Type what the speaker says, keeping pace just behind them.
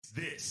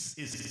This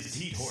is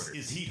Heat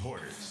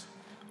Hoarders.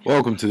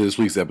 Welcome to this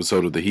week's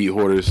episode of the Heat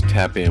Hoarders.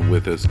 Tap in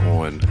with us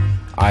on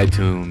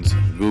iTunes,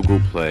 Google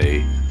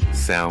Play,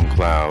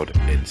 SoundCloud,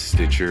 and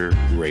Stitcher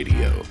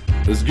Radio.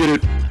 Let's get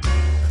it.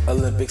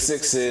 Olympic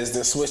sixes,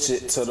 then switch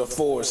it to the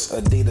force.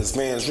 Adidas,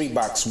 Vans,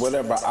 Reeboks,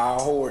 whatever I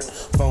hoard.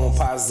 Phone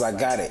posits, I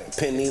got it.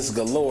 Pennies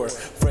galore.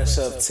 Fresh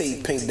up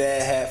tea, pink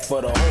dad hat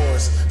for the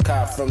horse.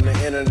 Cop from the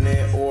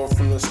internet or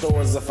from the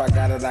stores. If I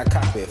got it, I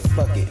cop it.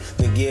 Fuck it,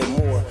 then get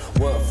more.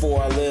 What for?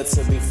 I live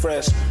to be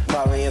fresh.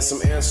 Probably in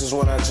some answers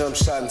when I jump,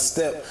 shot, and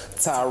step.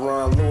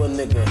 Tyron Lue a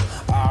nigga.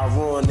 I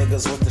ruin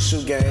niggas with the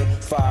shoe game.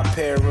 5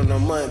 pair in a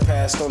month,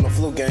 passed on the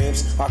flu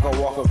games. I can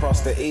walk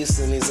across the east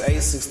in these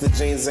Asics. The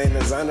jeans ain't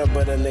designer,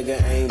 but a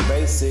nigga ain't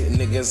basic.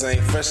 Niggas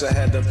ain't fresh, I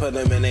had to put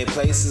them in their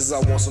places. I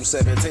want some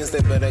 17s,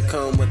 they better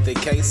come with the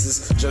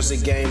cases. Jersey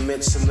game,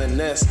 Mitch in the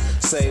nest.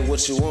 Say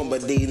what you want,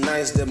 but D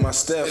nice did my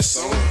steps.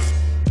 It's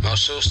on. More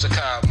shoes to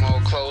cop,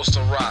 more clothes to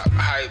rock.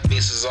 Hype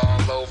beats is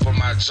all over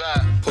my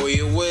job. Who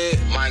you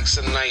with? Mike's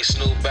a nice,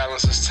 New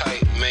Balance is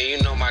tight. Man,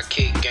 you know my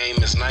kick game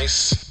is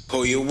nice.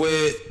 Who you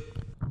with?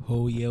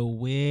 Who you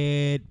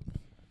with?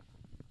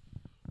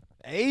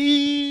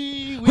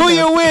 Hey, who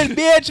you with,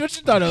 bitch? What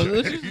you thought?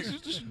 What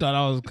you thought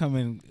I was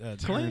coming?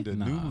 Turned a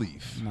new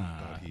leaf.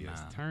 Nah, he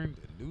has turned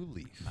a new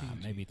leaf.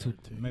 Maybe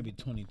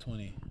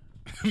 2020.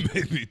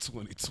 Maybe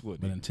 2020.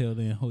 But until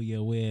then, who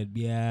you with,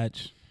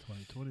 bitch?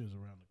 2020 is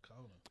around the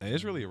corner. Hey,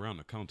 it's really around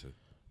the counter.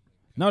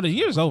 No, the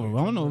year's over.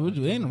 I don't know. It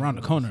ain't around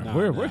the corner.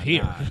 We're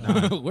here.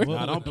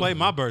 Nah, don't play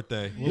my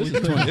birthday.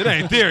 It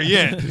ain't there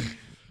yet.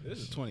 This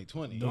is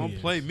 2020. Don't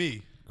play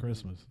me.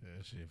 Christmas. Yeah,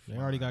 shit. They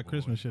already got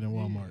Christmas shit in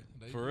Walmart.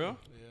 For real?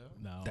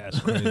 No. That's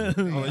crazy.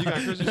 Oh, you got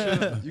Christmas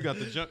shit? You got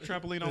the jump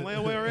trampoline on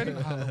layaway already?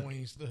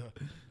 Halloween stuff.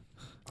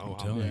 Oh,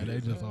 Yeah, they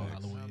just all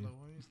Halloween.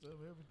 Halloween stuff,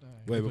 everything.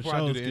 Wait, For before I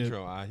do shows the get-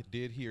 intro, I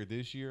did hear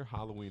this year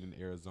Halloween in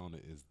Arizona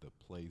is the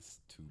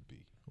place to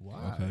be.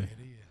 Wow. Okay. It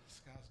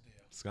is.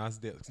 Scottsdale.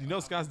 Scottsdale. You know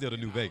Scottsdale to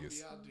New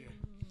Vegas. Out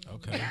there.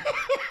 Okay.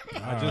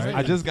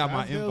 I just got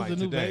my Scottsdale's invite the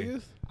New today.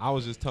 Vegas? I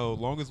was just told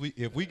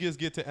if we just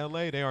get to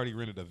LA, they already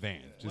rented a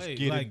van. Just Wait,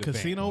 get like in the van.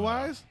 casino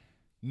wise?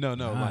 No,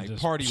 Nah, like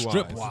just party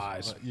strip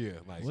wise. wise. Yeah,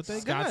 like What they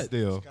got?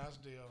 Scottsdale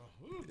Scottsdale.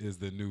 Woo. is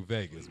the New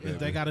Vegas, baby. If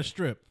they got a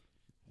strip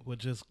with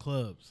just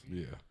clubs.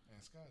 Yeah,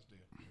 And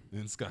Scottsdale.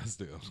 in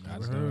Scottsdale.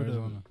 Never heard of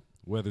Arizona.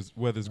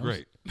 Weather's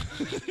great.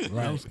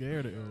 I'm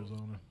scared of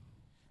Arizona.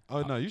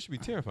 Oh no, you should be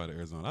terrified of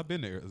Arizona. I've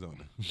been to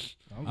Arizona.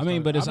 I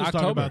mean, but it's I'm just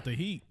October. talking about the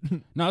heat.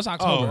 No, it's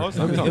October. Oh, it's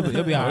October.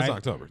 It'll be all It's right.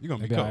 October. You're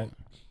gonna be It'll cold. all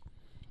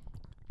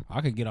right.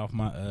 I could get off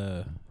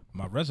my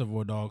my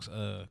Reservoir Dogs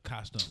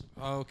costume.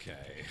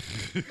 Okay.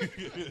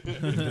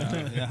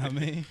 Yeah, I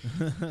mean,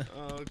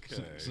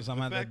 Okay. Since I'm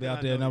The out there, fact be that out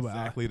I there, know no, but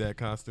exactly that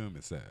costume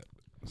is sad.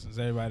 since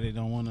everybody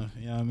don't want to,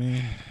 you know what I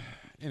mean?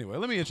 Anyway,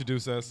 let me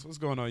introduce us. What's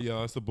going on,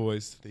 y'all? It's the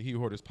boys, the Heat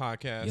Hoarders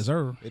podcast. Yes,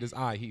 sir. It is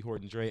I, Heat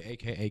Hoarding Dre,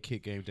 a.k.a.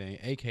 Kick Game Dane,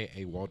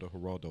 a.k.a. Waldo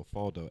Geraldo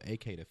Faldo,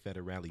 a.k.a. the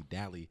Federale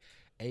Dally,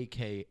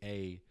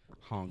 a.k.a.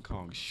 Hong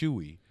Kong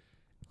Shui,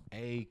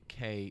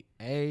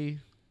 a.k.a.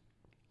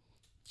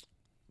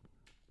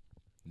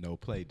 No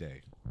Play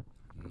Day.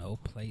 No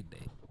play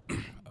date.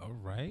 All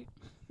right.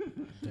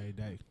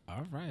 Day.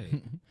 All right.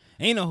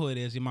 And you know who it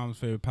is, your mama's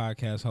favorite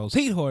podcast host,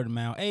 Heat Hoarding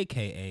Mal,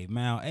 a.k.a.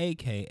 Mal,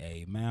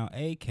 a.k.a. Mal,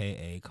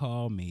 a.k.a.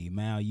 Call Me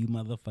Mal. You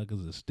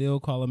motherfuckers are still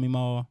calling me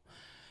Mal.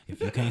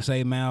 If you can't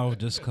say Mal,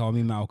 just call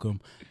me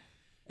Malcolm.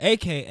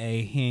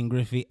 A.k.a. Hen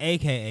Griffey,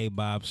 a.k.a.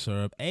 Bob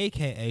Syrup,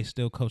 a.k.a.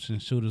 still coaching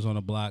shooters on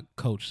the block,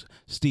 Coach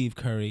Steve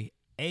Curry,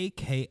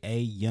 a.k.a.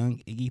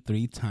 Young Iggy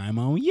 3-time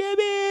on. Yeah,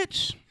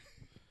 bitch.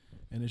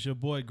 And it's your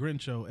boy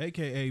Grincho,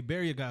 a.k.a.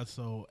 Barry Got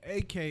Soul,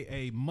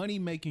 a.k.a. Money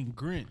Making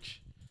Grinch,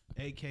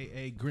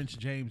 a.k.a. Grinch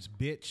James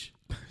Bitch.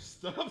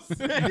 Stop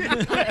saying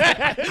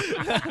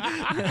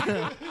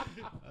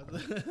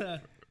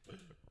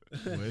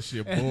Well, it's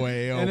your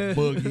boy L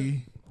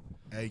Boogie,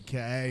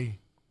 a.k.a.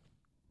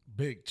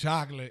 Big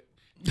Chocolate.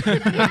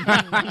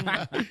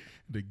 The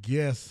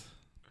guest.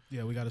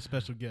 Yeah, we got a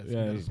special guest. Yeah,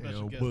 We got a yeah.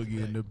 special L guest Boogie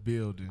today. in the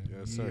building.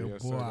 Yes, sir. Yeah,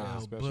 Yes, sir. boy, We have a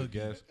L special Boogie.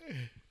 guest.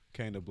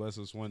 Came to bless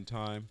us one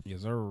time.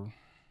 Yes, sir.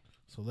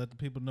 So let the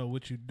people know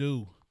what you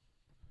do,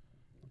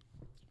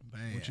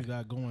 Man. what you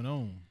got going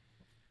on.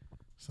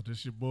 So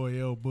this your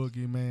boy L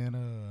Boogie,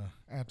 man,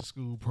 after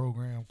school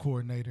program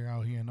coordinator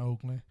out here in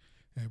Oakland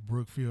at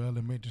Brookfield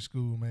Elementary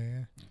School,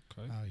 man.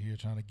 Okay. Out here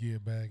trying to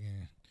give back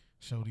and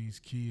show these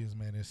kids,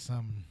 man, there's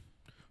something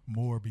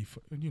more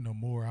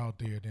more out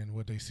there than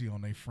what they see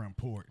on their front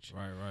porch.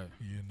 Right.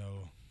 You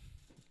know,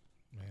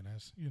 man,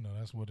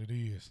 that's what it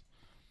is.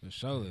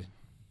 Surely.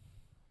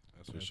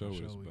 That's what show is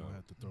We're about. gonna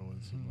have to throw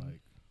in some like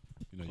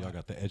You know, y'all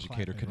got the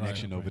educator clapping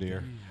connection right over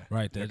there.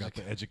 Right Y'all there. got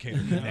the educator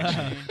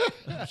connection.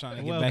 I'm trying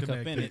to get Well back up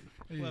connected. in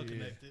it. Well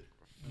connected.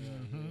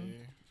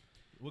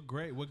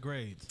 What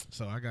grades?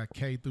 So I got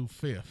K through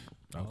 5th.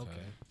 Okay.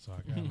 So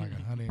I got like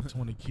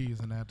 120 kids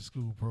in the after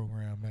school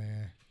program,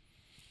 man.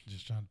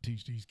 Just trying to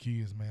teach these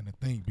kids, man, to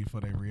think before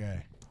they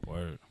react.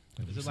 Word.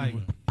 Is it like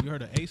you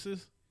heard of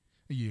ACEs?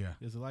 Yeah.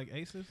 Is it like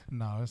ACES?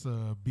 No, it's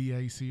a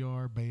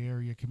BACR, Bay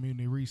Area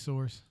Community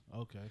Resource.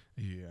 Okay.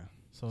 Yeah.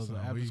 So it's So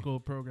an after we- school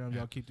program.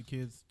 Y'all keep the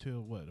kids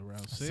till what?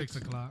 Around 6? 6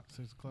 o'clock.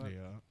 6 o'clock?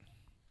 Yeah.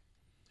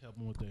 Help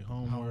them with their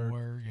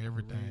homework.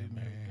 Everything, reading,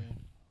 man.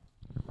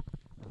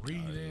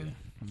 Reading,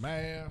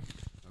 math,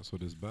 That's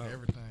what it's about.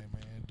 everything,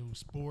 man. Do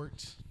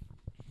sports.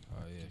 Oh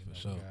yeah, You know, for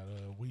sure. We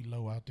got we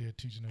low out there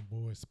teaching them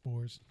boys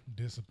sports,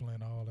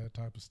 discipline, all that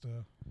type of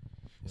stuff.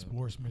 Yeah.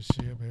 Sportsmanship,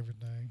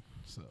 everything.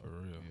 So For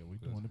real. yeah, we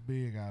doing it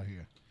big out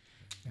here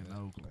in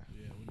Oakland.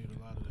 Yeah, we need a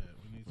lot of that.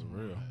 We need some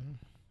real. more of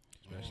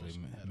that. Especially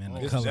Oh, men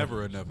of It's color.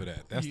 never enough of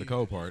that. That's the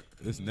cold part.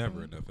 It's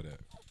never enough of that.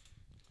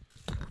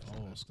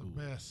 That's the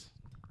best.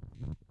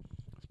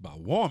 It's about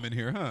warm in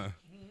here, huh?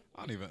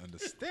 I don't even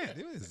understand.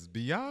 This is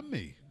beyond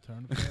me.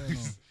 Turn the fan on.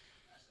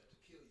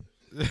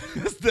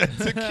 It's that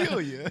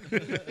tequila.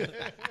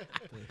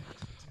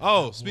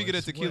 Oh, speaking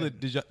of tequila,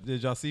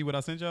 did y'all see what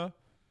I sent y'all?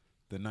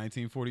 The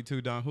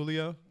 1942 Don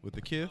Julio with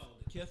the kith.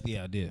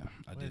 Yeah, I did.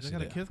 I Wait, did they see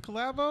got a that. Kiss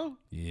collabo?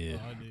 Yeah.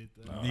 Oh, I need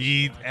that.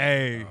 Need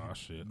a Oh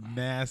shit.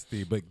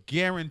 nasty, but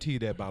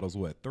guaranteed that bottle's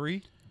what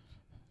 3?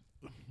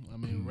 I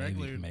mean,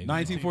 regular. maybe.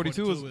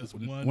 1942 is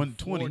 120.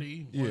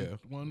 120. Yeah.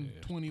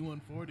 120,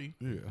 140.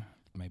 Yeah.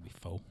 Maybe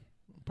 4.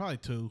 Probably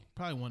 2.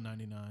 Probably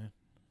 199.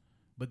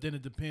 But then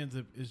it depends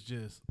if it's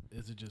just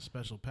is it just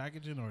special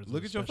packaging or is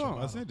Look it a at your special phone.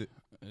 I bottle? sent it.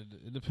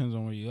 It depends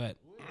on where you at.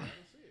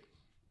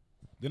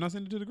 Didn't I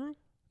send it to the group?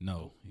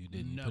 No, you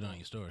didn't. You put it on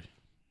your story.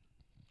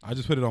 I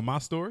just put it on my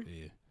story.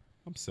 Yeah,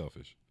 I'm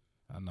selfish.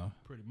 I know.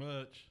 Pretty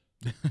much.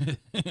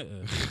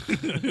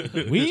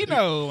 We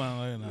know.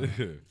 I know. I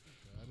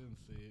didn't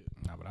see it.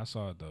 Nah, but I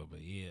saw it though.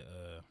 But yeah,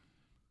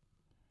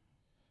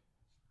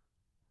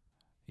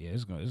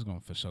 it's gonna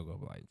for sure go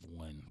like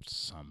 1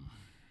 some.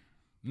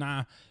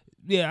 Nah,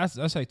 yeah,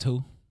 I say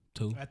 2.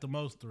 At the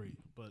most 3,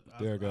 but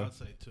There you go. I'd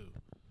say 2.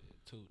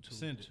 2.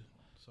 Send it.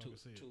 So I can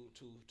see it.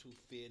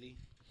 250.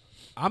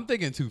 I'm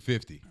thinking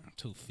 250.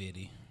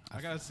 250.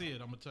 I gotta see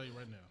it. I'm gonna tell you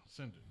right now.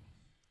 Send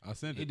it. I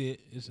sent He it. did.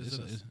 It's Is it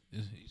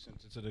you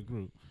sent it to the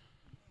group,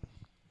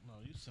 No,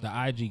 you sent the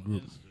it IG on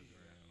group. Instagram.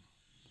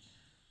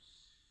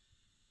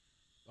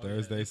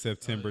 Thursday, yeah.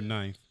 September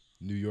 9th,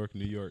 New York,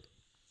 New York.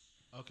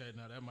 Okay,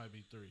 now that might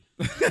be 3.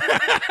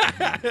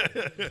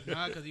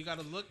 Nah, because you got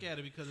to look at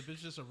it because if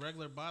it's just a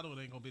regular bottle,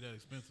 it ain't gonna be that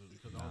expensive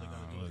because all they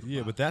gotta do is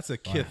Yeah, but that's a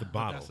kith But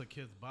bottle. that's a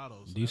kid's bottle.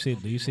 So Do you that's see?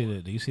 gonna Do be you see more.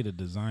 the? Do you see the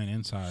design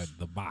inside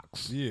the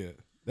box? Yeah,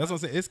 that's what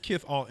I'm saying. It's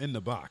kith all in the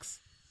box.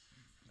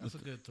 That's a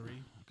good 3.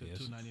 Good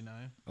Yes. $2.99.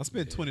 I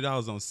spent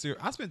 $20 on cereal.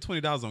 I spent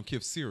 $20 on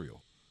kith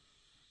cereal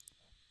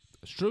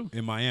It's true.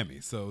 in Miami,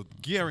 so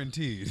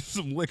guaranteed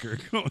some liquor.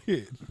 Go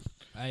ahead.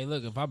 Hey,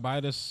 look, if I buy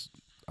this,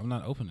 I'm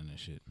not opening this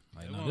shit.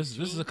 Like, They no, want this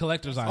is a you?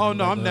 collector's item. Oh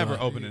no, I'm Like, never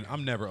like- opening.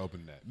 I'm never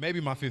opening that.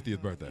 Maybe my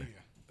 50th birthday.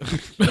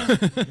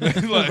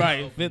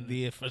 right,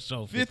 50th for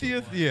sure.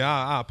 50th, yeah,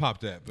 I'll pop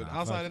that. But Nah,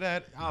 outside fuck of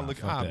that, I'll fuck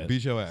that.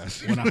 beat your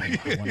ass. When I You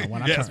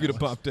asked turn- me to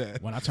pop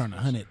that. When I turn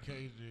 100,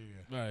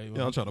 right?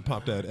 Yeah, I'll try to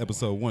pop that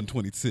episode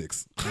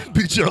 126.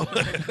 Beat your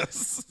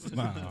ass.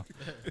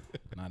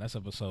 Nah, that's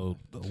episode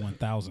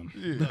 1000.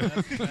 No,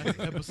 that's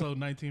episode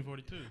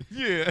 1942.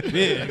 Yeah.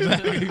 Yeah,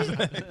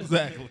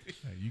 exactly.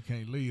 Hey, you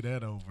can't leave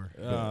that over.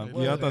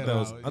 Yeah, I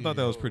thought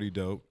that was pretty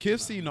dope. Kif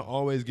seemed to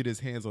always get his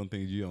hands on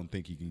things you don't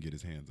think he can get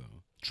his hands on.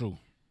 True.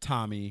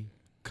 Tommy,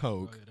 Oh,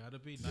 Coke. yeah,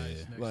 that'd be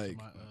nice next Like-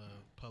 to my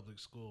public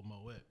school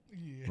Moet.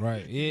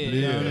 Right. Yeah.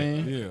 You know what I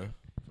mean? Yeah.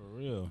 For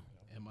real.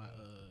 And my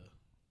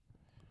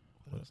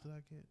what else did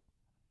I get?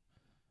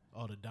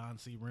 Oh, the Don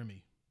C.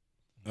 Remy.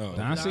 Oh,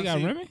 Don C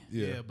got Remy?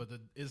 Yeah. But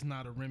it's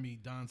not a Remy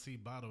Don C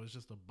bottle. It's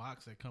just a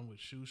box that come with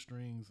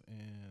shoestrings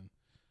and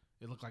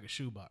it looked like a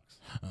shoe box.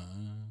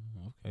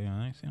 Okay.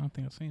 I don't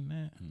think I've seen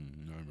that.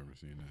 I remember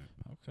seeing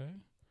that. Okay.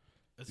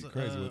 It's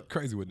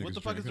Crazy what niggas what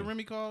the fuck is the drink, huh?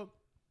 Remy called?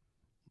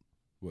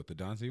 What, the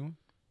Don C one?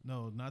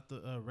 No, not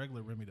the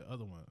regular Remy. The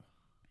other one,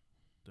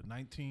 the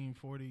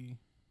 1940.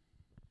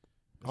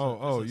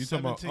 Oh, you talking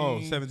about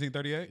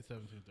 1738? It's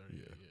 1730.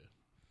 Yeah.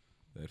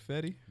 That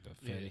Fetty? The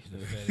Yeah. Fetty. Yeah.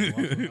 The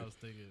Fetty. I was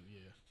thinking,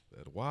 yeah.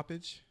 That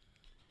Whoppage?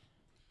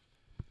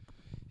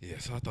 Yeah,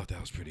 so I thought that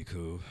was pretty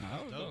cool.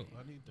 Dope.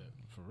 I need that.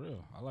 For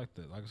real. I like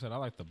the, like I said, I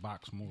like the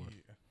box more.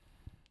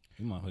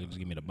 You motherfuckers just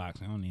give me the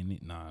box. I don't even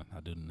need, I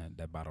do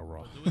that bottle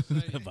raw.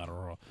 That bottle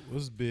raw.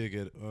 What's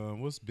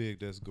big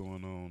that's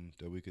going on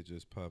that we could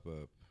just pop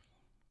up?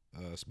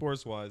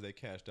 Sports wise, they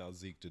cashed out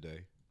Zeke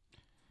today.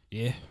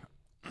 Yeah.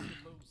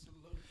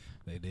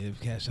 They did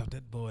cash out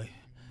that boy.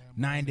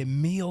 90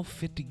 mil,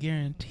 50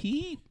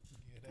 guaranteed.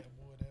 Get that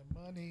boy that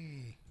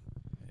money.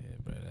 Yeah,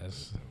 bro,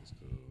 that's, That was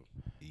cool.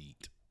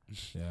 Eat.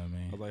 yeah, I I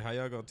mean. was like, how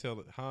y'all gonna tell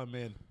it? How a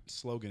man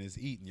slogan is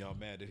eat and y'all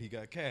mad that he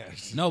got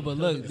cashed? No, but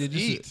look, did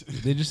you Eat.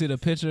 see, did you see the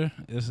picture?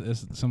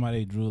 It's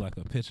somebody drew like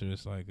a picture.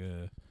 It's like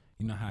you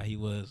know how he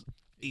was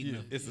eating.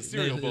 Yeah, it's a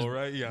cereal bowl,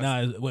 right? Yeah.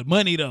 Nah, it's with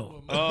money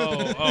though.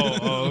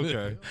 Oh,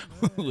 okay.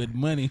 With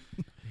money.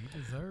 He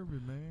deserve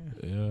it, man.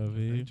 Yeah, I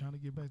They mean. trying to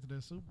get back to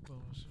that Super Bowl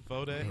and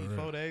shit.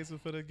 4 days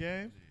for the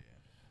game.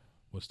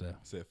 What's that?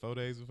 Said 4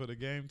 days before the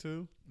game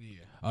too.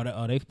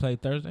 Yeah. They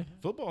played Thursday?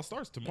 Football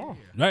starts tomorrow.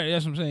 Right,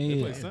 that's what I'm saying. They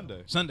Yeah. play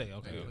Sunday. Sunday,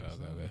 okay.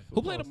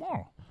 Who played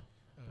tomorrow?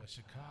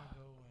 Chicago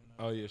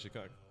and Oh yeah,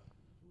 Chicago.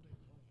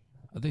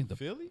 I think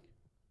Philly.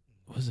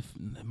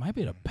 it might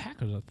be the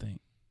Packers, I think.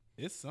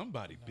 It's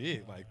somebody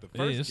big. Like the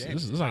Yeah, first game.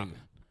 it's is like, top.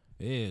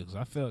 because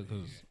I felt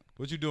because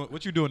What you doing?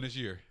 What you doing this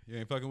year? You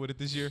ain't fucking with it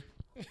this year.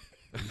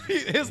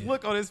 His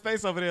look on his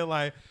face over there,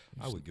 like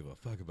I would give a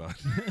fuck about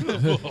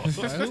football.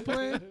 Who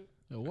played?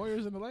 The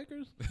Warriors and the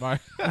Lakers? Well,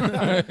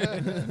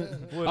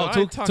 Oh, I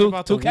ain't talking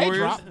about the 2K Warriors.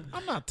 drop.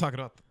 I'm not talking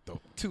about the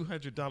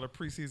 $200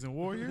 preseason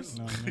Warriors. you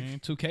know what I mean?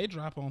 2K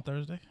drop on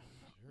Thursday.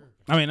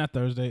 I mean, not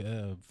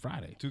Thursday,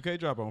 Friday. 2K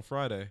drop on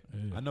Friday.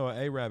 Yeah. I know an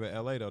Arab in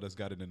LA though that's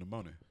got it in the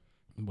morning.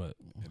 But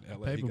In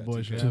LA, he got Paperboy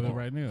 2K should have it tomorrow.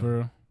 right now. for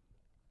real.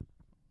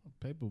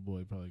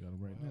 Paperboy probably got it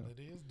right well, now. it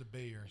is the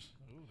Bears.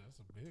 Ooh, that's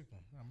a big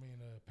one. I mean,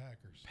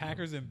 Packers.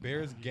 Packers and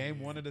Bears game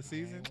 1 of the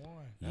season. Game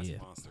one. That's Yeah.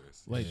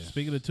 monsters. Wait, Yeah.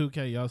 speaking of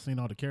 2K, y'all seen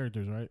all the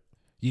characters, right?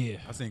 Yeah.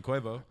 I seen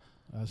Quavo.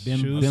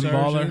 Shoe Ben surgeon,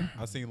 Baller.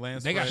 I seen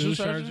Lance. They got Fresh. shoe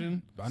Shoe surgeon.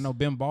 surgeon. I know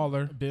Ben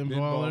Baller. Ben Ben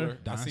Baller, Baller. I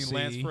Don seen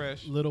Lance C.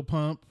 Fresh. Little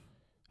Pump.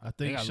 I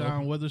They think got Sean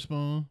Lil-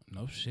 Witherspoon.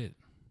 No shit.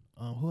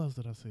 Who else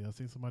did I see? I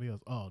seen somebody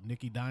else. Oh,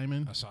 Nikki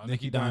Diamond. I saw Nicki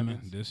Nicki Diamond.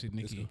 Diamond. This is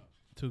Nicki.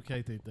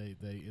 2K think they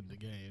in the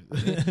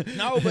game.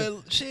 No,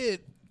 but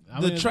shit. I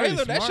mean, The it's pretty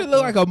trailer, that smart, shit look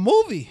though. like a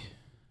movie.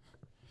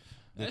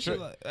 The That tra- shit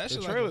like that the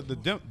shit trailer,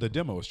 like the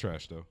demo was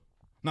trash though.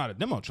 no, the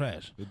demo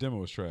trash. The demo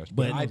was trash.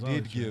 But But I it was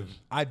always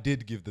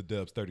did give the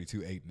Dubs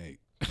 32, 8, and 8.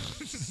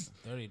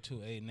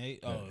 32, 8, and 8.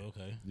 Oh,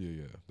 okay.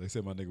 Yeah. They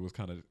said my nigga was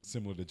kind of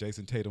similar to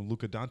Jason Tatum,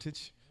 Luka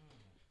Doncic.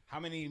 How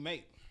many you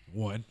make?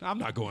 1. I'm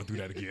not going through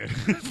that again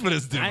for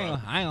this demo.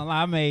 I ain't gonna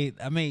lie.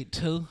 I made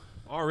 2.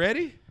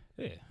 Already?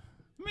 Yeah.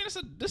 I mean, it's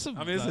a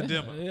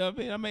demo.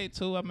 Yeah, I made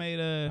 2. I made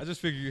I just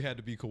figured you had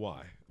to be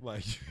Kawhi.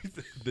 Like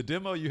the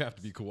demo, you have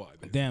to be Kawhi.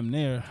 basically. damn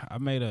near. I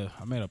made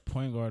a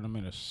point guard. I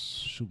made a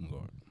shooting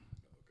guard.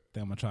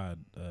 Then I'm gonna try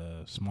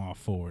small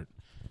forward.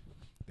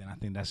 Then I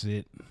think that's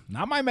it.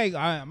 Now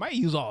I might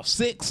use all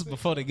 6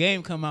 before the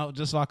game come out,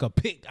 just so I could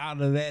pick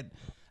out of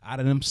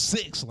them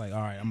 6. Like,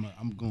 all right,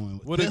 I'm going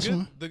with Well, this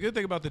one. the good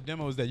thing about the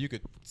demo is that you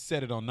could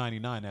set it on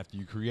 99 after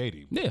you create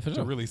him. Yeah, for to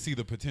sure. really see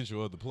the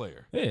potential of the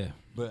player. Yeah.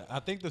 But I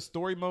think the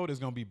story mode is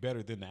going to be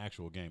better than the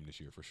actual game this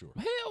year for sure.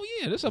 Hell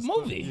yeah, this a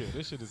movie. Yeah,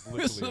 this shit is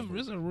It's literally. a movie.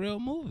 it's a real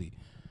movie.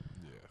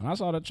 When I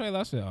saw the trailer,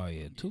 I said, "Oh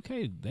yeah,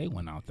 2K. They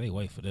went out. They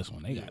wait for this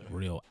one. They got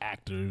real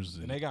actors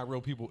And they got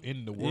real people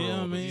in the world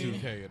Yeah, of man.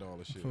 2K and all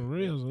the shit. for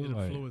real." So it's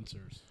like,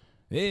 Influencers.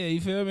 yeah, you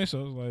feel me?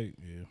 So it's like,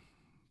 yeah,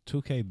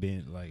 2K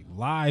been like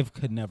live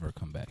could never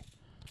come back.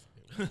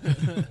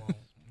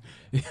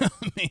 You know what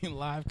I mean?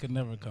 Live could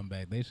never come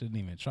back. They shouldn't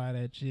even try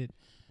that shit.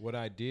 What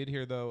I did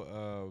hear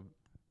though,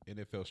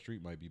 NFL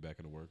Street might be back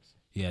in the works.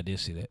 Yeah, I did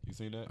see that. You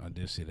seen that? I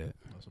did see that.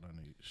 That's what I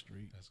need.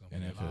 Street. That's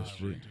gonna be NFL live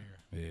Street. right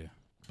there. Yeah.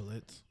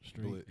 Blitz.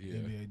 Street. Bullet, yeah.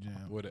 NBA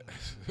Jam. What?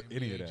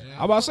 Any of that?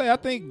 I about to say, I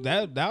think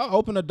that'll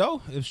open the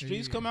door if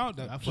Streets come out.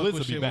 I That, fuck Blitz with will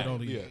be shit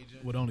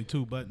back. with only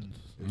 2 buttons.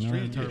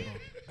 Street Turbo.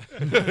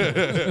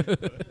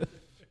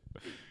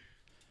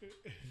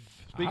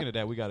 Speaking of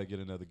that, we got to get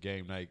another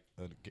game night,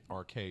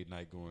 arcade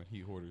night going.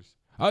 Heat Hoarders,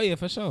 oh yeah,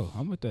 for sure.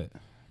 I'm with that.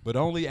 but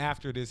only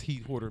after this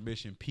Heat Hoarder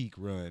Mission Peak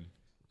run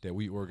that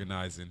we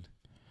organizing.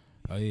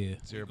 Oh yeah.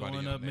 So everybody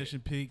Going on up they-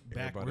 Mission Peak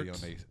Everybody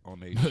backwards. on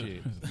they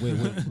shit.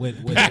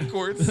 With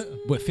Backwards.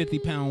 with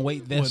 50-pound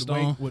weight vest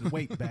on. With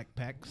weight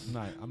backpacks.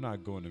 I'm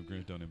not going to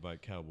Grinch Don't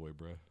Invite Cowboy,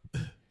 bro.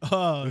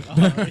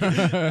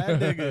 That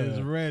nigga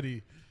is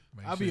ready.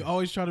 Make I be sure-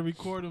 always trying to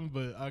record him,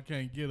 but I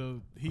can't get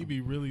him. He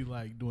be really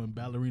like doing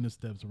ballerina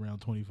steps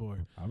around 24,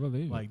 I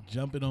believe it. like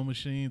jumping on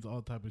machines,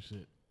 all type of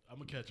shit. I'm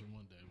gonna catch him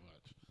one day.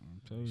 Watch.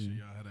 I'm telling you.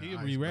 Y'all had that He'll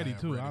ice be ready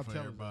bath too. I'll for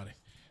tell everybody.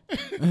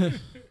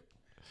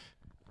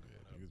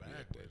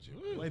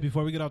 Wait,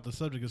 before we get off the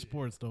subject of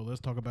sports, though, let's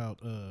talk about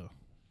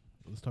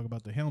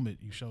the helmet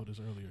you showed us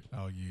earlier.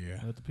 Oh yeah,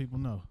 Let the people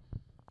know.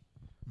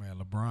 man.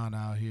 LeBron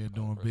out here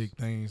doing big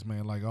things,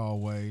 man. Like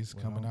always,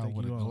 Well, I coming don't out think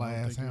with a you on. I don't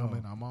glass think you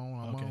helmet. on. I'm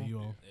on. Okay, you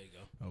on? There you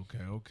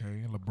go.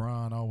 Okay.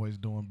 LeBron always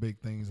doing big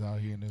things out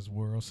here in this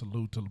world.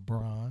 Salute to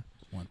LeBron,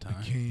 One the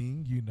time.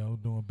 king. You know,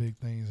 doing big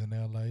things in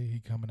L.A. He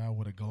coming out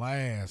with a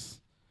glass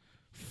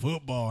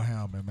football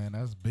helmet, man.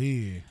 That's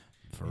big.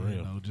 For You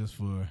real. know, just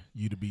for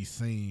you to be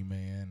seen,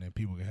 man, and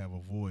people can have a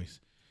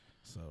voice.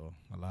 So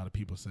a lot of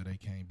people say they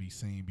can't be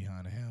seen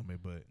behind the helmet,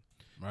 but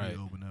Right. he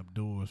open up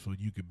doors for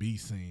you could be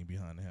seen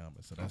behind the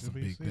helmet. So that's a could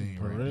be big seen, thing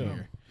for right real.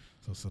 there.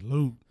 So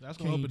salute. That's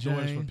gonna King open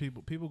doors for James.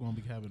 people. People gonna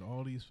be having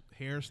all these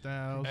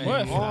hairstyles. Hey,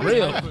 What? all For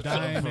real. type of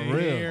Dyeing stuff. their For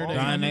real. hair, they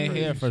Dyeing their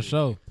crazy hair for shit.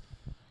 sure.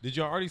 Did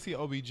y'all already see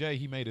OBJ?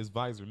 He made his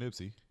visor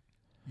Nipsey.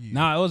 Yeah.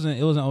 No, it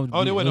wasn't. Oh,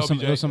 it wasn't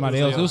OBJ. It was somebody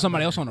It was, else. It was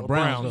somebody else on the or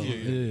Browns. Browns, though.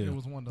 yeah. It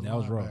was one of the That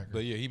was raw. linebackers.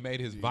 But yeah, he made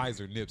his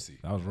visor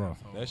Nipsey. That was raw.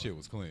 That shit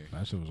was clean.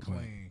 That shit was clean.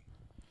 Clean.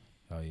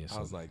 Oh yeah. I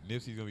was like,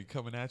 Nipsey's gonna be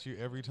coming at you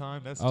every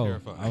time. That's oh,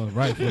 terrifying. I was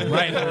right. For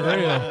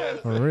real.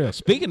 For real.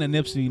 Speaking of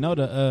Nipsey, you know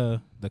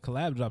the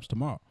collab drops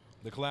tomorrow.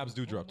 The collabs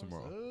do drop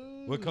tomorrow.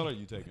 What color are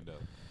you taking though?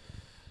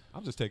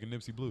 I'm just taking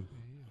Nipsey blue.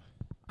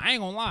 I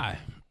ain't gonna lie.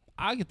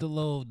 I get the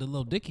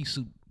little Dicky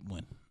suit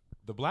one.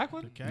 The black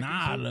one?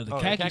 Nah, the Oh,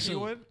 khaki khaki suit.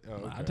 one? Oh,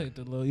 okay. I take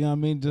the little. You know what I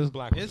mean? Just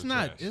Black It's ones are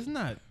not.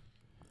 trash.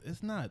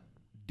 It's not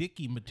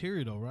Dicky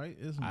material though, right?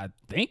 I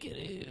think it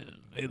is.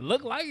 It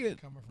look like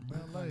it. Coming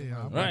from LA,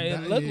 Right,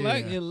 it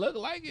look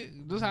like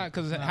it. Just how,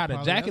 cause how the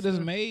jacket is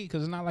made,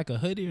 cause it's not like a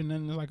hoodie, and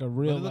then it's like a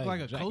real. It looked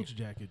like a jacket. Coach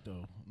jacket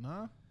though.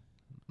 Nah,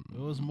 it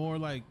was more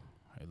like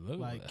It look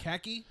like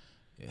khaki.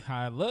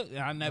 how it look.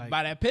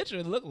 By that picture,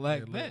 it looked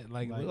like that.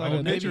 Like like look like Oh,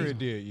 a nature Navy. it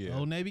did, yeah.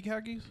 Old Navy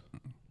khakis.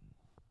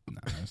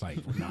 It's like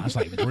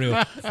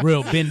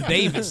real Ben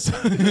Davis.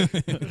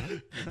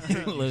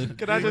 Look,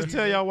 Can I just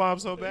tell y'all why I'm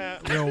so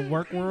bad? Real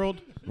work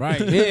world. right?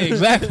 Yeah,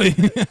 exactly.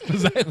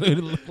 Exactly.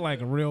 It looked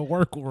like a real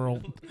work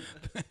world.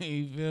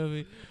 You feel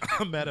me?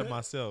 I'm mad at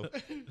myself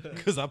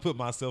because I put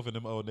myself in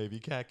them Old Navy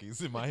khakis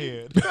in my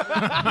head.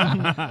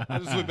 I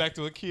just went back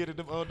to a kid in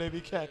them Old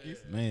Navy khakis.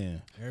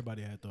 Man,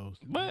 Everybody had those.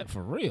 but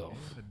for real.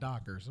 The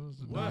Dockers. It was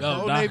the What?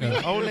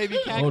 Dockers. Old Navy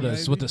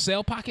khakis. Oh, with the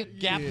cell pocket.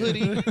 Gap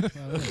hoodie.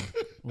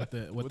 With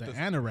the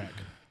anorak.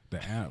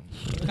 The app.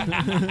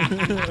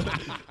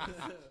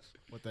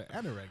 With the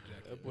anorak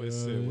jacket. That boy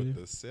said with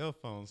the cell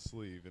phone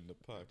sleeve in the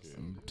pocket.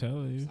 I'm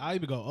telling you. I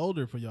even go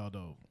older for y'all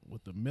though.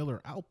 With the Miller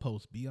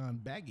Outpost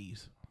beyond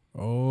baggies.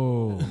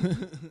 Oh,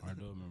 I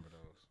do remember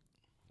those.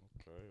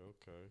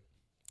 Okay.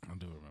 I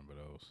do remember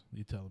those.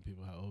 You telling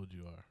people how old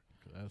you are?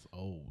 'Cause that's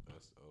old.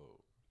 That's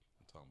old.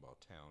 I'm talking about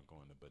town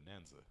going to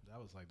Bonanza.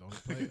 That was like the only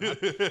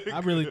place. I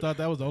really thought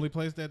that was the only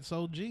place that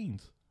sold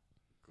jeans.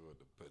 Going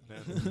to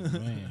Bonanza.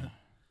 Man,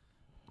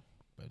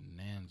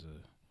 Bonanza.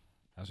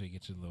 That's where you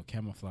get your little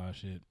camouflage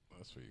shit.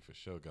 That's where you for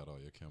sure got all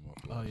your camo.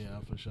 Oh yeah,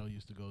 I for sure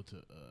used to go to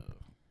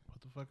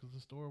what the fuck is the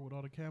store with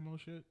all the camo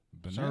shit?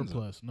 Bonanza.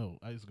 Surplus. No,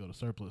 I used to go to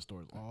surplus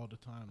stores all the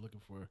time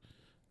looking for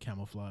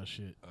camouflage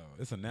shit. Oh,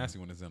 it's a nasty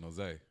one in San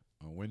Jose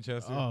on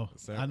Winchester. Oh,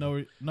 I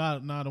know.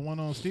 Not the one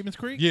on Stevens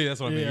Creek. Yeah, that's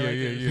what I mean. right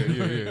there.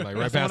 Yeah. Like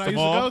right That's the past one I the used to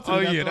mall. go to. Oh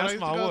That's yeah, the one I that's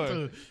used to my go one.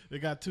 to. They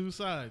got two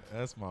sides.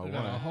 That's my They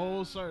one. got a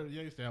whole certain.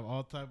 Yeah, used to have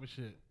all type of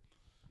shit.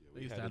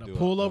 They used to have a do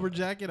pullover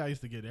jacket. I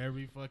used to get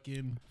every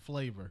fucking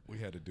flavor. We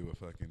had to do a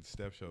fucking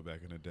step show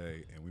back in the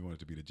day, and we wanted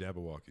to be the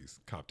Jabberwockies.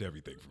 Copped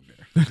everything from there.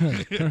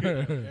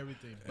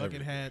 Everything.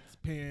 Bucket hats,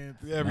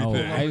 pants, Everything.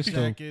 No, I used to-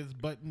 jackets,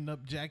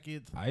 button-up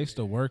jackets. I used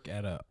to work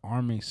at a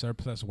Army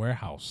surplus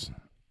warehouse,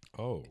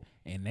 Oh,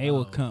 and they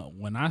would come.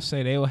 When I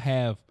say they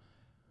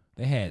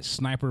had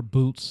sniper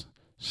boots,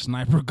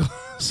 sniper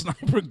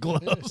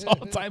gloves, all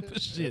type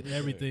of shit.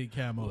 Everything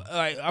camo.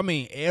 Like I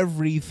mean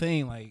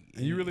everything. Like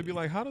and you really be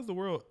like, how does the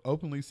world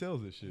openly sell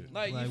this shit?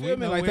 like you Like, feel we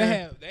me? Like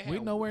nowhere- they had We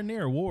nowhere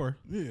near war.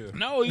 Yeah.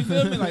 no, you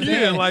feel me? Like they Yeah,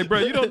 had, like, bro,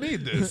 you don't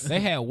need this. They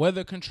had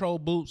weather control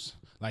boots.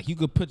 Like you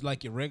could put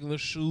like your regular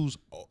shoes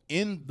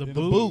in the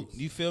boot. boots.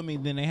 You feel me?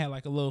 Then they had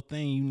like a little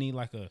thing. You need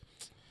like a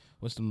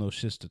what's them little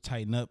shits to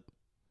tighten up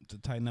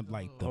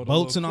like the Oh, the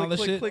bolts and little all the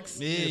click, shit. clicks.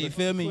 Yeah, Yeah, you the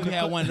feel me? You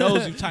had one of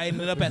those. You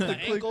tighten it up at the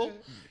ankle.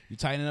 You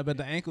tighten it up at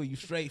the ankle. You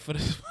straight for the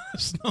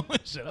snow and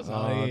shit. That's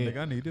all. Oh, they had. nigga,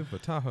 I need them for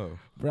Tahoe.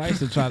 Bro, I used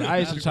to try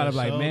to be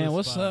like, Show man, the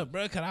what's spot. up,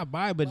 bro? Can I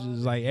buy? But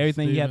just like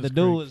everything you had to Stevens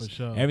do Creek, was for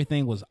sure.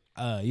 everything was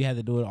you had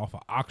to do it off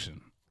of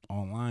auction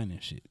online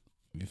and shit.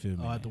 You feel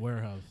me? Oh, at the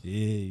warehouse.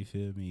 Yeah, you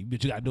feel me?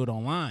 But you gotta do it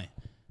online.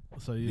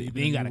 So you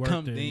Then you gotta worked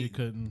come. there, Then you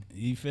couldn't.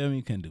 You feel me?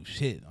 You couldn't do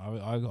shit.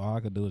 All I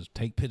could do is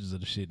take pictures of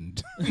the shit and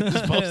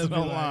just post it Be like,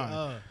 online.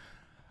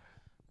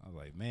 I was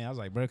like, man,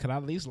 bro, could I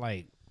at least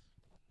like,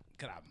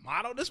 could I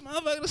model this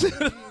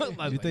motherfucker?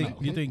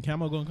 Like, You think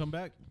camo gonna come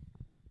back?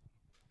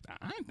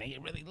 I didn't think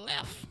it really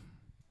left.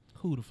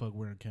 Who the fuck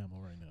wearing camo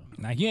right now?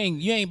 Now you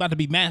ain't about to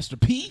be Master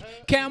P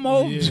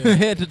camo Yeah.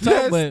 head to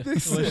toe, but Well,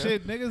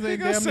 shit, niggas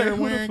ain't Nigga, I damn said, near who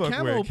the wearing fuck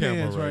camo wearing camo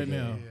pants right right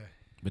now? now.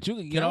 but you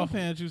can get Camo off.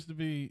 pants used to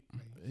be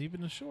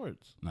even the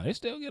shorts. No, they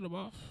still get them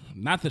off.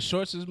 Not the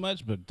shorts as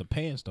much, but the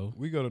pants though.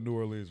 We go to New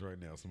Orleans right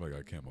now. Somebody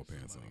got camo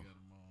pants on.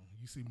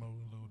 You see more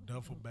little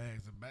duffel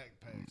bags and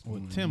backpacks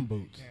With Tim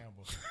boots.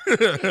 Campbell.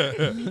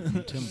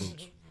 Tim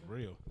boots, for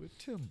real. With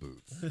Tim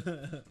boots. It's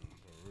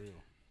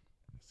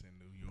in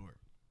New York.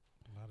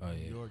 A lot of Oh,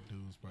 New yeah. York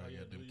dudes probably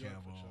got them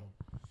camo on.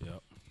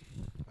 Yep,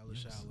 Hella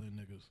Shaolin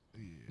niggas.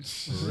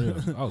 for real.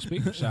 Oh,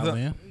 speaking of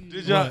Shaolin,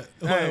 Did y'all?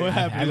 Hey, What I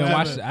happened?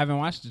 I haven't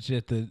watched it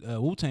yet. The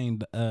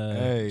Wu-Tang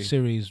Hey.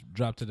 series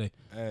dropped today.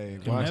 hey,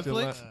 On watched it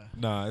Netflix?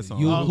 Nah, it's on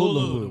You- Oh,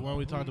 Hulu. The one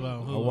we talked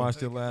about on I Hulu.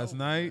 watched it last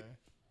night.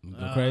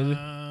 Go crazy.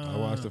 I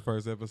watched the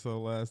first episode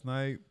last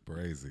night.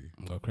 Brazy.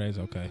 Go crazy.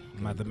 Okay,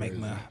 I'm about to make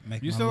Crazy.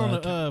 You my still on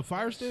love the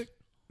Fire Stick?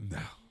 No,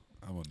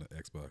 I'm on the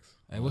Xbox.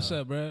 Hey, what's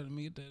up, bro? Let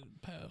me get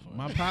that password.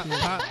 My pop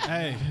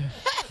hey.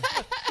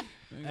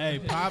 Hey,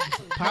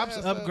 Pops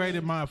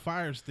upgraded my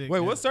Fire Stick. Wait,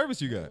 what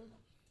service you got?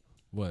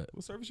 What?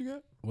 What service you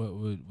got?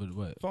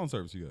 What? Phone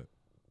service you got?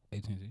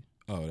 AT&T.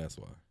 Oh, that's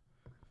why.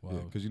 Wow. Yeah,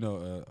 because you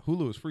know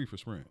Hulu is free for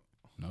Sprint.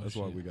 No That's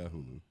why shit. we got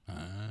Hulu.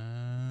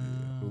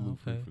 Hulu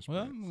free for Well,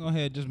 Sprint. I'm gonna go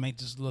ahead and just make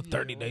this little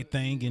 30-day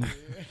thing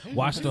and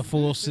watch the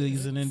full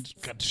season and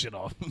just cut the shit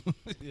off.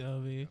 You know what I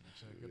mean?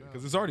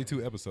 Because it's already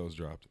 2 episodes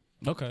dropped.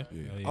 Okay.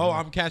 Yeah. Yeah. Oh,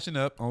 I'm catching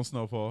up on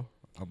Snowfall.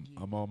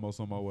 I'm almost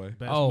on my way.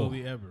 Best Oh.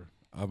 movie ever.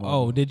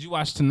 Oh, did you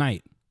watch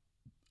tonight?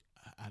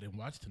 I didn't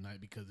watch tonight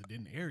because it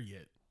didn't air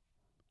yet.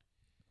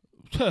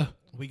 Huh.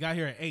 We got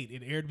here at 8.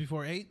 It aired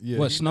before 8. Yeah,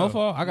 What, you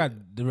Snowfall? I got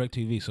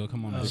DirecTV, so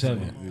come on at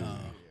 7.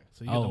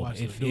 So you get to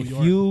watch if the New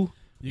York. you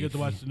You get to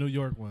watch the New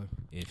York one.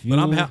 if you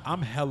But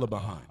I'm hella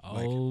behind.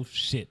 oh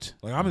shit.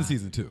 Like I'm in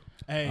season 2.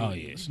 Hey, Oh,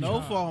 yeah.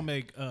 Snowfall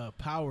make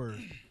Power.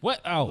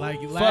 What? Oh, Like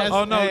fuck. last-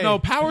 Oh no, Hey. no,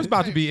 Power's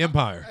about to be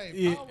Empire.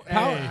 Yeah,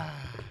 hey,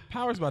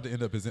 Power's about to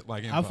end up as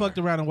like Empire. I fucked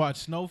around and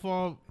watched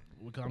Snowfall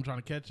because I'm trying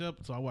to catch up.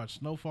 So I watched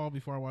Snowfall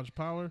before I watched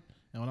Power.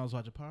 And when I was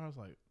watching Power, I was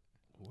like,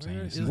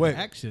 where is Wait, the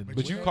action?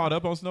 But you caught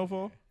up on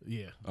Snowfall?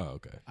 Yeah. Oh,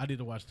 okay. I need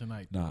to watch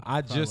tonight. Nah,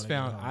 I Probably just when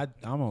I get found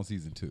home. I'm on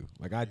season 2.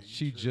 Like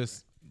she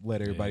just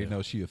let everybody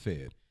know she a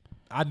Fed.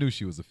 I knew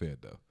she was a Fed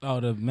though, Oh,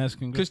 the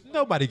Mexican girl. because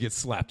nobody gets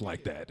slapped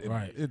like that.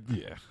 Right.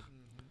 Yeah.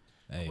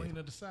 Hey, Queen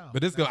of the South.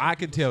 But I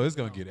can tell it's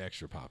gonna get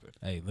extra popping.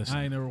 hey, listen.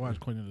 I ain't never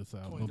watched Queen of the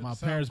South, Queen but of my the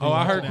South. parents. Oh,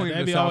 I heard watching Queen that.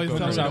 of They the be always South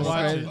telling me goes to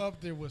watch crazy. it.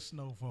 Up there with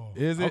Snowfall.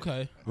 Is it?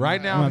 Okay.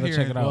 Right now I'm I'm gonna check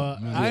hearing it out. Well,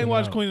 I'm gonna I check ain't it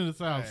watched out. Queen of the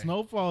South. Hey.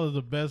 Snowfall is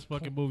the best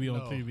fucking movie on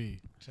No. TV.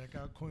 Check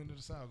out Queen of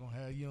the South. Gonna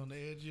have you on the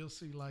edge. You'll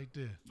see like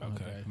this.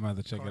 Okay. I'm about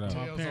to check it out.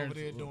 Cartels over parents-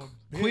 there doing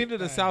big Queen of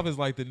the things. South is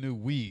like the new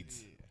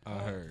Weeds.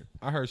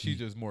 I heard she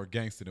just more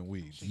gangster than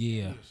Weeds.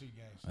 Yeah. She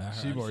gangsta. I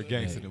She heard- more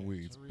gangster than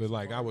Weeds, but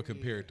like I would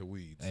compare it to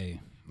Weeds. Hey,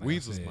 like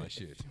Weeds I was said, my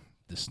shit.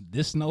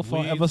 This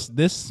snowfall Weeds episode.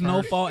 This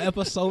snowfall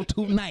episode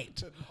tonight.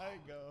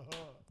 Tonight go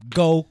hard.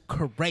 Go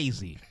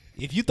crazy.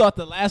 If you thought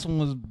the last one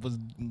was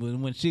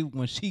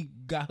when she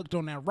got hooked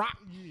on that rock.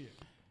 Yeah.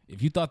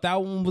 If you thought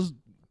that one was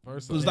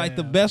like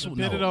the Yeah. best one.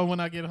 Depending No. on when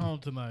I get home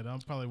tonight. I'm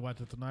probably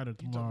watching tonight or You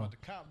talking tomorrow. about the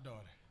cop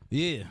daughter?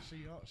 Yeah.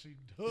 She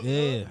hooked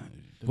Yeah.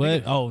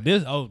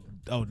 up.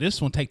 But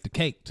this one take the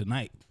cake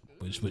tonight.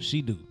 Which what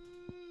she do.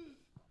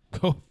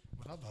 Go.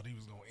 But I thought he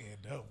was gonna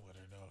end up with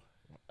her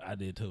though. I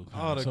did too.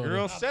 Oh, the So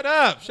girl, shut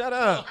up.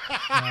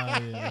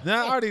 Yeah.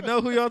 Now I already know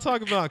who y'all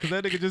talking about because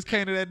that nigga just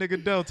came to that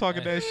nigga Dell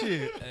talking that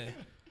shit.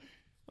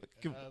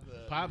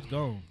 Pop's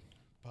gone.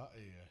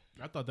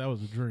 Yeah. I thought that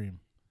was a dream.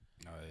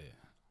 Oh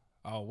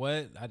yeah. Oh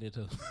what? I did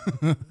too.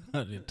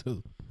 I did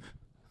too.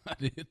 I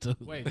did too.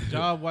 Wait,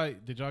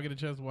 did y'all get a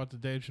chance to watch the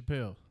Dave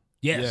Chappelle?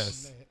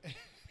 Yes. That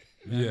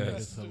Yes.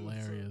 nigga's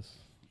hilarious.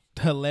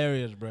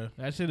 Hilarious, bro.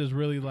 That shit is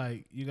really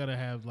like you gotta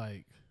have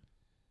like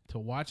to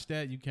watch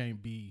that. You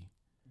can't be.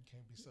 You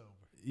can't be sober.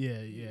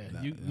 Yeah.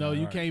 Nah,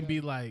 You right. can't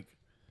be like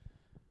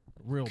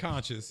real.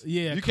 Conscious.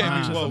 Yeah, You can't be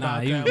conscious woke.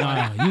 about you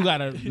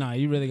that.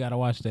 you really gotta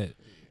watch that.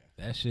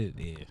 That shit,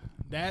 yeah.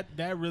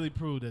 That really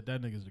proved that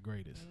nigga's the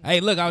greatest. Hey,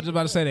 look, I was just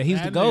about to say that he's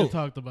That the nigga GOAT.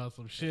 talked about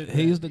some shit.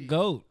 He's the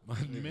GOAT. My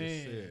nigga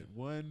Man. said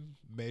one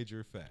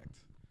major fact.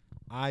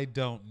 I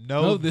don't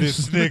know Know this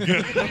this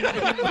nigga.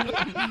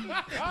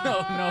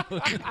 No.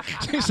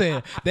 She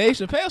said, Dave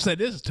Chappelle said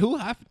this is too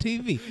high for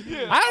TV.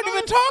 I don't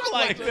even talk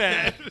like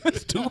that.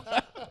 It's too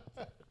high.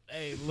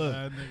 Hey, look.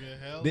 That nigga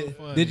hella Did,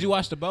 funny. did you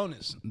watch the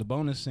bonus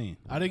scene?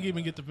 I didn't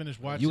even get to finish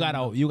watching. You gotta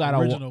the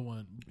original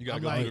one. You gotta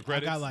I'm go like, through the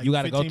credits? I got like You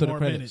gotta go 15 through the more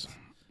credits. minutes.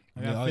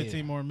 I got Yeah, oh, yeah.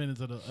 15 more minutes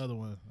of the other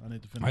one. I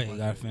need to finish. Oh, you watching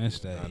gotta it. finish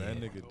that. Nah, that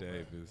yeah. nigga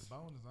Dave is.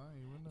 Bonus, I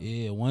ain't even know.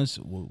 Yeah, once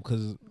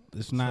because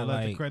it's So not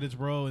let the like credits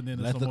roll and then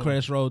it's let some the more.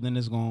 credits roll. Then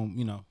it's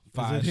gonna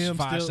five him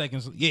still?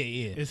 seconds. Yeah.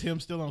 Is him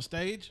still on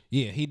stage?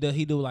 Yeah, he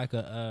do like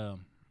a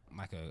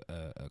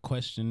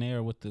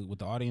questionnaire with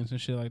the audience and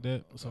shit like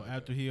that. So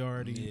after he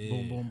already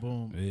boom boom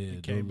boom, Yeah, he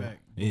do came a little- back.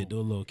 Yeah, do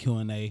a little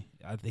Q&A.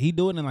 He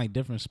do it in like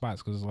different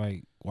spots because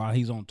like while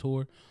he's on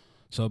tour,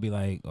 so it'll be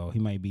like he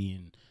might be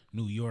in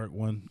New York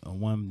one,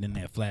 then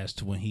that flash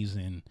to when he's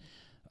in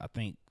I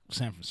think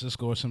San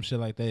Francisco or some shit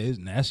like that.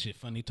 That shit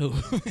funny too.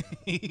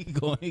 he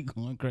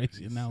going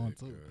crazy in that one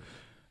too.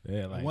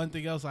 Yeah, like One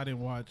thing else I didn't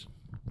watch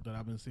that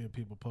I've been seeing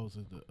people post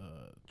is the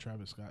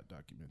Travis Scott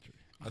documentary.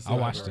 I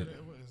watched it. Is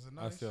it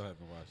I nice? still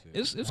haven't watched it.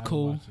 It's I haven't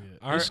cool. watched it yet.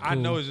 I, it's I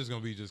know cool. it's just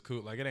gonna be just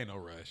cool. Like it ain't no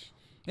rush.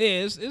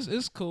 Yeah,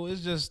 it's cool.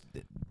 It's just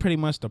pretty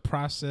much the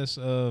process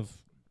of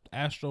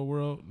Astro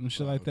World and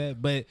shit like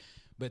that. But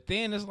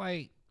then it's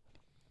like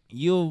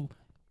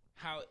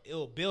how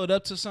it'll build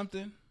up to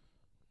something,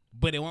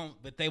 but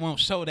they won't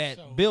show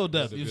that build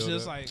up. The It's build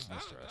just up? like That's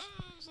trash.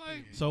 it's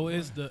like So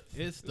it's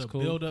the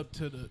cool. build up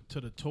to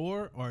the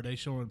tour, or are they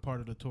showing part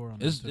of the tour on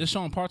this too? it's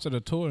showing parts of the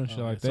tour and shit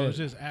Okay, like so that. it's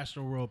just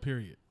Astro World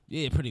period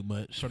Yeah, pretty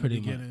much. from Pretty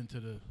the much. beginning to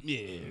the.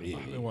 Yeah.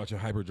 I've been watching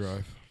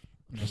Hyperdrive.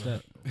 What's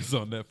that? It's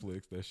on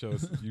Netflix. That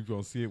shows you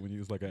gonna see it when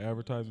it's like an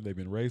advertisement. They've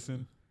been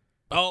racing.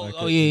 Oh, Like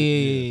oh a-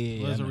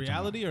 yeah. Was I it know a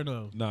reality or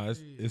no? No,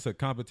 it's a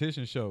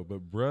competition show.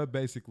 But bruh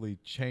basically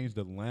changed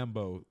the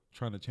Lambo,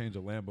 trying to change a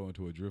Lambo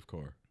into a drift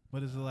car.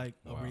 But is it like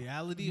a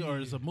reality or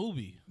is it a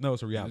movie? No,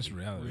 it's a reality. It's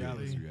reality. Yeah,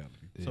 it's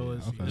reality. So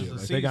it's, okay. it's Yeah, a like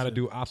season. they got to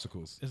do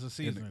obstacles. It's a And-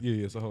 season.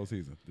 yeah, it's a whole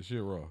season. The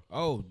shit raw.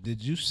 Oh,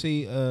 did you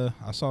see?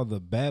 I saw the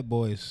Bad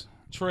Boys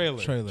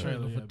Trailer. Trailer,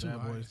 trailer. yeah, For two, Bad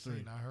I ain't Boys 3.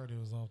 seen. I heard it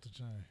was off the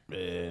chain.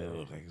 Yeah,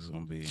 looks like it's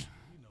gonna be. You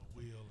know,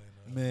 Will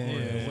and Man,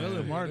 Yeah, Will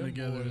and Martin them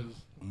together. boys. Is,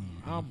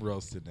 I'm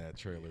roasting that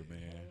trailer, man.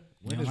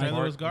 When You is, don't like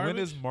Trailer was Martin, when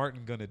garbage? is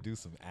Martin gonna do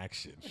some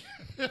action?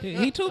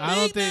 He too big I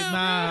don't think. now, Nah,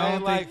 I Hey,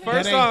 don't like think.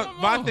 first that ain't-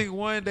 off, my thing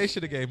one, they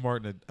should have gave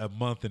Martin a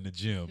month in the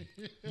gym.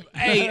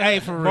 Hey,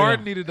 for real.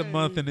 Martin needed a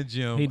month in the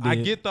gym. He I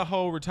did. get the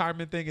whole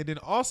retirement thing, and then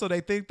also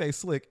they think they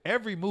slick.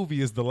 Every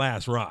movie is the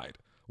last ride.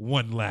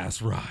 One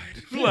last ride.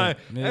 Like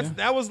Yeah.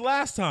 that was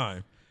last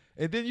time.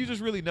 And then you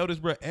just really notice,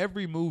 bro,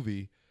 every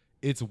movie,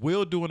 it's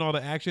Will doing all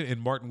the action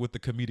and Martin with the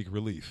comedic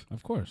relief.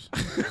 Of course.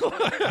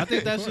 I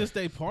think that's just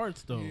their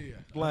parts, though.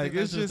 Like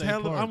think it's that's just they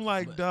hella. parts. I'm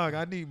like, dog,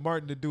 I need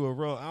Martin to do a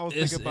role. I was It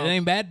thinking about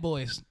ain't Bad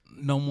Boys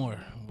no more.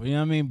 You know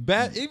what I mean?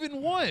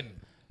 even one.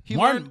 He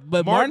Martin- learned,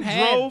 but Martin Martin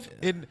had- drove,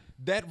 and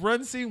that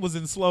run scene was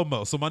in slow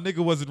mo, so my nigga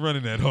wasn't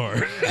running that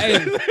hard.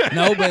 Hey,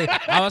 no, but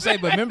I was say,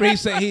 but remember he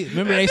said he.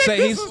 Remember they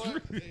say he's.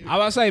 I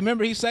was say,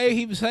 remember he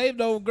saved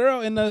the old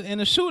girl in the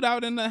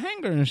shootout in the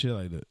hangar and shit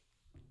like that.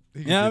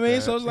 You know what I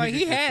mean? So it's like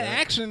he had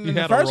action in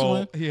the first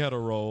one. He had a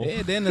role.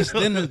 Yeah, then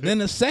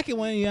the second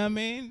one, you know what I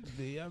mean?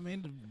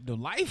 The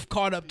life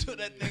caught up to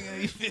that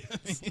thing. You feel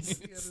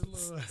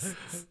me?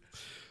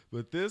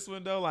 But this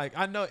one though, like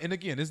I know, and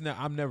again, it's not.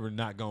 I'm never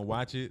not gonna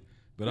watch it,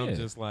 but I'm Yeah.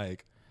 just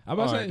like, I was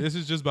all about to right, say- this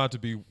is just about to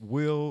be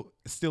Will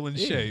still in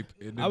shape.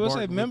 And then I would say,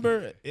 Martin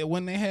remember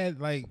when they had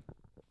like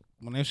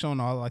when they showing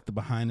all like the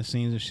behind the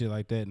scenes and shit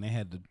like that, and they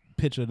had the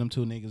picture of them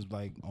two niggas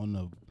like on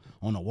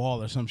the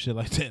wall or some shit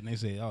like that, and they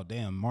said, "Oh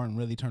damn, Martin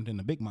really turned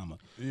into Big Mama."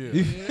 Yeah.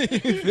 You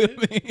feel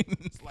me?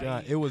 It's like,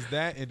 God, it was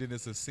that, and then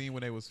it's a scene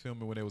when they was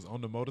filming when they was on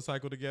the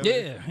motorcycle together.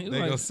 Yeah, they he was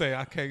like- gonna say,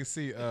 "I can't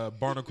see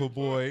Barnacle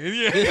Boy." And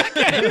yeah, I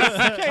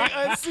can't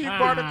unsee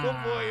Barnacle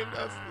Boy. And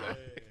that's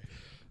like,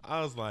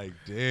 I was like,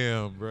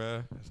 "Damn,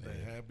 bruh." That's that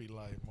happy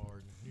life,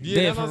 Martin.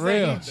 Yeah, that's for what I'm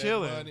saying. real. He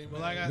chilling.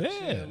 Well, I got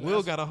Yeah.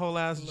 Will got a whole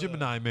ass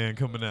Gemini man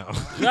coming out.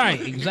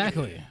 right,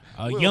 exactly.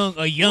 A Will-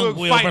 young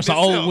Will fighting versus an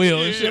old himself. Will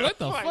and Yeah, shit. What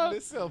the fighting fuck?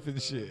 himself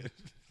and shit.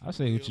 I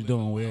say what you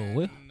doing,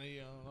 Will.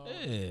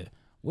 Yeah,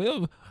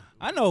 Will.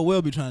 I know what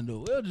Will be trying to do.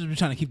 Will just be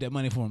trying to keep that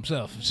money for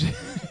himself.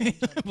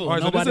 But All right,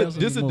 so nobody else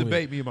this is in a the movie.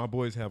 debate me and my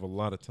boys have a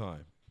lot of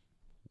time.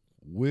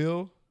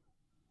 Will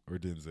or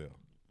Denzel?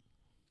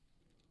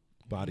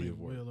 Body of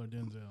work. Will or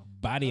Denzel?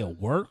 Body of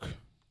work.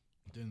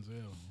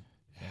 Denzel.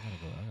 I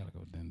gotta go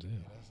Denzel.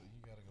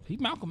 He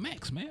Malcolm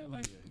X, man.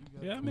 Like,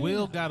 yeah, I mean,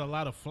 Will got a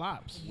lot of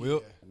flops.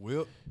 Will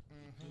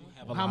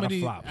have a How lot many?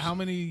 of flops. How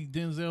many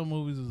Denzel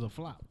movies is a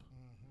flop?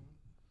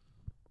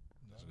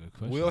 That's a good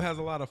question. Will has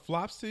a lot of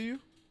flops to you?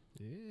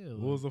 Yeah.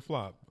 What was a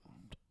flop?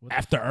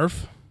 After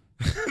Earth.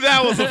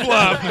 That was a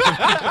flop.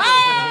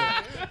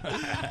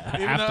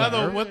 Even the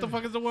other. What the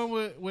fuck is the one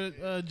with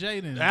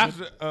Jaden?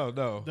 After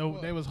no.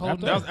 They was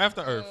holding. That was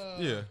After Earth.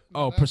 Yeah.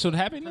 Oh, Pursuit of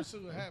Happiness.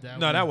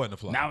 No, that wasn't a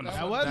flop. No,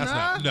 That wasn't. That's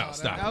not. nah? No,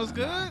 stop. That was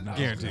good.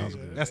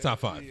 Guaranteed. That's top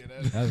 5.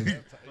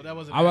 Well, that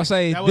was. I would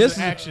say that was this.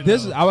 an action,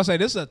 This. though. I would say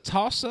this is a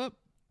toss up.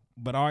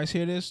 But I always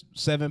hear this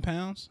 7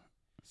 pounds.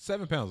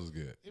 7 pounds is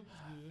good.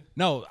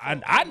 No, I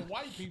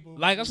White people.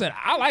 like I said,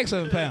 I like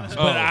 7 pounds,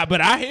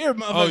 but I hear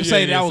motherfuckers Oh, yeah,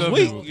 say yeah, that was some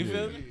weak. people- You yeah,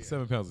 feel yeah. me?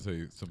 7 pounds will tell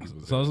you some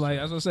people. So it's like,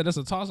 as I said, that's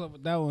a toss up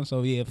with that one.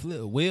 So yeah,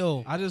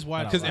 Will. I just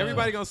watched because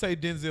everybody gonna say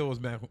Denzel was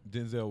Malcolm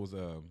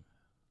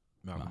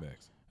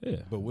X, Yeah,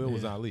 but Will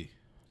was Ali.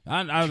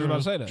 I was about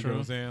to say that. You know what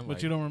I'm saying? But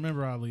Like, you don't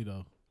remember Ali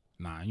though.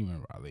 Nah, you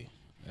remember Ali?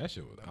 that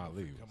shit was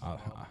Ali.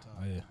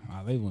 Yeah,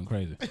 Ali went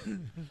crazy.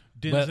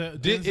 Denzel.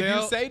 If you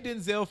Denzel- say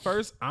Denzel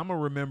first, I'm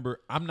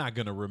not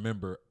gonna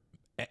remember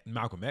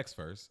Malcolm X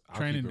first. I'll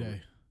Training keep it-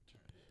 Day.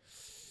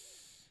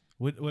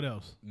 What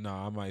else? No,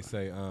 I might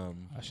say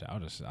I'll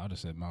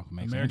just said Malcolm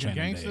X. and American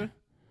Training Gangster.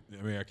 Day.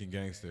 American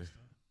Gangster.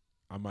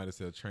 I might have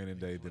said Training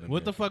Day. Then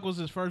What the American- fuck was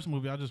his first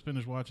movie? I just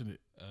finished watching it.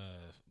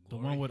 The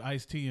one with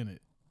Ice-T in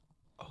it,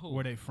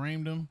 where they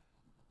framed him.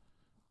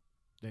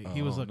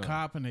 He was a no.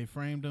 cop and they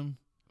framed him.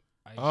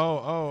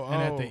 Oh.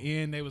 And at the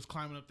end, they was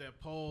climbing up that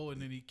pole,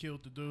 and then he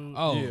killed the dude.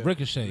 Oh, Yeah.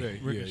 Ricochet. Yeah,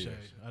 Ricochet.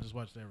 yeah. I just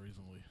watched that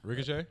recently.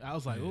 Ricochet. I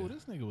was like, oh,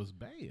 this nigga was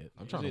bad.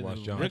 I'm trying to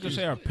watch John.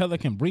 Ricochet or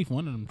Pelican Brief,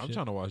 one of them. I'm shit.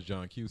 trying to watch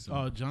John Q. soon.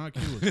 Oh, John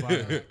Q was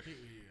fire.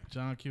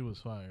 John Q was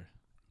fire.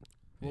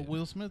 What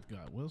Will Smith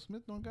got? Will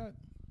Smith don't got.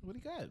 What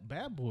he got?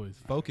 Bad Boys.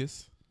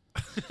 Focus.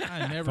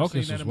 I never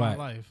Focus seen that was in my whack.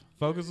 life.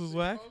 Focus was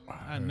whack.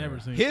 I never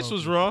seen. Hitch Focus.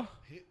 was raw.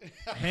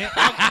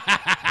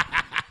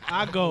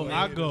 I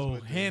go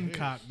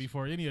Hancock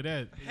before any of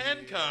that.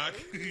 Hancock.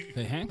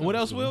 Hey, Hancock What was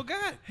else good. Will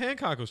got?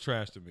 Hancock was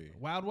trash to me.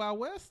 Wild Wild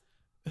West.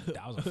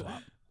 That was a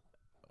flop.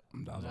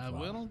 That was a flop.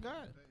 Will don't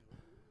got.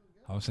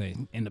 I would say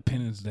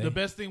Independence Day. The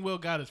best thing Will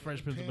got is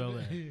Fresh Prince of Bel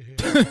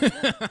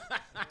Air.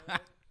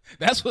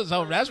 That's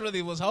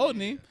really what's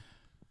holding him.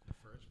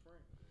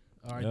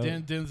 All right, Yep.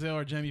 then Denzel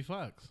or Jamie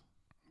Foxx.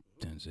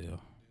 Denzel.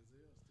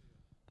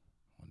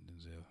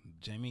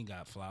 Jamie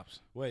got flops.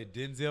 Wait,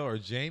 Denzel or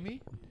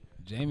Jamie?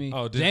 Jamie.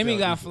 Oh, Denzel, Jamie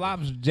got Denzel.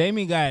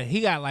 flops.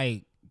 He got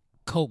like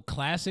cult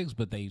classics,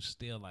 but they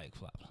still like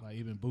flops. Like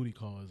even Booty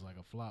Call is like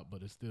a flop,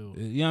 but it's still.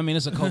 You know what I mean?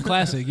 It's a cult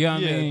classic. You know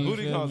what I mean?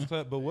 Booty You feel Calls me?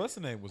 clap. But what's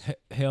the name was?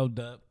 Held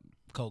Up,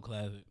 cult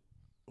classic.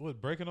 What,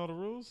 Breaking All the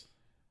Rules?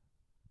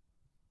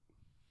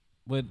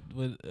 when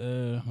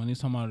he's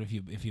talking about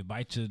if you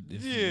bite your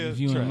if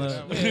you in trash.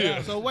 love,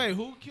 Yeah. So wait,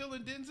 who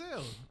killing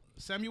Denzel?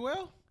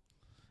 Samuel?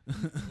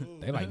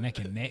 they like neck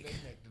and neck.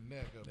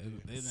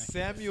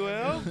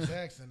 Samuel?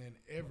 Jackson in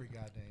every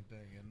goddamn thing.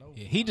 And no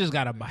Yeah, he just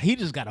got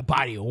a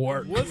body of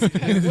work. What's got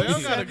a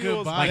good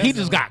Samuel's body.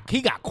 Like best-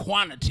 he got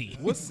quantity.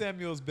 What's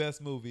Samuel's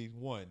best movie?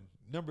 1.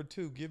 Number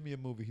 2, give me a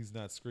movie he's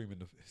not screaming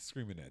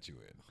at you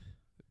in.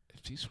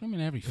 He's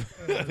screaming every.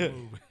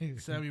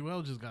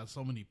 Samuel just got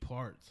so many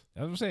parts.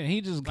 That's what I'm saying. He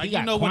just Like he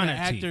got when an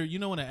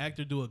quantity.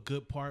 actor do a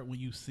good part when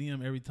you see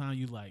him every time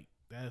you like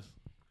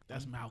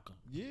that's Malcolm.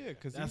 Yeah,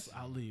 because That's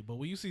Ali. But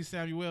when you see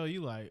Samuel,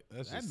 you like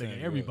That's that just nigga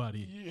Samuel.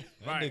 everybody.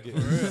 that nigga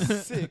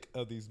is sick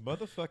of these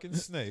motherfucking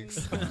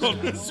snakes on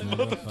this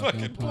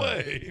motherfucking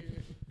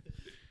plane.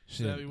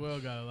 Shit. Samuel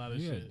got a lot of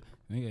Yeah. shit.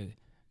 Nigga,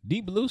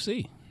 Deep Blue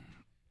Sea.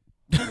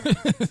 I ain't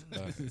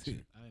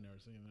never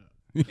seen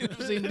that. You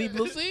ever seen Deep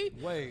Blue Sea?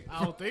 Wait,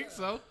 I don't think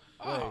so.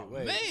 wait.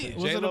 man. What's it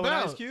J-Lo and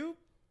about? Ice Cube?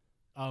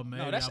 Oh man,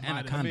 No, that's I might have- I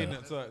Anaconda.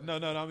 mean, sorry,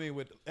 no, I mean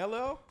with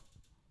LL.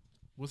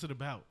 What's it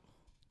about?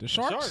 The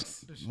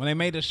Sharks. When they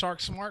made the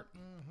Sharks smart.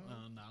 No,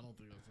 I don't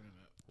think I've seen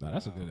that. No,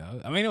 that's a good.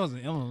 I mean, it was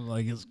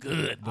like it's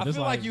good. But I it's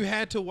feel like you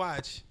had to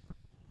watch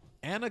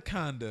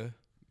Anaconda,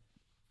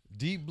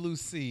 Deep Blue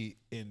Sea,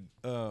 and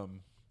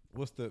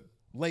what's the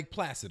Lake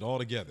Placid all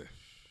together.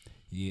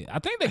 Yeah, I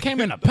think they came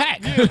in a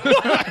pack.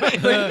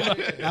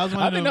 That was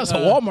one I of think them, that's a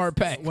Walmart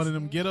pack. One of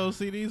them ghetto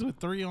CDs with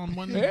 3 on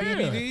one Yeah.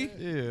 DVD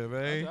Yeah,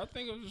 man. I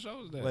think it was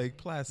shows that. Lake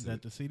Placid.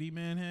 that the CD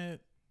man had.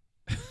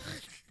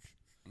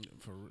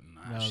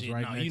 Nah, That was shit,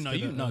 right no, next you know, to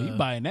you the, know, you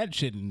buying that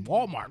shit in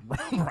Walmart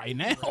right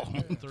now.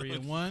 3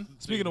 in 1.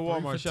 Speaking of 3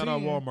 Walmart, for shout out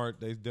 10. Walmart.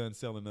 They done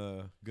selling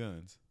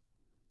guns,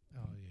 Oh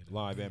yeah.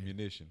 live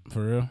ammunition. For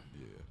real.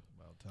 Yeah.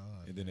 About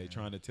time. And then they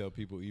trying to tell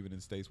people, even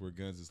in states where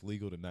guns is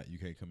legal, you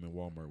can't come in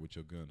Walmart with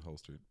your gun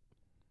holstered.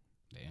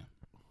 Damn.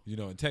 You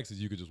know, in Texas,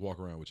 you could just walk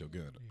around with your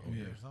gun.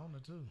 Yeah, Arizona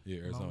too. Yeah,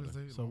 As long Arizona. as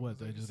they- So long what? as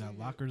They just can got see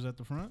lockers at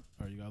the front,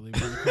 or you gotta leave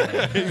it in the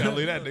car? You gotta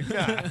leave that in the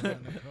car. it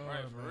in the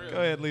car, man. Go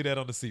ahead, leave that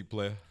on the seat,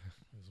 player.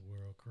 This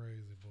world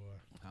crazy, boy.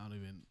 I don't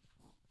even.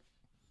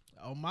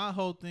 Oh, my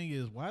whole thing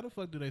is, why the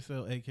fuck do they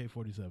sell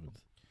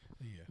AK-47s?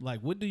 Yeah.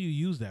 Like, what do you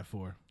use that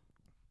for?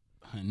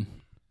 Hunting.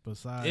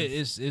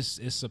 Besides,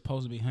 It's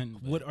supposed to be hunting.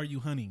 but what are you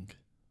hunting?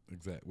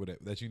 Exactly.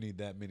 That you need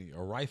that many. A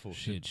rifle.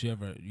 shit? You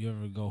ever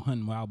go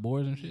hunting wild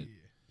boars and shit?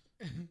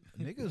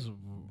 Niggas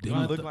Do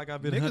I look like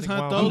I've been niggas hunting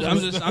hunt wild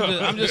those-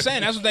 boars? I'm just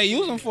saying that's what they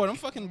use them for. Them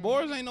fucking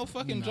boars ain't no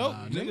fucking joke.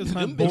 niggas Them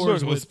hunt bitches-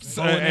 boars with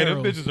bow and Hey, them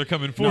arrows. bitches are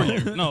coming for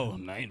you. No,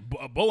 ain't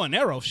a bow and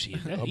arrow shit.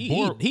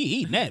 He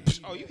eating that.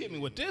 Oh, you hit me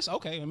with this?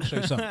 Okay, let me show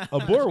you something. A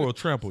boar will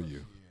trample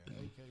you.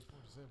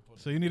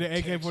 So you need an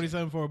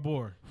AK-47 for a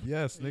boar.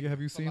 Yes, nigga.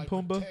 Have you seen Like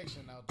Pumbaa?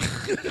 protection out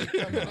there.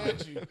 Coming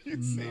at you. You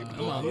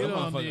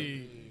don't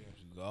need.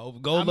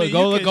 Go mean,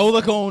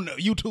 look on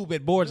YouTube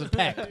at Boards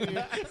Attack.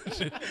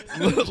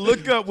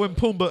 Look up when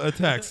Pumbaa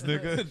attacks,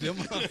 nigga. them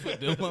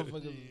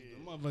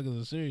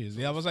motherfuckers are serious.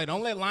 Yeah, I was like,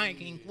 don't let Lion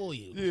King fool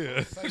you.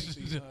 Yeah.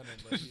 Safety hunting,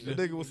 but The yeah.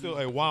 nigga was still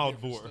a wild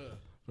boar.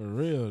 For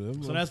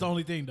real. So that's the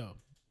only thing, though.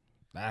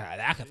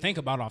 I could think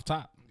about off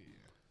top.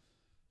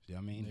 Yeah,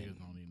 I mean, Niggas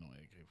don't need no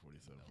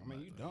AK-47. I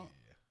mean, you don't.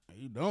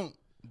 You don't.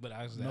 But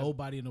I was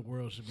Nobody in the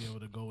world should be able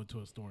to go into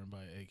a store and buy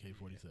an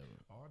AK-47.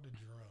 Or the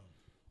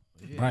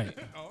drum. right.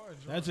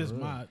 That's just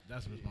my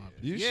opinion.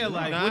 You Yeah, should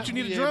like, not what you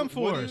need a be drum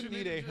able- what for? do you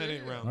need a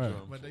 100-round Right.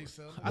 drum? But they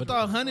sell. I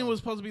thought hunting was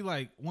supposed to be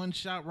like one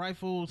shot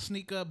rifle,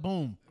 sneak up,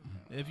 boom.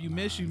 If you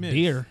miss, you miss.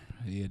 Deer.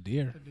 Yeah,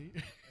 deer.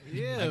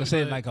 Yeah. Like I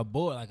said, but- like a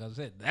boar. Like I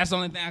said, that's the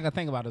only thing I can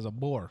think about is a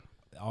boar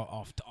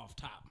off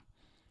top.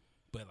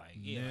 But like,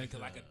 yeah,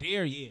 like a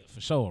deer, yeah,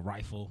 for sure, a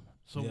rifle.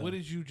 So Yeah. what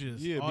did you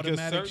just Yeah, because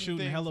automatic certain shooting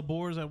things- hella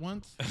boars at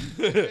once?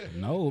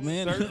 No,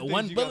 man, Certain things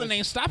one you bullet gotta-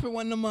 ain't stopping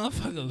one of them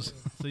motherfuckers.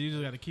 So you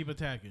just got to keep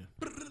attacking.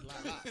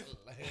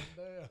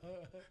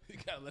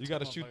 You got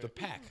to shoot the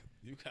pack.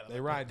 They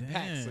ride in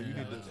packs, so you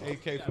need the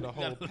AK for the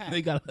whole pack.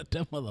 They gotta let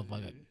that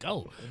motherfucker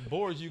go. And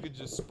boars, you could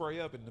just spray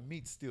up and the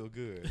meat's still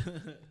good.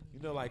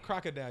 You know, like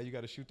crocodile, you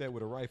got to shoot that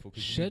with a rifle.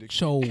 'Cause you need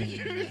Shut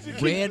your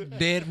Red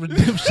Dead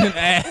Redemption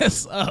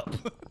ass up.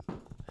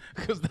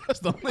 Cause that's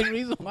the only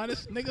reason why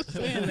this nigga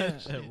saying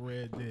that shit.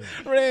 Red Dead.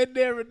 Red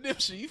Dead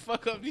Redemption. You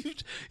fuck up.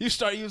 You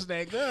start using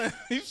that gun.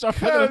 You start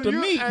fucking up the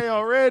meat. Hey,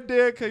 on Red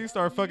Dead, cause you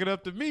start fucking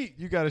up the meat,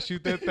 you got to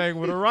shoot that thing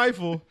with a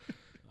rifle.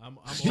 I'm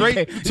Straight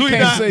can't- you between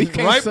can't nines, say- you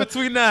can't right say-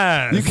 between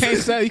nines. You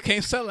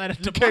can't sell that at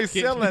the You market. can't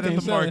sell that You at can't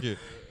the sell market. You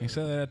can't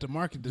sell that at the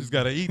market. Just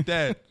got to eat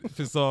that if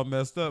it's all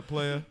messed up,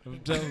 player. I'm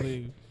telling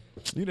you.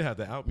 You didn't have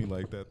to out me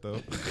like that,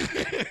 though.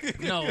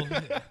 No.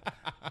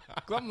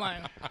 I'm like,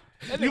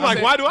 You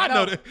like, why do I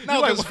know that? No,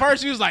 You like, because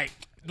first you was like,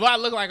 do I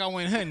look like I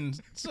went hunting?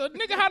 So,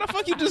 nigga, how the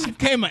fuck you just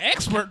became an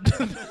expert?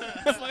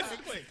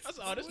 I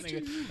saw this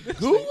nigga.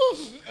 Google?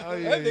 Oh,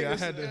 yeah, I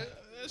had to.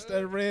 That's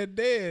that Red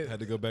Dead. Had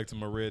to go back to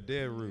my Red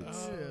Dead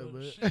roots.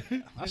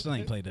 I still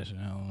ain't played that shit.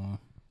 I don't know.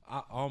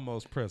 I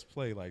almost pressed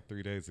play like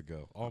 3 days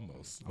ago.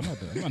 Almost. I'm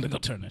about to go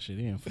turn that shit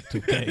in for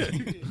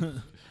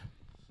 2K.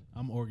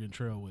 I'm Oregon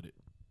Trail with it.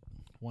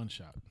 One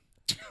shot.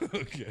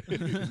 Okay.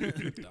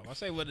 I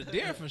say with a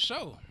deer for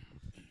sure.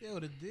 Yeah,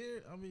 with a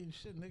deer. I mean,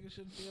 shit, niggas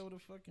shouldn't be able to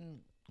fucking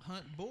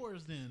hunt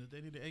boars then if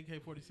they need an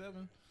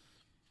AK-47.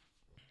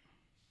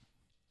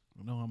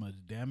 You know how much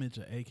damage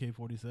an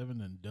AK-47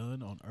 done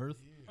done on Earth?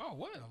 Oh,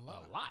 what? A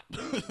lot.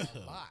 A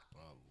lot.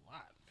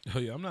 Oh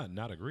yeah, I'm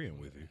not agreeing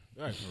with you.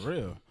 Right, for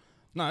real.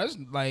 No, it's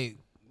like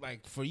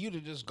for you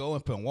to just go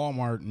up in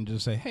Walmart and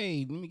just say,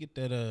 "Hey, let me get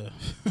that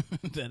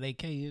that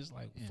AK." Is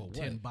like And for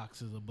 10 what?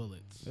 boxes of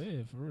bullets.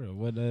 Yeah, for real.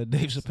 What Dave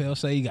Chappelle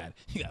say? You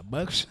got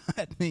buckshot,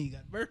 then you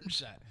got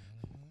birdshot.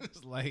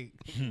 It's like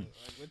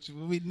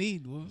what we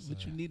need.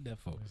 What you need that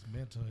for? This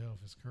mental health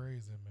is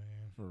crazy,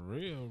 man. For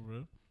real, bro.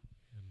 You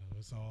know,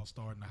 it's all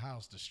starting the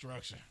house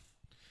destruction.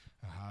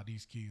 And how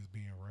these kids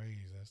being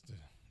raised. That's the,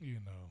 you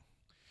know,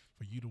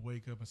 for you to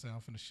wake up and say,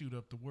 I'm finna shoot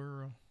up the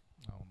world.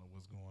 I don't know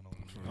what's going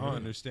on. I don't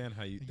understand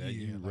how you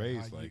you like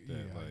raised how like you, that.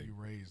 Yeah, how Like you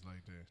raised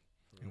like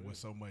that. And with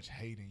so much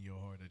hate in your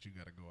heart that you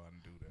got to go out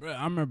and do that. Bro,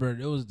 I remember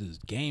there was this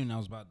game that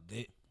was about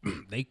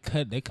they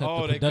cut the they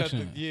cut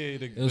production.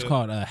 It was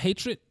called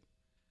Hatred.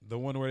 the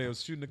one where they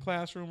was shooting the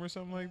classroom or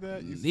something like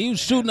that. He was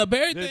shooting up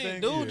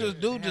everything. thing,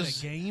 Dude yeah.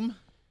 just game.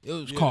 It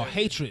was Yeah. called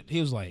Hatred. He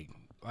was like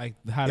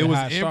how It was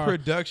how in started.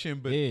 production,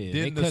 but Yeah,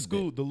 they then the cut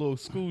school, it. the little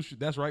school shoot.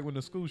 That's right when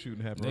the school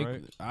shooting happened, They-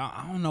 right?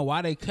 I don't know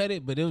why they cut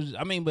it, but it was.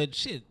 I mean, but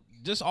shit,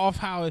 just off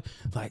how it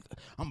like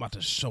I'm about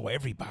to show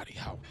everybody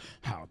how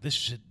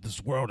this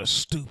world is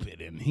stupid,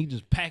 and he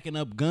just packing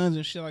up guns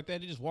and shit like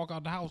that. He just walk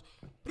out the house,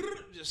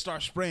 just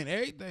start spraying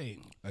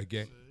everything. A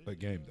game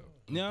though.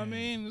 You know what I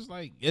mean? It's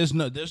like there's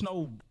no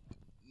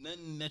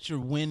nothing that you're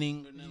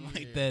winning or nothing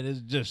like that. It's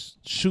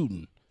just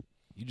shooting.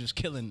 You just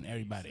killing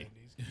everybody.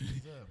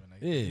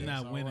 Yeah. You're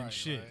not winning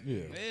shit.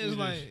 Yeah. It's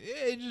like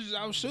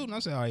I was shooting. I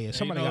said, oh yeah,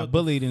 somebody You know, got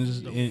bullied and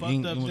The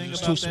fucked up was thing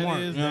just about too that smart.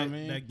 is You know what I that,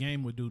 mean? that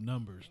game would do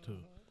numbers too.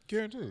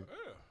 Guaranteed.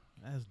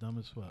 That's dumb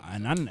as fuck.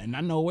 And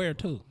I know where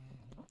too.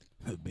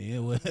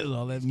 Midwest,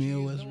 all that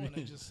Midwest.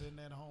 They just sitting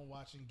at home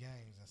watching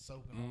games and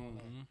soaking all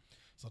up.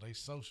 So they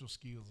social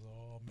skills are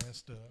all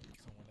messed up.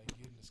 So when they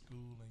get into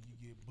school and you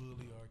get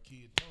bullied or a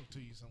kid talk to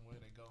you somewhere,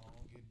 they go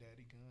home, get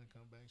daddy gun,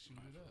 come back, shoot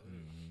it up.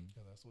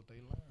 Because that's what they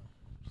learn.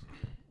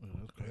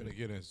 And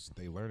again,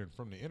 they learning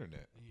from the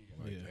internet.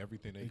 Like Yeah.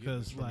 everything they get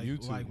Because is from like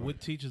YouTube. like what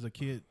teaches a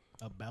kid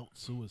about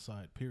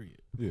suicide? Period.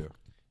 Yeah.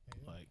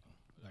 Like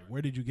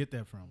where did you get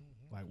that from?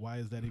 Like why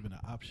is that even an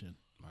option?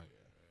 That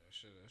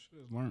shit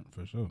is learned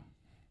for sure.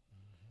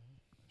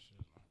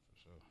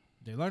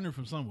 They learned it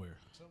from somewhere.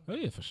 Oh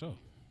yeah, for sure.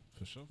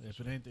 For sure. If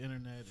it ain't the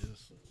internet,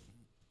 it's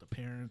the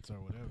parents or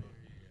whatever.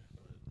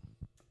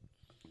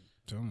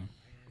 Tell me.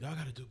 Y'all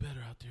got to do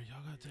better out there.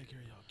 Y'all got to take care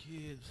of y'all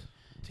kids.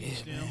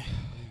 Teach them.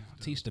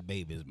 Teach the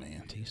babies,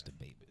 man. Teach the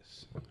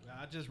babies.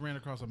 I just ran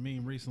across a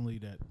meme recently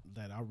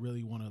that I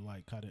really want to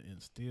like kind of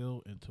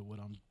instill into what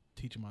I'm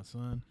teaching my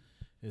son.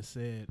 It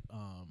said,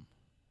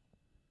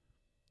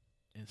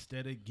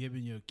 instead of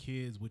giving your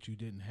kids what you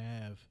didn't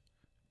have,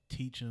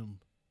 teach them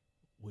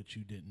what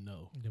you didn't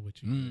know.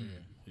 What you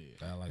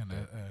I like and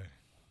that.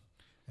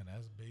 And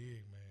that's big,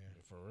 man.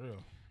 For real.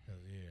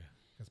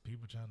 Because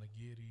people trying to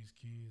give these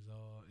kids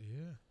all,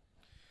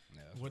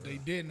 what they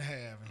didn't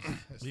have.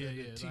 Yeah.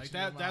 Like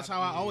that's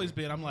how I always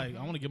been. I'm like, I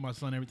want to give my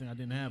son everything I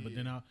didn't have, but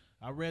then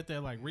I read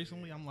that like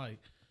recently. I'm like,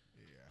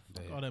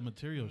 fuck all that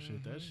material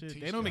shit. That shit.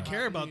 Teach They don't even them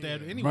care how- about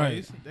that yeah.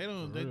 anyways. They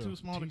don't. They too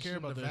small to Teach care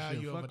them about the that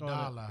shit. value of Fuck a all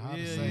dollar, that. how to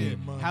Yeah, save yeah.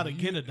 money, How to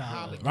get a how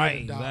dollar. to get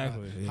Right, a dollar,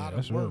 exactly. Yeah, how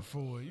that's to work real.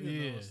 for it, you know,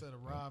 Yeah. instead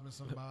of robbing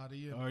somebody.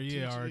 You know, Or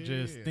teach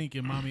just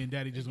thinking mommy and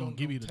daddy just They gonna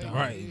give you the take dollar.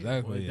 it. Right,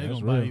 exactly. They Yeah, gonna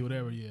that's buy real. you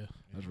whatever. Yeah.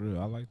 That's real.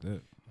 I like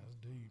that. That's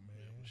deep,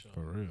 man.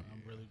 For real.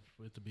 I'm really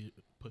with to be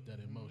put that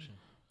in motion.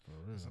 For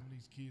real. Some of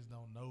these kids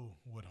don't know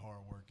what hard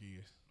work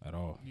is. At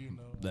all. You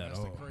know, At that's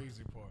all. the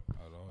crazy part.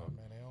 At all.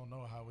 Man, they don't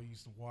know how we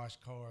used to wash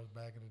cars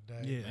back in the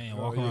day. Yeah. Man,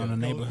 walk around the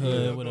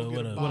neighborhood with a Go get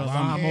with a box of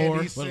lawnmower. candy,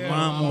 With a sell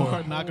lawnmower,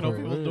 lawnmower. knocking on For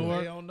people's real. door.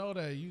 They don't know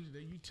that. You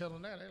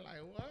telling that, they're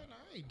like, what?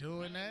 I ain't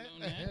doing that.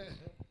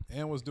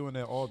 And was doing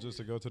that all just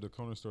to go to the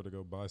corner store to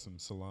go buy some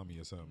salami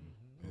or something.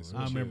 And some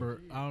I shit.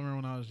 remember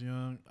when I was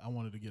young, I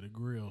wanted to get a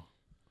grill.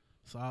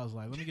 So I was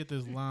like, let me get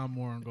this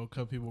lawnmower and go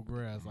cut people's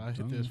grass. I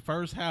hit this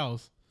first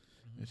house,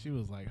 and she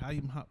was like,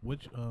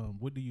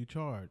 what do you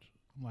charge?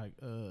 I'm like,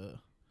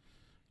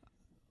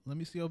 let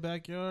me see your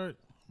backyard.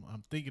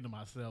 I'm thinking to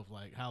myself,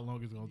 like, how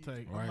long it's going to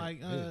take. I'm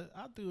like,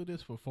 I'll do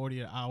this for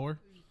 $40 an hour.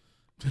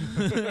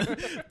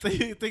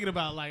 Thinking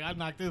about, like, I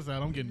knocked this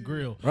out, I'm getting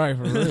grilled. Right,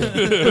 for real.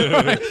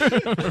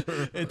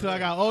 Until I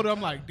got older,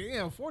 I'm like,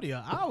 damn, $40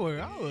 an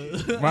hour. I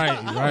was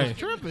Right.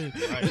 tripping.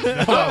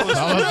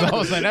 I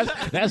was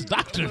like, that's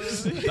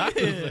doctors. Yeah.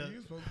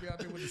 You supposed to be out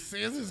there with the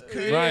scissors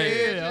cut.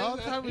 Right. Yeah, all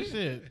type of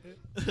shit.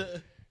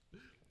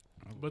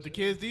 But the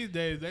kids these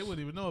days, they wouldn't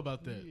even know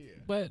about that.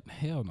 But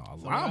hell no,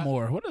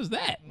 lawnmower. What is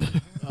that?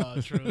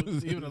 True.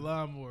 Even a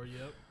lawnmower,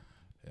 yep.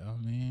 Yeah,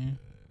 man.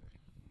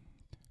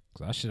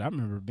 Cause I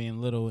remember being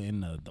little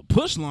and the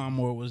push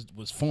lawnmower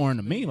was foreign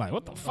to me. Like,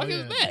 what the fuck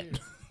is yeah.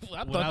 that?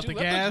 I Without thought the you,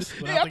 gas? I thought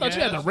you, Without the you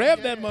had to gas?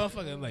 rev that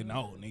motherfucker. Like,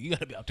 no, nigga, you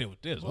gotta be out there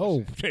with this.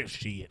 Oh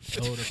shit.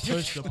 Oh,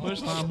 the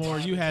push lawnmower,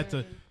 you had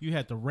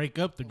to rake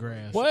up the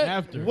grass What?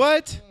 after.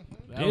 What?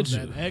 That was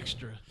Did that you?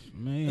 extra.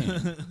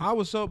 Man, I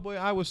was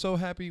so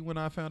happy when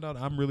I found out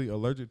I'm really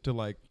allergic to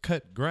like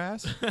cut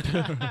grass.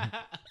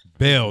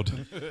 Bailed.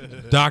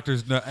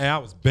 Doctors know I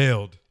was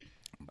bailed.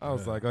 I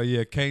was like, oh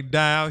yeah, can't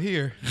die out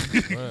here.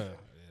 bruh, yeah,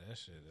 that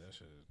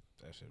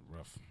shit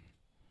rough.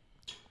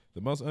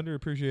 The most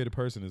underappreciated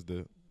person is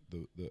the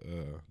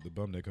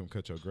bum that come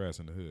cut your grass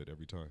in the hood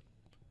every time.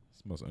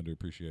 It's the most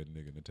underappreciated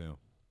nigga in the town.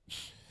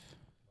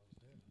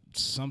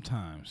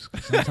 Sometimes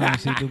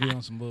he do be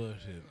on some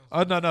bullshit.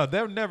 Oh no,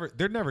 they're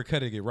never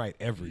cutting it right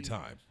every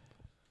time.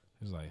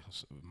 It's like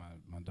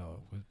my dog.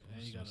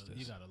 You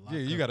gotta lock Yeah,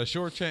 you up. got a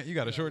short change. You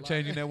got a short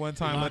change in that one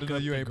time. Let Lock them know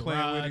up you the ain't playing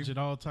with garage him. and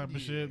all type of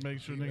shit.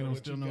 Make sure nigga don't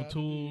steal no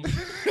tools.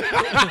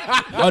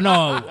 Oh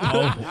no!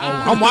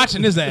 I'm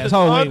watching his ass.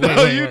 Oh wait, no,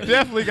 wait. you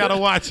definitely gotta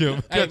watch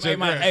him. Cut your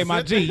grass.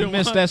 My G, you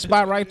missed that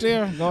spot right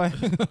there. Go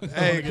ahead.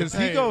 Hey, because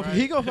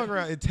he go fuck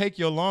around and take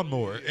your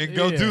lawnmower and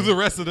go do the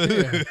rest of the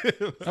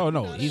hood. Oh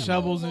no, he's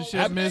Shovels and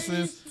shit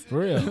missing. for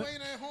real. You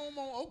ain't at home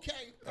on okay.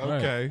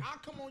 Okay. I'll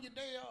come on your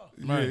day off.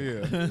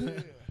 Yeah.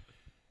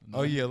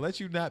 Oh yeah, let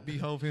you not be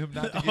home for him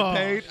not to get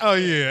paid. Oh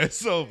yeah,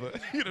 it's over.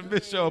 You done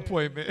missed your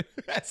appointment.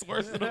 That's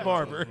worse than a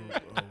barber.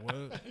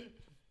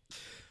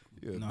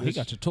 Yeah, No, he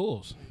got your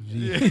tools.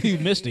 You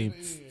missed him.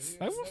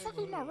 Like, where the fuck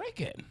was my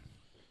rake at?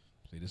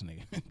 See this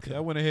nigga. I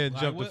went ahead and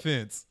Like jumped what-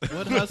 the fence.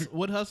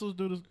 What hustles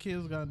do the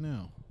kids got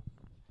now?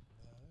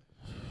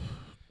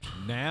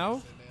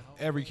 Now,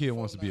 every kid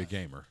wants to be a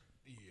gamer.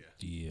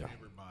 Yeah.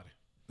 Everybody.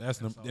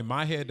 That's in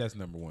my head. That's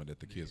number one. That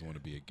the kids want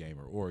to be a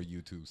gamer or a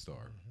YouTube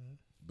star.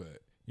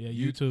 But Yeah,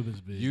 YouTube is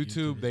big.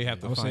 YouTube, they have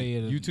to I would find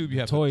say the YouTube. You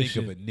have to toy think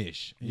of shit. a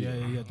niche. Yeah,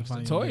 you have to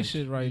find your Toy niche.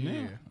 shit right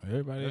now.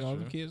 Everybody, That's all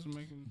true. the kids are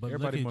making. But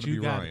Everybody look wanna at you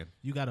be got Ryan.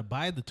 you got to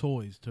buy the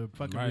toys to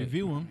fucking Right.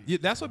 review them. Yeah,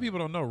 that's what people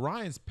don't know.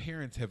 Ryan's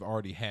parents have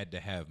already had to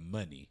have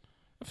money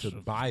to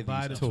buy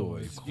Buy these the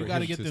toys. You got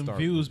to get them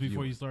views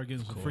before you start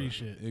getting some free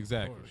shit.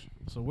 Exactly.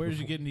 So where's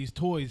you getting these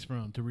toys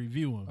from to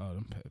review them? Oh,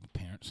 them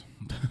parents.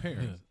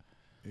 Parents.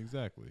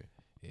 Exactly.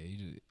 Yeah, you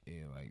just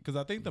like Because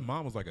I think the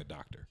mom was like a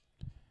doctor.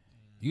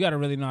 you got to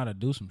really know how to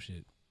do some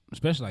shit,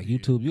 especially like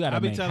YouTube. You got I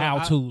to be make telling- how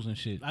tos and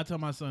shit. I tell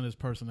my son his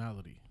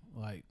personality.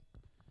 Like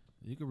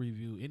you can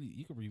review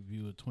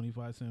a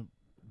 25-cent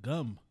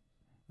gum.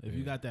 If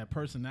you got that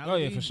personality, Oh,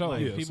 yeah, for sure.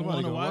 Like, Yeah, if people somebody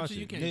want to gonna watch watch it.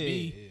 You it. can't Yeah,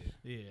 be.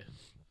 yeah. Yeah.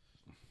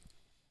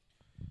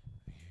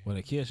 What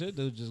a kid should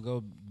do is just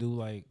go do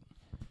like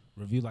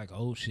review like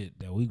old shit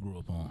that we grew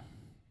up on.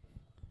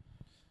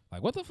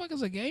 Like what the fuck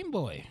is a Game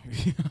Boy?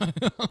 You know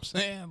what I'm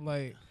saying?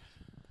 Like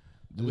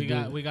We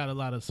got a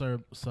lot of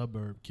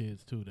suburb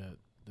kids too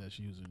that's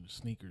using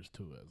sneakers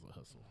too as a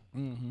hustle.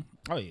 Mm-hmm.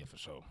 Oh yeah, for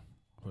sure.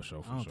 For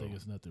sure. I don't think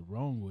it's nothing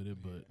wrong with it,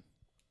 but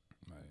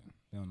Right.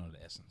 They don't know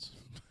the essence.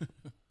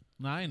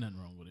 ain't nothing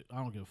wrong with it. I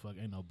don't give a fuck.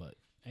 Ain't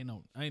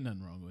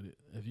nothing wrong with it.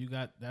 If you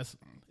got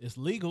it's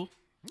legal.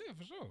 Yeah,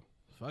 for sure.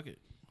 Fuck it.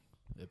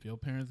 If your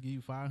parents give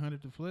you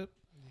 $500 to flip,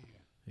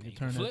 you can You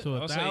turn can that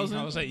flip. to I was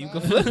 $1,000. say you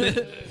can flip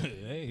it.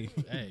 Hey,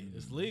 Hey,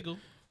 it's legal.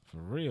 for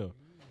real.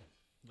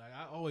 Like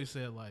I always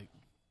said, like,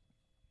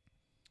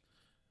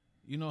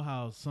 you know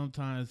how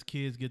sometimes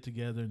kids get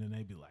together and then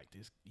they be like,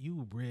 "This,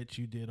 you rich,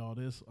 you did all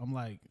this." I'm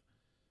like,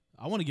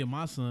 I want to give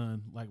my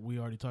son, like we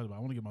already talked about, I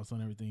want to give my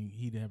son everything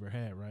he never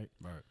had, right?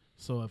 Right.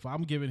 So if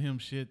I'm giving him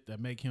shit that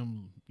make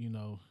him, he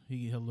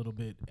get a little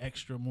bit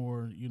extra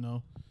more, ain't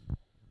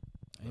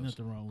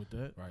nothing wrong with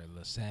that. Right, a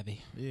little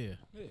savvy. Yeah.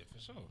 Yeah, for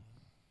sure.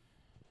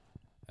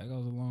 That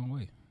goes a long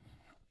way.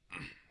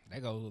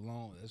 That goes a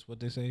long. That's what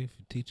they say.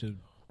 If you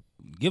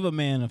give a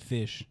man a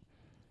fish,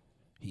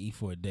 he eat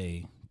for a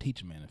day.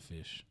 Teach a man a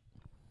fish,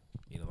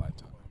 eat a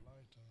lifetime.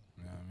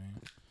 You know what I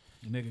mean?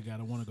 The nigga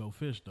gotta want to go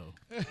fish though.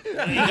 You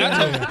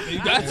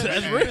got to.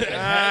 That's real.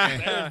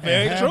 That's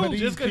very true.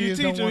 Just because you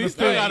teach him, he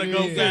still gotta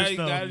go fish You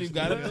though.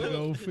 gotta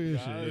Go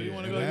fishing. You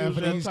want to go use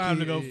that time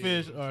to go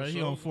fish, or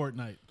he on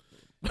Fortnite.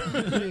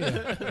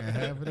 Yeah. And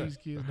half of these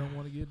kids don't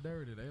want to get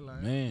dirty. They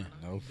like, Man,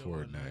 No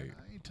Fortnite.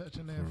 I ain't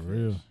touching that for fish.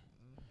 real.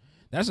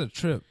 That's a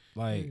trip.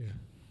 Like, Yeah.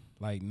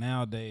 like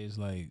nowadays,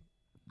 like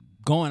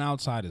going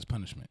outside is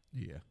punishment.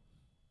 Yeah.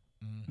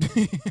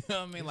 You know what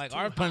I mean? Like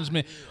our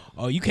punishment.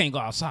 Oh, you can't go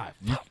outside.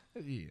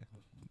 Yeah.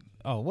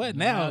 Oh, what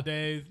now?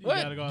 Nowadays, you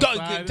What? gotta go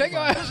outside. Take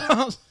your ass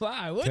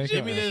outside. What Take you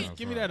your mean? ass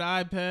Give me that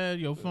iPad,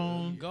 your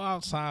phone. Go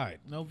outside.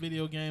 No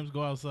video games.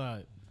 Go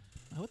outside.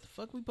 What the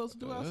fuck we supposed to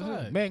do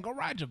outside? Man, go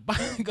ride your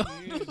bike.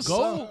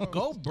 Go,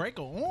 Go break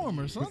an arm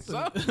or something.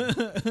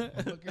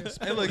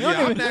 Hey, look,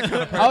 yeah, I'm that kind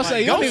of person. I would say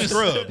you Go don't even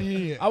scrub.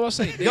 Yeah. I would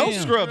say Go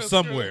damn. scrub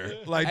somewhere.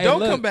 Like, Hey, don't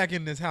look. come back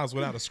in this house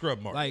without a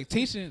scrub mark. Like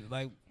teaching.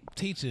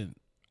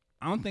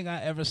 I don't think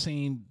I ever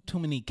seen too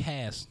many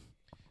casts.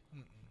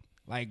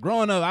 Like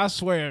growing up, I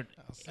swear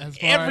As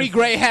far every as-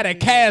 grade had a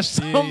cast.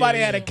 Somebody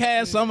yeah, had a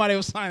cast. Somebody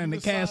was signing the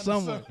cast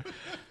somewhere.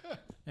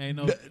 Ain't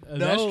no. no.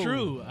 That's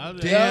true.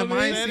 Damn, Yeah,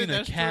 I ain't said seen it, a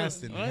that's cast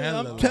true. in hella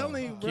I'm long.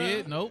 telling you, bro.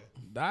 Kid, nope.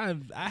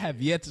 I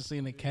have yet to see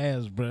the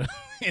Cavs, bro.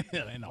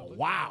 in a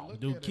while. Look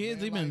Do at it,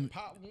 kids man. even- like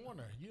Pop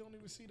Warner? You don't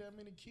even see that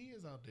many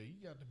kids out there. You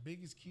got the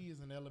biggest kids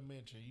in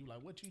elementary. You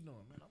like, what you doing,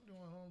 man? I'm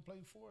doing home play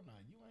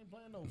Fortnite. You ain't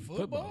playing no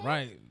football,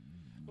 Right.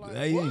 Like,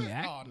 They what? ain't Oh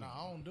active. no,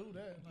 I don't do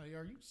that. Like,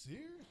 are you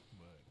serious?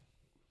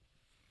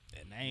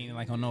 And they ain't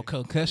like on no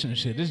concussion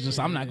shit. It's just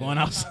I'm not going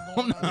outside.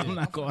 I'm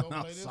not going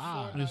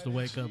outside. I used to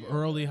wake up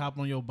early, hop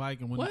on your bike,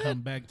 and wouldn't What?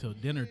 come back till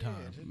dinner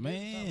time.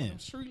 Man. Them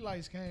street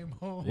lights came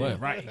on. What?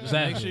 Right. Make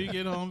Exactly. sure you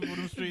get home before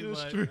them street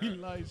lights. Street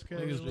lights came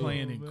Niggas on.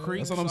 playing in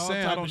creeks. That's what I'm all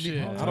saying. type I of don't need.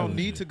 shit. I don't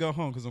need to go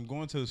home because I'm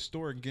going to the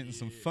store and getting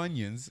some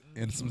Funyuns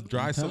and some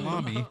dry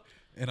salami,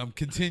 and I'm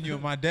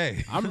continuing my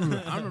day. I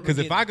remember Because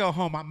if I go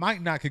home, I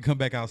might not could come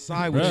back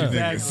outside with Bruh. you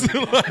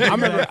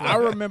niggas. I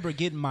remember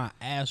getting my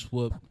ass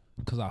whooped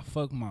because I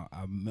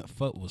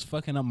was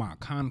fucking up my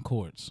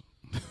Concords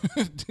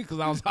because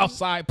I was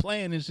outside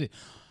playing and shit.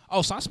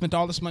 Oh, so I spent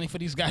all this money for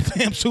these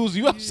goddamn shoes.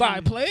 You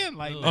outside playing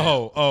like that?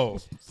 Oh.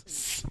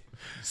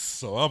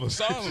 So I'm a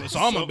So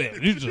I'm a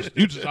bit. You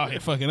just out here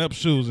fucking up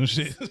shoes and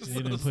shit.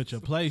 You didn't put your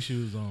play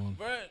shoes on.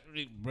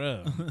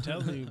 Bruh, I'm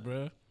telling you,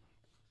 bruh.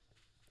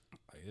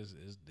 Like it's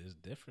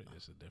different.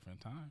 It's a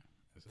different time.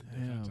 It's a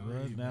different Yeah,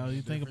 time. bro. Now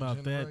you think different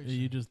about that, and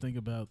generation. you just think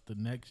about the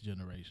next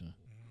generation,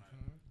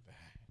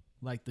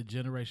 like the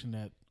generation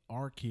that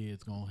our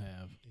kids gonna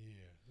have.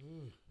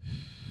 Yeah.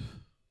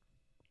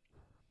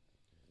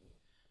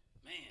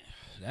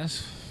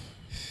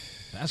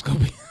 That's gonna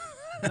be.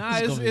 Nah,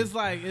 It's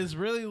gonna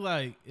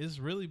be- it's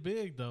really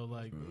big though.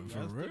 Like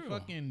that's real. the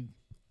fucking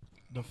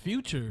the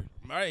future.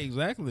 Right,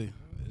 exactly.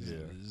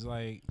 It's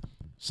like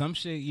some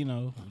shit,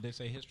 they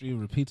say history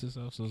repeats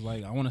itself. So it's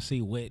like I want to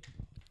see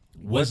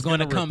what's going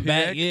to come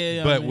back.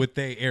 Yeah, but with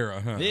their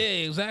era, huh? yeah,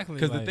 exactly.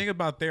 Because the like- thing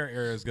about their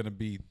era is gonna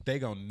be they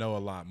gonna know a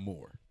lot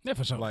more. yeah,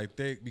 for sure. Like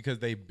because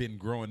they've been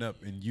growing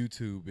up in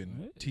YouTube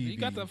and TV. you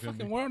got the you feel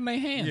fucking me? world in their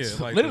hands.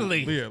 Yeah, like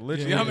literally.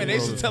 literally. You know what I mean? They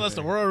used to tell us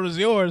the world was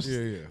yours.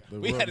 Yeah. The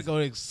We world had to is- go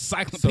to So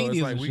encyclopedias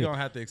it's like and we shit. gonna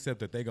have to accept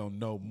that they gonna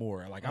know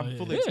more. Like I'm yeah.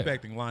 fully Yeah.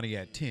 expecting Lonnie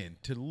at 10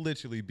 to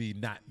literally be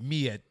not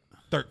me at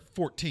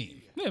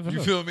 14. Yeah, for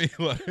you sure. feel me?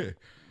 Like,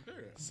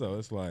 so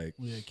it's like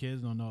Yeah,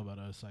 kids don't know about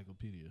our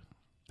encyclopedia.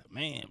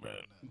 Man, bro.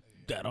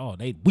 Got all.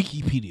 They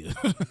Wikipedia.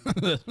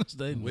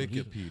 They know.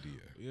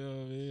 Wikipedia. You know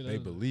what I mean? They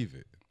believe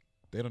it.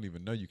 They don't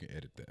even know you can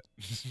edit that.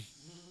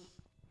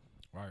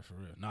 Right, for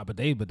real. Nah, but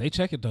they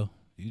check it though.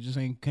 You just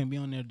can't be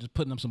on there just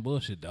putting up some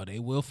bullshit though. They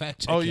will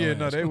fact check. Oh your yeah,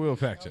 no, ass. they will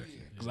fact check.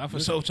 Cause I for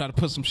sure try to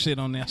put some shit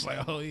on there. I was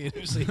like, oh yeah, let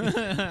me see.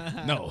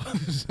 No,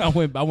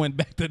 I went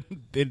back to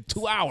in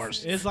 2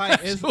 hours. It's like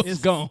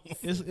It's gone.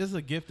 It's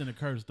a gift and a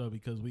curse though,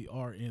 because we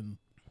are in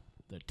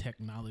the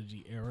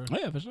technology era.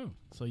 Yeah, for sure.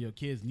 So your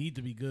kids need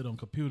to be good on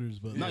computers,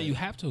 but No, you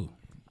have to.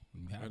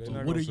 You have They're to.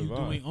 not what gonna are you survive.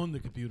 doing on the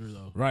computer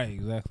though? Right,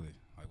 exactly.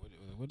 Like,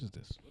 what is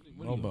this? What are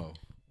you doing?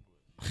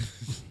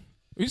 Momo.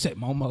 You said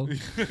Momo.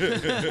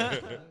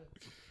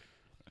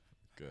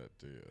 God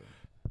damn.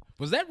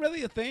 Was that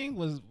really a thing?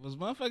 Was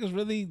motherfuckers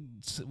really?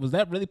 Was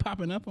that really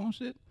popping up on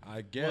shit?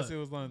 I guess What? it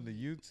was on the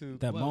YouTube.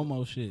 That What?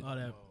 Momo shit.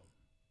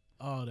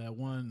 That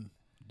one.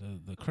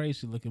 The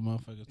crazy looking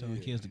motherfuckers telling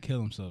kids to kill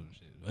themselves and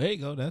shit. There you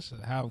go. That's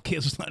how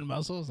kids was learning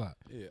about suicide.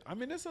 Yeah, I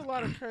mean, it's a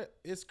lot of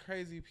it's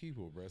crazy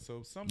people, bro.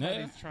 So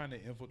somebody's trying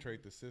to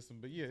infiltrate the system,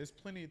 but yeah, it's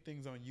plenty of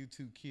things on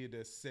YouTube, kid,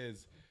 that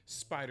says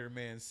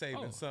Spider-Man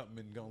saving something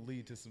and gonna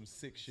lead to some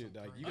sick shit.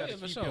 Like you gotta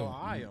for keep sure. your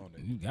eye on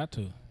it. You got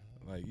to.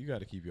 Like you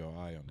gotta keep your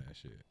eye on that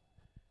shit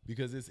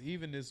because it's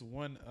even this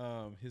one.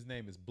 His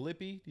name is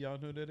Blippy. Y'all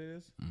know who that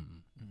is?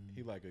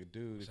 He like a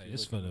dude. if Say, you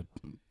it's look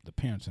for the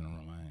parents in the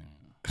room.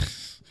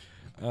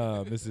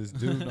 This is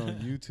dude on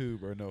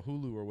YouTube or no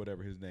Hulu or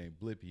whatever his name,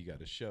 Blippy. He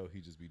got a show.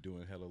 He just be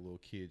doing hella little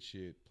kid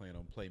shit, playing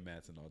on play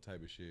mats and all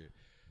type of shit.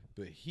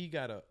 But he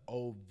got an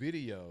old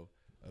video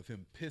of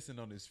him pissing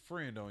on his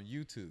friend on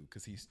YouTube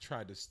because he's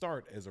tried to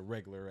start as a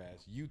regular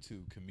ass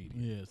YouTube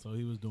comedian. Yeah, so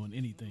he was doing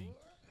anything.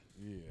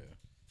 Yeah.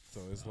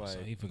 So it's like, So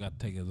he forgot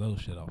to take his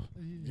old shit off.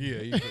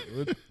 yeah.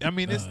 I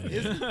mean, it's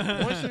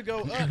once you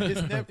go up,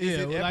 it's never. Yeah, is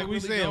it ever like we really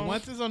said, gone?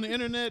 once it's on the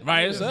internet,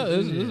 Right, yeah, it's up.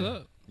 It's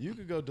up. You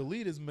could go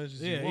delete as much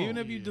as you Yeah, want. even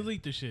if you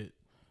delete the shit.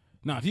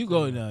 No, if you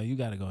go, you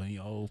gotta go in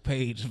your old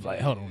page. Like,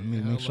 hold on, let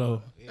me make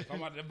sure. If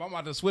I'm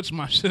about to switch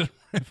my shit,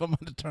 if I'm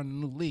about to turn a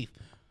new leaf,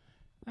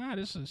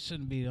 this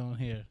shouldn't be on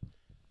here.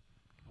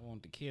 I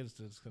want the kids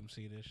to come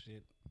see this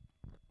shit.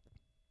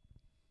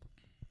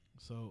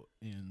 So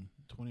in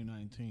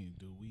 2019,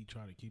 do we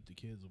try to keep the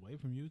kids away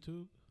from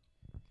YouTube?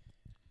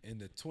 in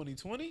the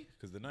 2020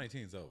 because the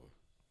 19's over.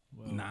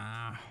 Well,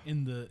 Nah,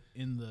 in the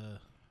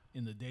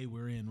day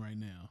we're in right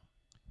now.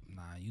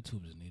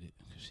 YouTube is needed.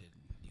 Shit,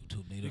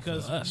 YouTube needed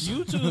Because for us.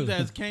 YouTube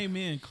has came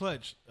in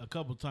clutch a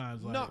couple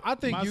times. Like, No, I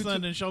think my YouTube-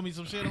 son didn't show me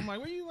some shit. I'm like,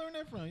 where you learn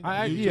that from? He's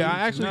I like,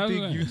 actually No,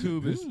 think no.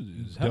 YouTube is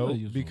It's hella dope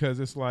useful. because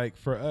it's like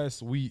for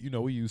us, we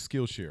use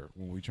Skillshare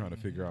when we're trying to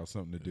figure out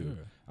something to do.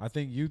 Yeah. I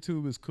think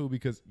YouTube is cool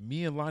because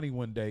me and Lonnie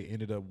one day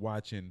ended up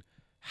watching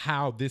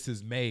how this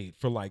is made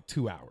for like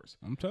 2 hours.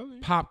 I'm telling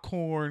you.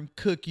 Popcorn,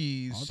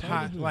 cookies, I'll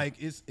hot, tell you. like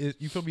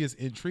you feel me? It's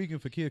intriguing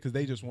for kids because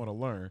they just want to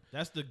learn.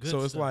 That's the good. So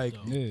it's stuff, like,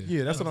 though.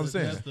 yeah, that's what I'm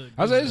saying.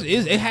 I was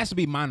saying, it has to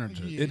be monitored.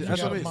 Yeah, you That's what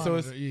I gotta mean. So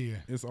monitor, yeah.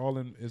 it's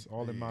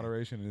all in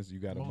moderation. And you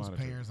got to Most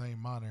monitor. parents ain't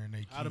monitoring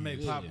their kids. How to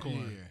make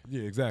popcorn.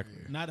 Yeah, exactly.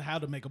 Not how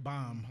to make a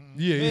bomb.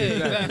 Yeah,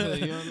 exactly.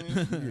 You know what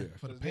I mean?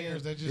 For the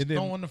parents that just And then-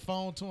 throwing the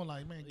phone to them,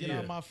 like, man, get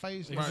out of my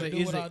face. Let me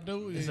do what I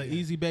do. It's Yeah. an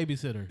easy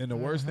babysitter. And the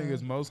worst thing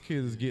is most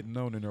kids is getting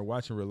on and they're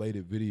watching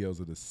related videos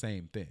of the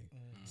same thing.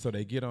 So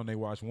they get on, they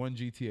watch one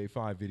GTA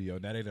 5 video.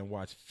 Now they done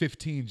watch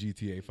 15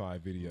 GTA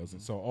 5 videos.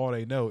 And so all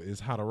they know is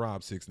how to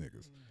rob 6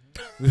 niggas.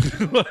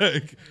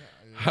 Like,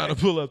 how to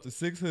pull up to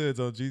 6 hoods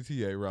on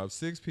GTA, rob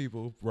 6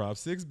 people, rob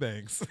 6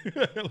 banks.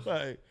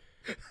 Like,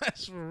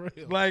 That's for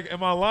real. like,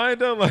 am I lying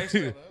though? Like,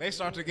 They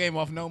start the game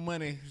off no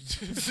money.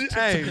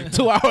 hey,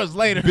 2 hours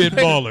later. Ben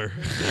Baller.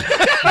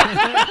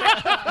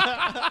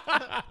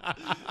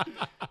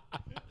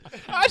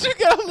 How'd you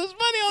get all this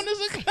money on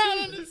this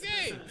account on this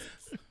game?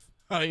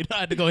 Oh, you know I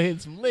had to go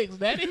hit some licks,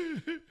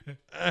 daddy.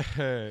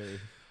 Hey.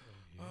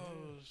 Oh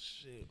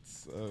shit.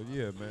 So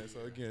yeah, man.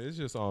 So again, it's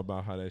just all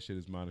about how that shit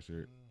is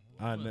monitored.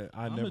 I I'm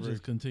never gonna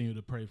just continue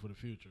to pray for the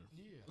future.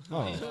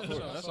 Oh,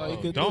 That's all you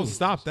could don't do.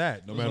 stop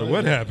that, no matter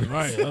what happens.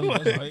 Right. That's all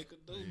you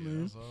could do,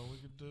 man. That's all we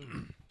could do.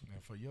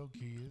 And for your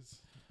kids,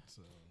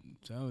 so, I'm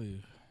telling you.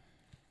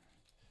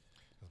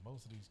 because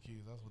most of these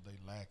kids, that's what they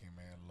lacking,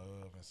 man,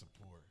 love and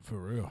support. For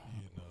real.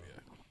 You know,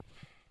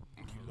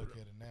 you look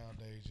at it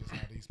nowadays, just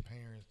how these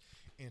parents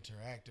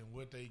interacting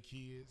with their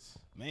kids,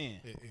 Man.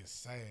 it's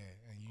sad,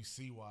 and you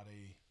see why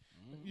they,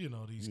 you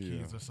know, these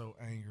kids are so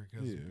angry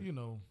because you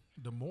know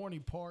the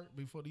morning part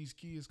before these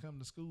kids come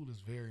to school is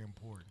very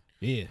important.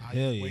 Yeah. How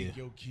Hell you yeah. wake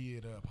your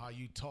kid up, how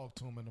you talk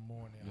to him in the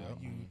morning, how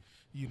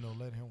you know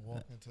let him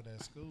walk into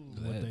that school.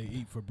 What they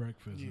eat for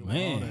breakfast. Yeah,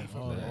 Man,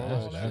 all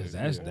that.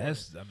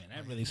 that's. I mean,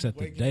 that really set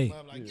the Waking day. him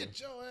up like, get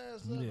your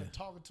ass up and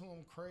talking to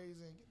him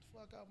crazy and get the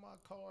fuck out my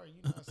car. You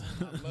know what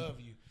I'm saying? I love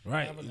you.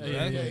 Right. Have a good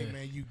Exactly. day,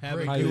 man. You Have a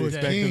great. How good you You a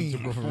expect them king. to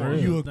perform?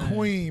 You a Thing.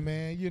 queen,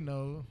 man. You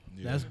know.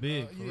 That's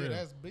big for yeah, real.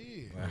 that's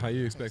big. Like, how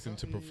you expect them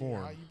to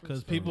perform?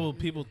 Because people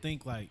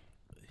think like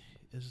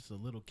it's just a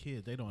little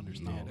kid. They don't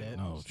understand that.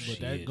 no, but shit.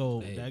 that go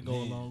Hey, that go a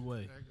man. long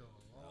way.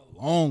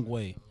 Long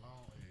way.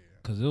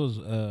 Cause it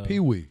was Pee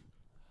Wee.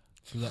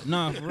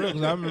 nah, for real.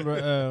 Cause I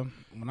remember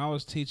when I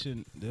was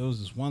teaching, there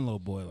was this one little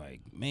boy. Like,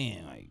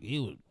 man, like he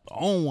was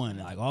on one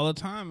like all the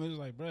time. It was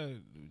like, bro,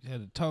 had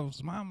to talk to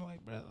his mom.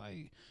 Like, bro,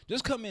 like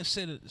just come in,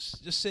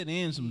 just sit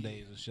in some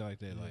days and shit like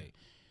that. Like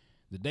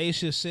the days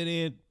should sit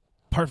in,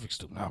 perfect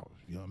student.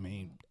 You know what I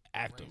mean?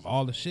 Active,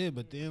 all the shit.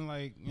 But then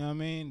like, you know what I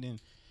mean? Then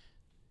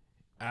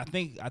I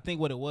think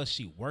what it was,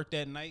 she worked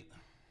that night.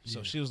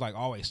 So she was like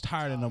always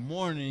tired in the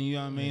morning, you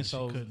know what I mean?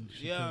 So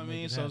she yeah, I couldn't make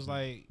mean, it so it's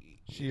happen. like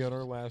She had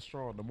her last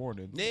straw in the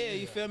morning. yeah,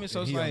 you feel me? So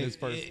And it's he on like his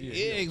first- yeah,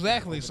 yeah,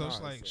 exactly. open So it's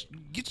eyes, like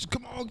so.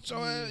 come on, get your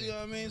ass, you know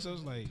what I mean? So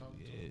it's like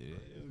yeah,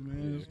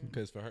 man.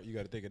 Because for her, you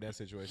got to think of that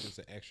situation. It's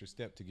an extra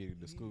step to get him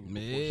to school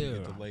before she Yeah.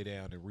 get to lay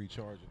down and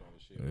recharge and all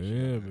the shit. Yeah, She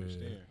gotta man.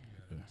 understand.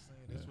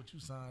 That's what you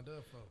signed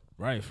up for.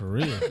 Right, for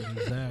real.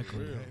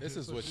 Exactly. This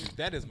is what you.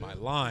 That is my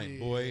line,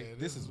 boy. Yeah,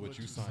 This is what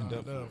you signed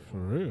up for. For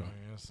real. Man,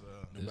 so,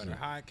 No matter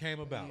how it came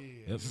about.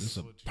 Yep, it's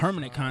a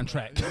permanent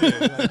contract.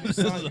 You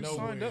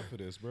signed up for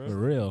this, bro. For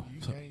real.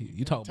 You So can't-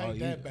 you talk take about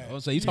that back. I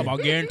was say you talk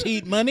about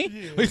guaranteed money.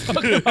 We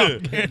talking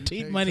about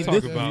guaranteed money. talk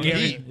This about is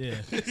heat. Yeah.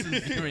 this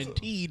is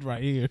guaranteed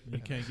right here. You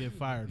can't get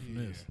fired from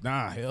this.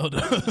 Nah, hell no.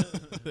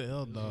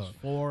 Hell no.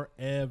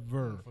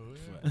 Forever. For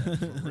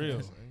real.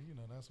 And, you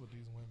know, that's what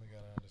these women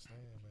got to understand,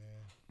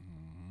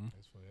 man.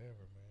 It's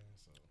forever, man.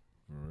 So.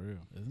 For real.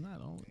 It's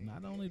not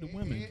only the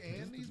women.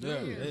 And these Yeah,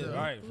 men, yeah, though.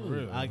 right, for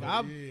real. Like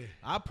Yeah.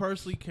 I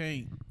personally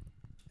can't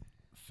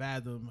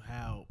fathom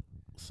how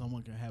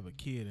someone can have a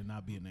kid and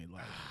not be in their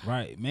life.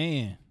 Right,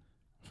 man.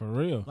 For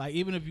real. Like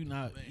even if you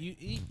not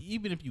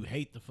even if you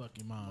hate the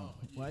fucking mom,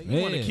 like you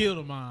want to Yeah. kill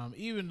the mom,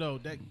 even though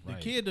that the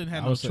Right. kid doesn't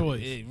have I no would say-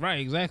 choice. yeah, right,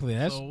 exactly.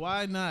 That's So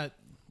why not?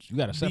 you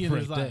gotta be in separate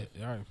his that. life.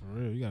 All right, for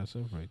real. You gotta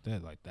separate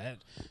that like that.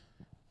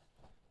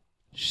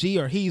 She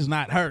or he's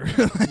not her.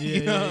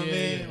 You know what I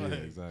mean? Yeah, Like,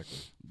 exactly.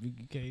 you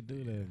can't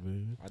do that,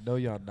 man. I know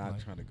y'all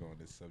not trying to go on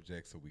this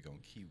subject, so we gonna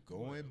keep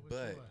going.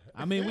 But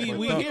I mean, we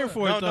No, here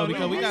for no, it though no,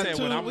 because we I'm got saying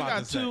two what I'm about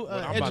to say. two What I'm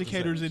about to say.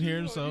 educators in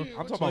here, so I'm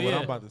talking about so, what yeah.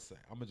 I'm about to say.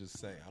 I'm gonna just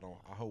say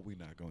I hope we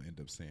not gonna end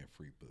up saying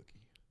free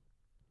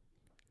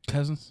boogie.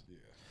 Cousins? Yeah.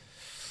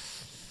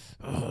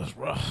 Oh, it's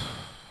rough.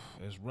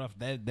 It's rough.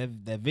 That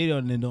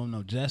video didn't do him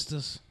no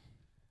justice.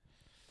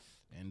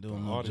 And do The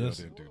him no audio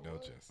justice. didn't do no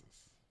justice.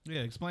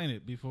 Yeah, explain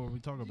it before we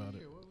talk about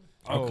it.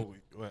 Oh,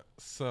 well,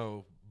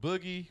 so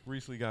Boogie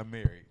recently got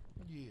married.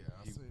 Yeah,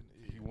 I He, said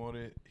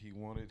he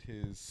wanted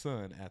his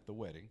son at the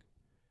wedding,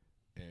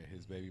 and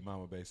his baby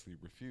mama basically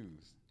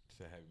refused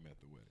to have him at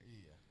the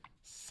wedding. Yeah.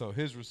 So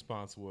his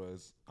response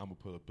was, "I'm gonna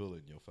put a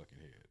bullet in your fucking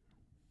head."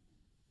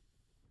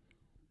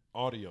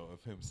 Audio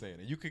of him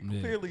saying it. You can Yeah.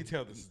 clearly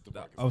tell this is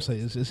the. I would say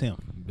it's him.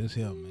 It's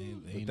him,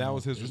 man. But that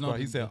was his response.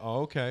 He said,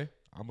 "Oh, okay.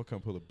 I'm gonna come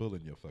pull a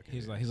bullet in your fucking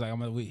He's head. like, I'm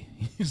gonna.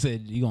 He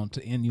said, you gonna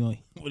end. You gonna,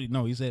 what do you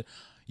know? He said,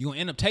 you gonna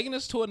end up taking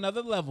us to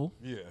another level.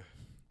 Yeah.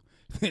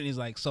 And he's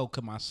like, so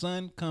could my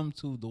son come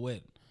to the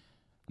wedding?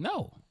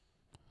 No.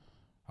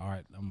 All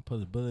right, I'm gonna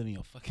put a bullet in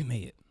your fucking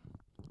head.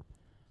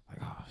 Like,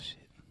 oh shit.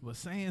 But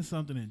saying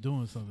something and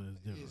doing something is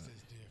different.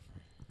 It's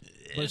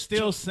different. But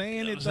still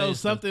saying it though,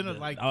 something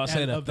like I'll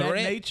say the of that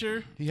threat.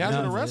 nature. He has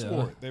an No, arrest yeah.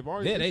 warrant. They've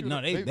already Yeah, they issued no,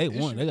 a- they they've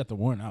warrant. They issued- got the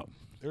warrant out.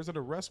 There's an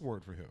arrest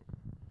warrant for him.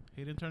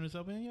 He didn't turn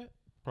himself in yet.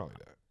 Probably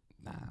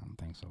not. Nah, I don't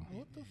think so.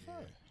 What the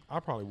fuck? I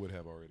probably would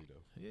have already though.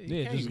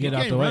 Yeah, can't- just get you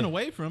out can't the way. run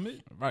away from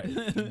it. Right. I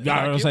Y'all get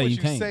don't say what you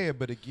you're can't. saying,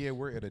 but again,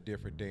 we're in a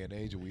different day and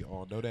age, and we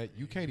all know that.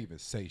 You can't even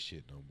say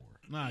shit no more.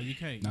 Nah, you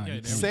can't. Nah, you you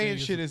can't. can't. Saying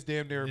Everything shit is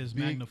damn near is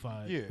being-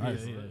 magnified. Yeah, Right,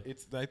 it's, yeah.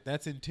 it's like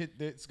that's intent.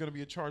 It's gonna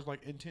be a charge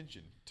like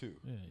intention too.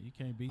 Yeah, you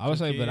can't beat. I would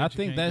your say, but I kids, you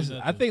think can't do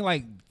that's. I nothing. think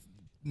like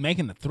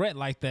making a threat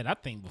like that. I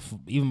think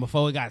even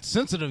before it got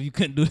sensitive, you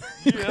couldn't do.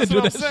 You couldn't that's do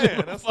what I'm that shit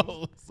saying. That's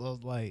before. So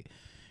it's like,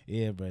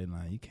 yeah, bro,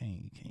 nah, you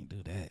can't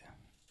do that.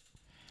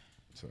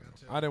 So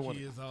Tell I didn't want.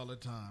 kids all the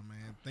time,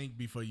 man. Think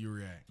before you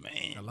react.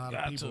 Man, a lot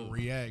got of people to.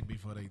 react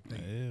before they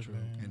think. Yeah, True.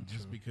 man, And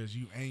just because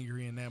you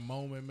angry in that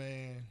moment,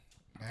 man.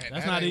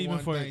 That's not ain't even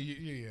one for- thing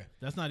yeah.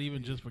 That's not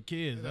even just for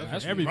kids. That's,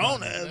 That's for everybody.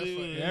 grown-ass That's for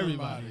people.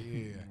 everybody.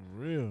 Yeah.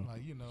 Real.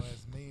 Like, you know,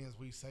 as men,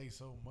 we say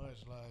so much,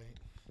 like,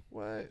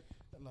 What?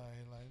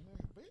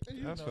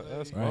 you That's know, for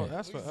us like, more. Right.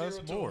 That's we for us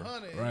 0 to more.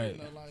 100, Right.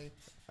 You know, like,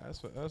 That's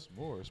for us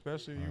more,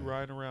 especially you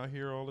riding around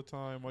here all the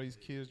time. All these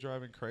kids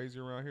driving crazy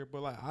around here.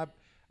 But like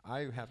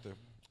I have to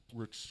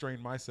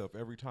restrain myself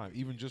every time,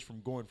 even just from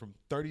going from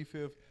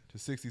 35th to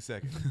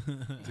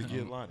 62nd to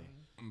get Lonnie.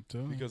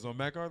 Because on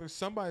MacArthur,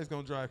 somebody's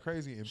gonna drive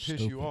crazy and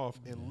piss you off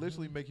and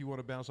literally make you want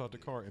to bounce out the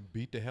car and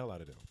beat the hell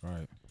out of them.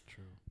 Right.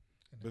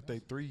 But they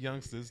 3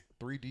 youngsters,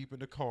 3 deep in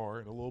the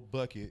car in a little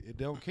bucket, and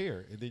don't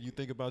care. And then you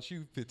think about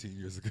you 15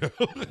 years ago.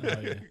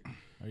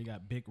 Or you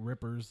got big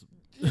rippers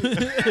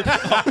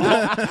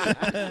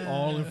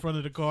all in front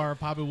of the car,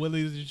 popping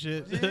willies and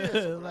shit.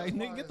 Like,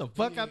 nigga, get the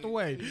fuck out the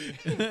way.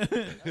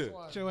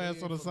 Get your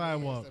ass on the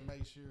sidewalk. To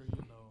make sure, you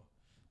know,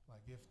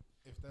 like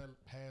if that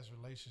past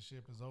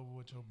relationship is over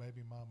with your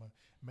baby mama,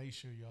 make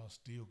sure y'all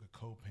still could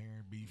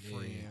co-parent, be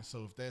friends.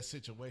 So if that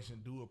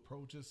situation do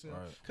approach itself,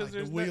 Because like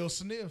there's Will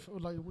Smith,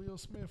 was,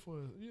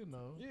 you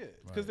know, Yeah,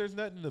 because there's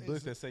nothing in the book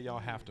that say y'all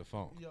have to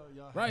phone. y'all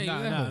Right. Nah,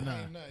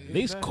 exactly. nah. At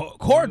least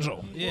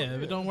cordial. Yeah,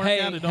 if it don't work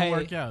Hey, out, it don't hey,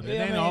 work out. It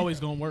yeah, ain't man. always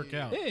gonna work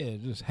out. Yeah,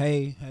 just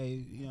hey,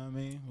 you know what I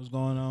mean? What's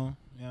going on?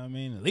 You know what I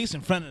mean? At least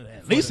in front of that.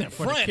 At least in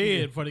For front. the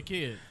kid, for the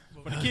kid's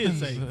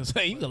sake.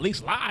 Say you can at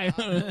least lie.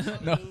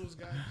 Some No. dudes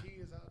got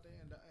kids out there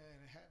and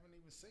haven't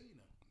even seen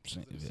them.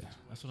 Yeah.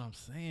 That's what I'm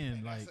saying.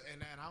 And, Like,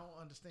 and I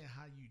don't understand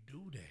how you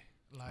do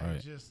that. Like,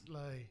 Right. just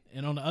like,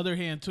 and on the other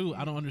hand, too,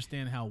 I don't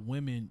understand how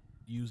women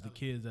use the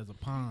kids as a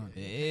pawn.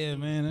 Yeah,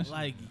 man. That's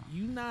Like,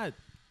 you not.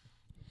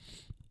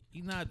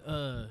 How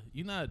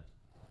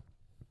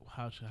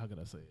could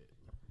I say it?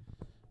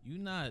 You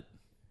not.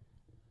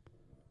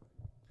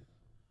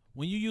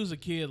 When you use a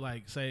kid,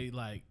 like, say,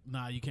 like,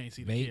 nah, you can't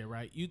see the Bait. kid,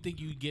 right? You think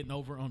you getting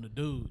over on the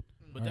dude,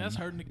 but Right. that's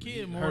hurting the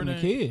kid more hurting than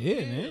the kid. Yeah,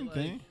 and like,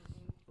 everything.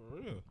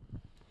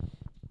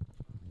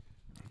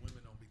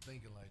 women don't be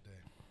thinking like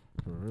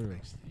that. For real.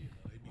 They, you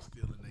know, they be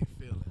still in they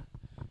feeling.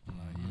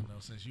 Like, you know,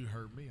 since you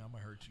hurt me, I'm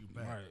gonna hurt you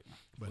back. Right.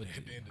 But at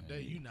the end of the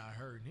day, you not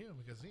hurting him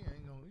because he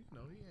ain't gonna, you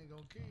know, he ain't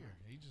gonna care.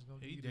 He just gonna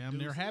He give you the damn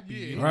near deuce. happy.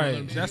 Yeah, You know Right. what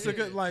I'm saying? That's a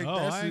good, like, Oh,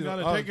 that's I ain't the-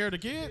 gotta take care of the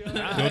kid. Go do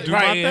Right,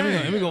 my yeah,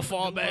 thing. let me go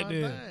fall Do back my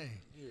there. thing.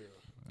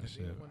 And That's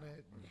then it. when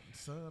that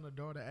son or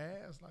daughter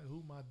asks like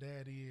who my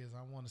daddy is,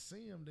 I want to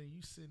see him. Then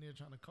you sitting there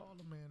trying to call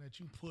the man that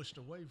you pushed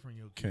away from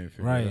your kid. Can't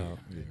figure Right. it out.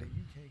 And then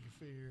you can't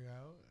figure it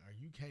out, or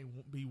you can't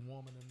be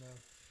woman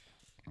enough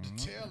to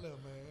tell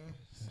him, man.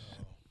 So,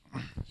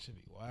 Should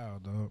be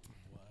wild, dog.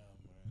 wow,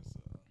 man. So,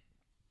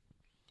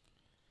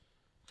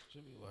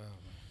 Should be wild, man.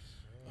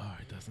 All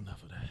right, that's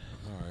enough of that.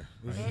 All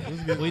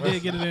right. We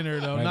did get it in there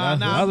though. Right, Nah,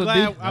 that I'm was a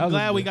glad. deep- that I'm was a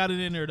glad we deep- got it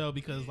in there though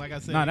because, like I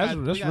said, Nah, that's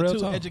we got real two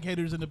talk.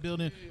 educators in the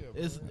building.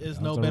 It's That's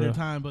no a better real-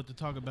 time but to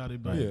talk about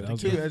it. But Yeah, the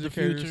two kids, the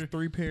educators, future.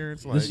 3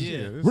 parents. Like, This-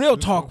 yeah, this- Real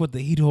this- talk with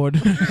the Heat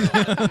Hoarders. but yeah, I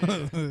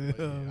feel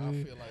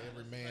like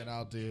every man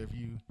out there, if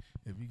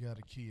you got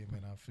a kid,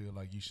 man, I feel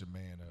like you should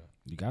man up.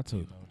 You got to.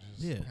 You know,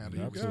 just Yeah. handle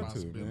You your got to,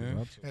 responsibility.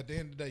 man. At the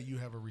end of the day, you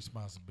have a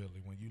responsibility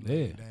when you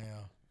lay it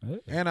down.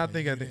 And I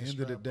think you at the didn't end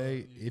of the strap day,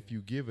 up, yeah. if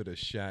you give it a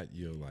shot,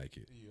 you'll like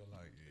it. You're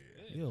like,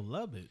 yeah. You'll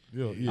love it.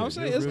 Yeah, I'm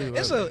saying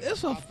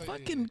it's a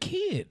fucking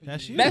kid.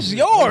 That's you. That's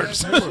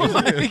yours. Like,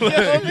 you know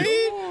what I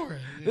mean?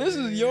 This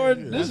is your.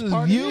 This is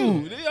part of you. you.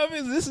 You know what I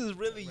mean? This is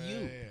really you.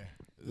 Man.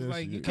 It's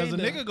like you Because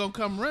can't. the nigga gonna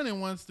come running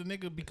once the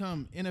nigga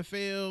become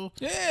NFL,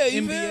 Yeah,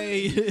 you feel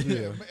me? NBA.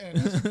 Yeah, man,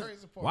 that's the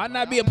crazy part. Why Like,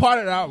 not be a part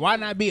of that? Why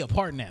not be a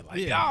part in that? Like,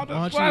 Yeah. y'all,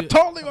 Why that's don't why I you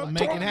totally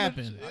make totally- it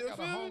happen? I got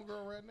a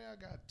homegirl right now. I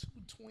got 2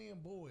 twin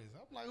boys.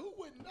 I'm like, who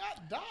would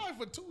not die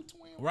for 2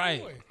 twin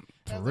Right. boys?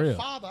 For As real. a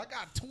father, I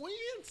got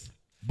twins.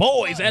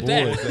 Boys at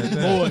that. Boys at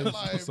that. Boys.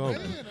 Like, It's over.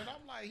 man, and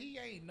I'm like, he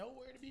ain't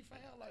nowhere to be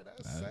found. Like,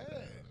 that's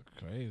sad.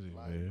 Crazy,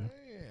 Like, man.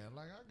 man,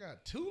 like I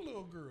got 2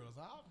 little girls.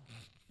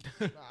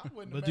 Nah, I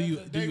wouldn't But do you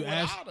imagine a day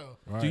ask without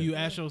her. do you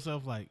ask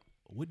yourself like,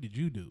 what did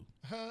you do?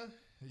 Huh?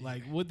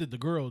 Like, what did the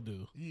girl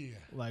do? Yeah.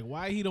 Like,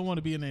 why he don't want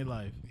to be in their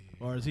life,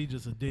 or is he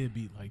just a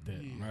deadbeat like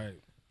that? Yeah. Right.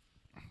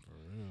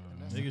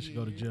 Niggas should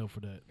go to jail for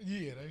that.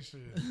 Yeah, they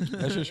should.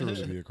 That shit should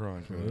really be a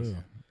crime for us.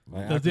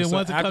 Like, 'Cause then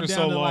once it after come so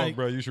down to, long, like-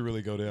 bro, you should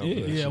really go down. Yeah. for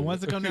that Yeah, shit.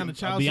 once it come down to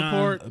child Beyond-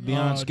 support,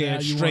 beyond now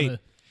scared you straight.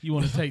 You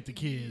want to take the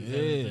kids, Yeah.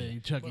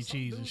 everything, Chuck E. But some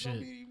Cheese and dudes don't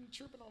shit. be even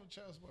tripping on the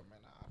child support, man.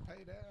 Nah, I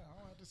pay that. I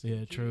don't have to see Yeah,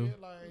 the true. kid.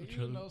 Like, you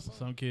True. know,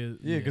 Some kids.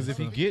 Yeah, because if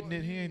he some getting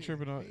people, it, he ain't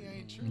tripping on. He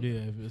ain't tripping.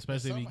 Yeah,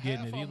 especially if he Some getting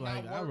half it, of he them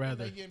like, not I'd working,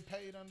 rather. they getting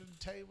paid under the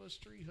table,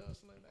 street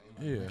hustling.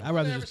 Yeah. I'd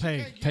rather just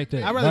pay. Take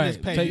that. I'd rather Right.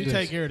 just pay. Take You this.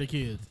 take care of the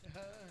kids.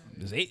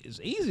 It's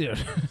easier.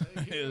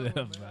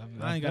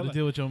 I ain't got to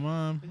deal with your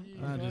mom.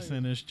 I just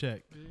send this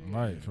check.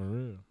 Right, for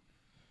real.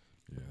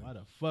 Why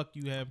the fuck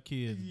you have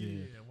kids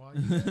then? Yeah, why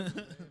you have it, man? I don't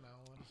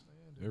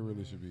understand it. It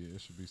really should be.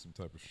 It should be some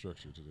type of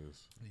structure to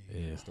this.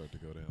 Yeah. Start to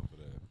go down for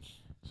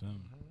that.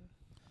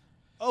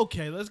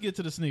 Okay, let's get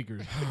to the sneakers.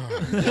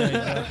 Like I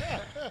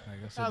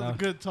That said, was a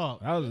good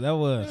talk. that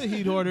was.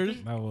 Heat Hoarders.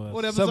 That was.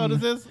 What episode is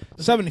this?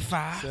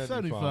 75.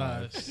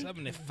 75.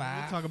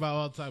 75. We talk about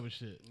all type of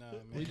shit.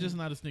 We just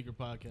not a sneaker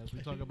podcast.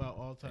 We talk about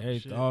all type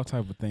of shit. All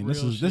type of thing.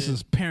 This Real is this shit.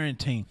 is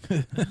parenting.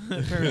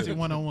 Parenting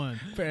 101.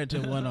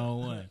 Parenting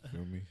 101.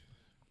 Feel me?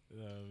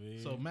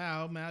 So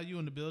Mal, you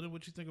in the building?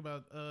 What you think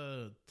about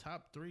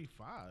top 3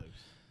 fives?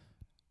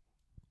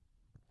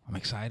 I'm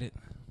excited.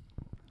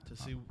 To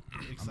see,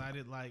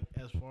 excited like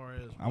as far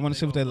as I want to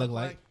see what they gonna look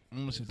like. I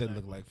want to see what they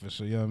look like for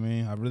sure. You know what I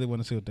mean? I really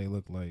want to see what they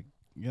look like.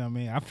 You know what I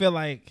mean? I feel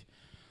like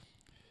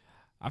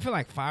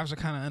fives are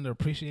kind of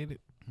underappreciated.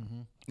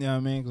 Mhm. You know what I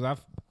mean? Because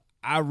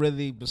I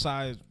really,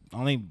 besides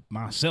only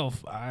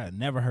myself, I had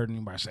never heard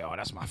anybody say, "Oh,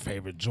 that's my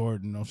favorite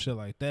Jordan," or shit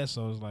like that.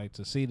 So it's like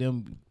to see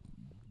them,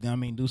 you know what I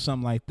mean, do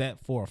something like that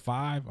for a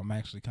 5. I'm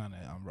actually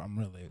I'm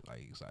really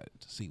like excited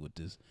to see what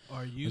this.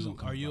 Are What's you gonna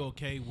come about.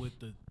 okay with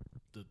the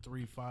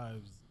 3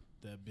 fives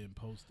that have been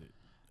posted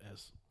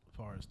as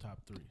far as top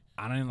 3?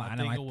 I didn't like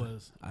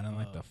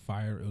the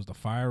fire. It was the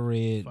fire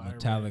red, Fire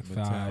metallic red,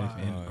 5,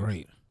 and five.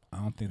 grape. I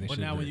don't think they But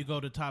should. now when you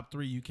go to top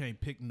 3, you can't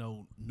pick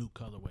no new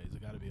colorways.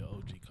 It got to be an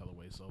OG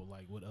colorway. So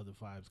like, what other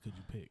 5s could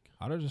you pick?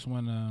 I would have just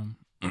went.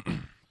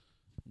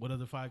 What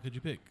other 5 could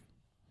you pick?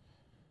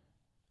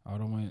 I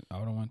would have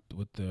went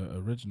with the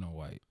original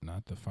white,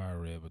 not the fire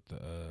red, but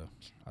the.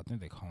 I think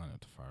they calling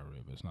it the fire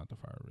red, but it's not the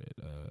fire red.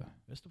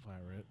 It's the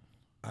fire red.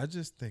 I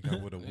just think I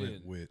would have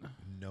went with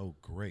no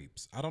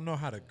grapes. I don't know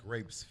how the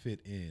grapes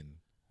fit in.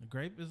 The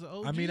grape is an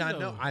OG. I mean,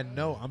 though. I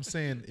know. I'm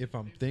saying if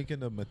I'm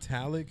thinking of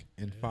metallic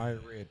and fire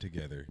red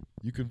together,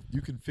 you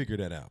can figure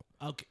that out.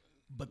 Okay,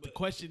 but the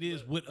question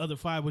is, what other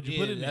 5 would you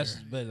put in there?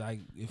 But like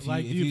if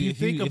Like, if you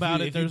think about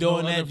it, if you're there's no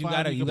doing other that, you five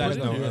gotta you you can gotta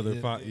put There's in no there.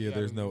 other 5. Yeah,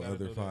 there's no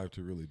other 5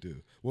 to really do.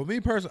 Well, me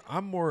personally,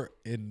 I'm more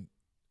in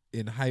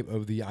hype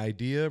of the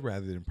idea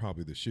rather than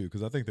probably the shoe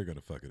because I think they're gonna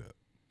fuck it up.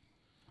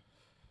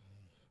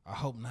 I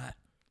hope not.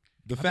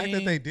 The fact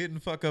that they didn't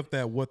fuck up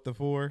that what the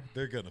 4,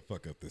 they're gonna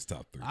fuck up this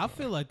top 3. I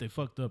feel like they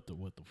fucked up the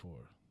what the 4.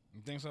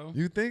 You think so?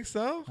 You think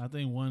so? I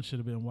think one should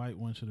have been white,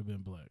 one should have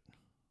been black.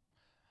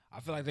 I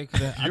feel like they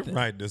could have. You're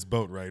riding this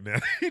boat right now.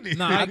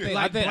 No, I think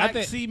Like I black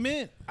think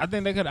cement. I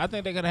think they could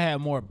have had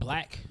more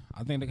black.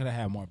 I think they could have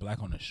had more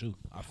black on the shoe.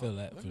 I feel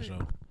that for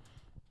sure.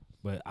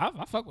 But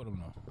I fuck with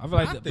them though. I feel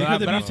like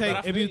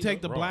Because if you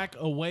take the black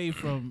away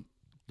from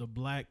the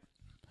black,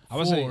 I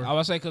would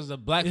say because the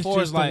black it's 4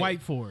 just is like the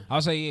white 4. I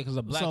would say because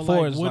the black So 4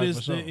 like, is what like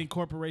is for the sure.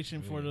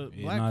 incorporation for the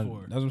Yeah, black nah, 4?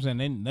 That's what I'm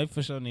saying. They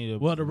for sure need a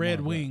Well, the red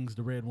more wings,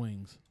 the red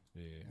wings.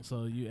 black. Yeah.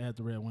 So you add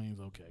the red wings,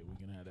 okay, we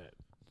can have that.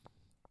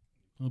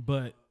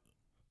 But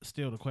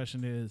still, the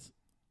question is,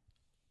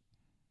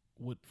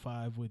 what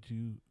 5 would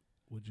you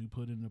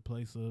put in the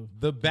place of?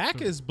 The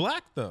back is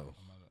black though.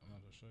 I'm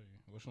about to show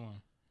you. Which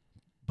one?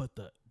 But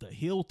the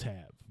heel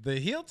tab. The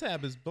heel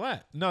tab is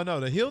black. No,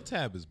 the heel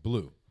tab is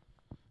blue.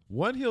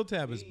 One heel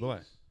tab is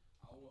black.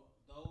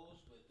 Those,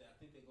 but I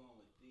think they're going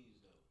with these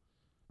though.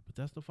 But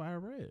that's the fire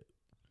red.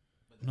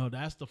 No,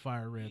 that's the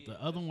fire red.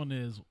 The other one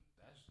is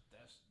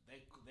That's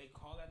they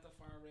call that the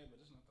fire red, but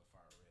it's not the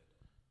fire red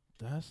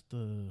though. that's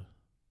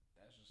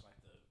That's just like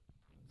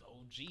the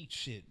OG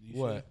shit. You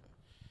What?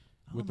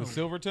 With the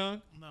silver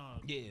tongue? no.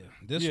 Yeah,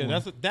 this Yeah,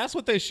 one. that's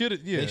what they should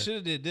have. Yeah, They should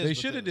have did this. They but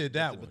should have they- did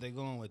that but one. they're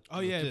going with. Oh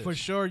with yeah, this. for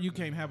sure. You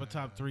can't have a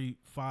top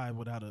 5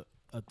 without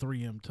a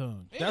 3M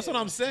tongue. That's what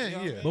I'm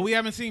saying. Yeah. But we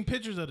haven't seen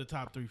pictures of the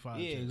top 3 5s.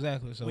 Yeah, yet.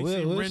 exactly. So We've we'll,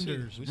 seen we'll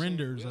renders- see.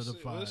 renders We'll of the see.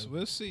 5.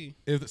 We'll see.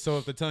 If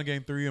the tongue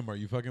ain't 3M, are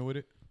you fucking with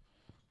it?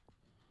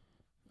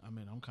 I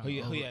mean, I'm kind Oh, of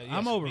yeah, over. yeah,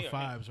 I'm yes, over yeah,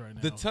 5s right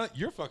now. The tongue,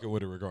 you're fucking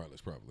with it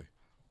regardless, probably.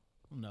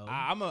 no.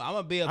 I'm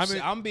gonna be upset.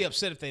 mean- I'm gonna be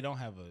upset if they don't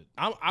have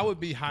a. I would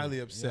be highly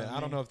upset. I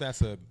don't know if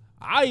that's a.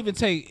 I even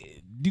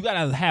take. You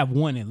gotta have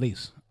one at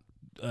least.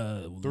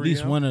 At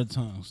least 3M? one of the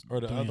tongues. Or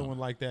the 3M. other one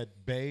like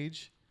that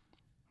beige.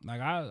 Like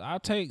I'll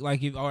take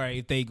like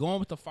if they going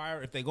with the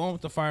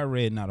fire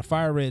red, now the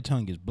fire red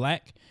tongue is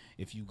black.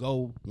 If you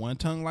go one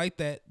tongue like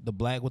that, the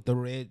black with the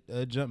red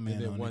Jumpman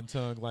And then on one it,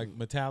 tongue like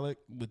metallic.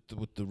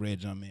 with the red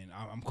Jumpman,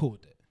 I'm cool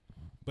with that.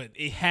 But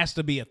it has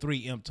to be a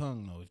 3M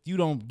tongue though. If you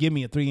don't give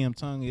me a 3M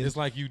tongue, It's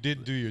like you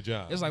didn't do your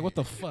job. it's like what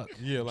the fuck?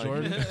 Yeah, like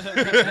Jordan.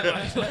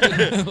 like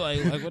what are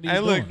you hey,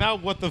 doing? look,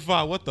 not what the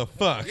fuck, what the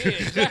fuck? Yeah,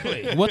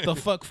 exactly. What the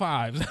fuck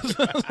fives? He making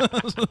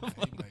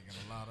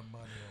a lot of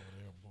money over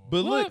there, boy.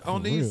 But What? look,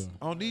 on For these real?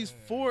 on these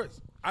forts,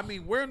 I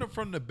mean, wearing them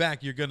from the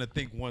back, you're gonna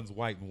think one's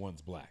white and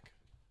one's black.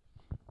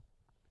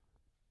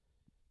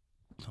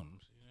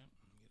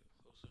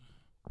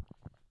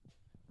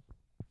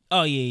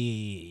 Oh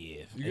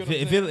yeah. You get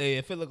If what I'm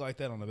it look like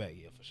that on the back,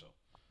 yeah, for sure.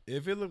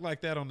 If it looked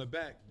like that on the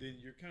back, then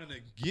you're kind of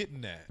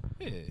getting that.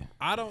 Yeah.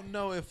 I don't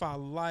know if I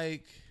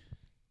like.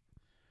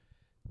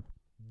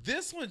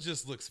 This one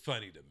just looks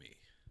funny to me.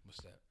 What's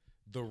that?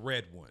 The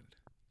red one.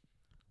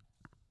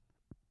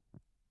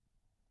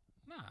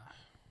 Nah,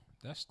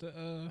 that's the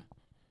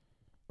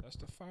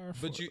fire.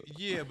 But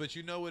but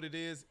you know what it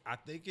is? I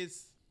think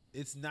it's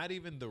not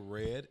even the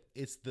red.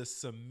 It's the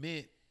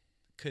cement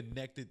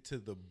connected to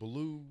the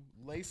blue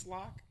lace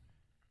lock.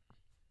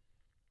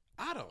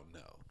 I don't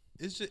know.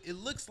 It's just it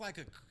looks like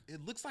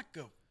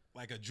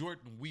a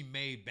Jordan we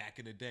made back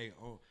in the day,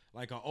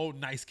 like an old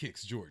Nice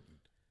Kicks Jordan.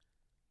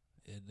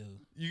 It do.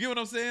 You get what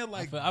I'm saying?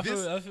 Like I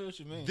feel what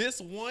you mean. this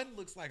one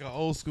looks like an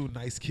old school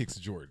Nice Kicks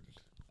Jordan.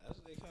 That's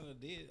what they kind of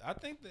did. I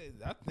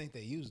think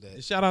they used that.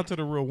 And shout out to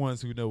the real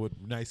ones who know what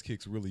Nice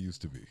Kicks really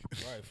used to be.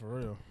 Right, for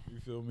real. You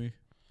feel me?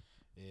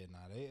 Yeah, nah,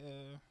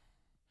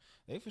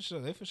 they for sure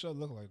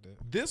look like that.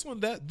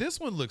 This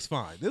one looks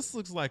fine. This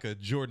looks like a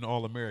Jordan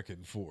All-American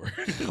 4.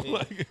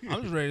 Like,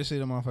 I'm just ready to see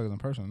them motherfuckers in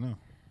person now.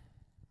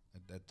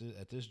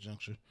 At this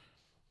juncture,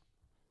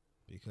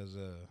 because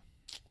the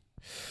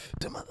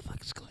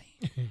motherfuckers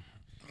clean.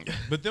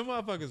 but them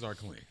motherfuckers are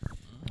clean.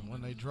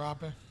 When they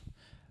dropping,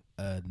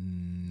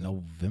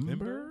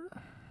 November.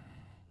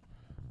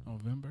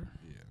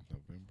 Yeah,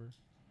 November.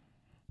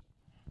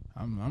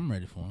 I'm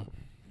ready for them.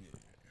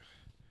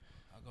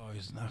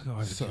 I can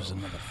always use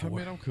another I 4.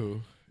 mean, I'm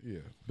cool. Yeah,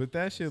 but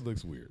that shit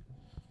looks weird.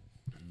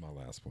 My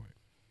last point.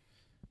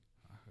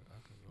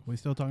 We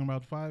still talking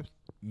about the fives?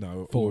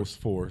 No, Fours.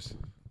 Fours.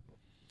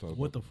 Talk With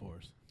about- the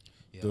fours.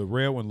 Yeah. The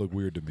red one looked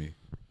weird to me.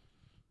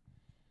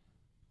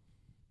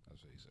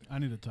 That's what he said. I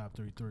need a top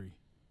 3. Okay.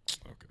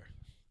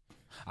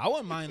 I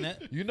wouldn't mind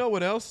that. You know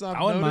what else I've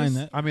I wouldn't mind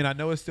noticed? that. I mean, I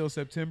know it's still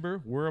September.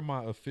 Where are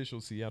my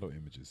official Seattle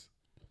images?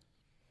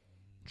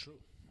 True.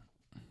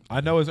 I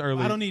know it's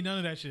early. I don't need none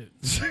of that shit.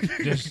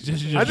 Just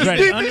I just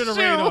ready. need Under this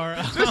the radar.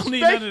 I don't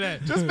need none of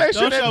that. Just make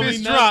sure Don't that show me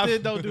bitch drop.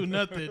 nothing. Don't do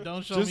nothing.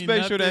 Don't show Just me make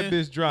nothing. sure that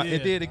bitch drop. Yeah.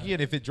 And then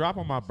again, if it drop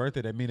on my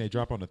birthday, that mean they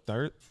drop on the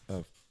 3rd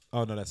of.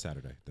 Oh no, that's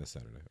Saturday. That's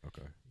Saturday.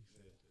 Okay.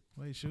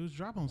 Wait, shoes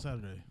drop on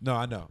Saturday. No,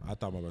 I know. I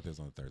thought my birthday was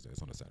on a Thursday.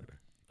 It's on a Saturday.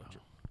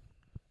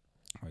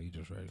 Are you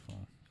just ready for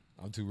him?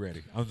 I'm too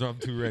ready. I'm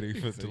too ready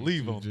to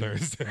leave on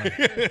Thursday.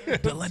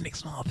 The Lennox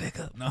small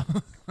pickup. No.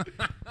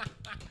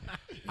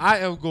 I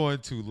am going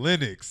to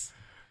Lennox.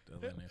 The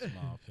Lennox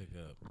small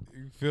pickup.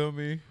 You feel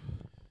me?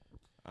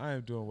 I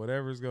am doing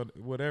whatever it's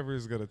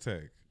gonna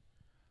take.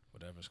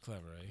 Whatever's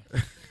clever, eh?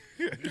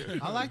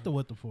 I like the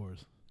with the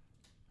fours.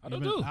 I do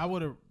too. I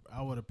would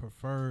have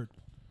preferred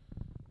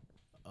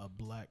a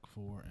black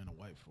 4 and a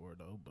white 4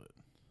 though, but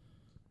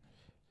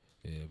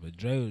Yeah, but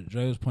Dre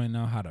was pointing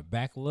out how the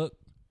back look.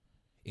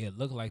 It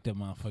looked like that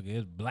motherfucker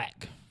is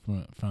black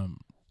from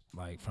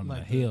the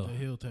hill. The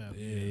hill tab.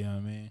 Yeah, you know what I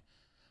mean.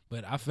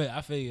 But I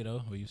feel you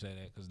though when you say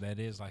that, because that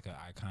is like an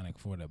iconic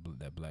 4,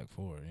 that black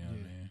 4. You know what I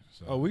mean?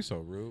 So, Oh, we so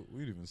rude. We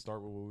didn't even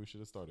start with what we should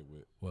have started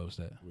with. what was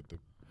that? With the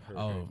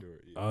Hurricane Dorian.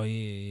 Oh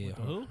yeah. With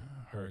the Who? who?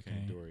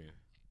 Hurricane Dorian.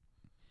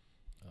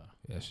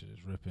 That shit is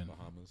ripping.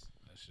 Bahamas.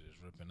 That shit is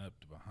ripping up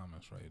the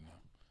Bahamas right now.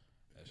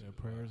 That shit Their is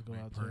prayers go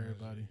out to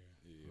everybody.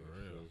 Yeah,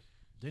 For real.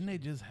 Didn't they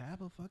just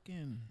have a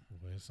fucking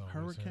it's always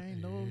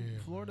hurricane though?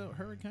 Florida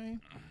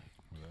hurricane?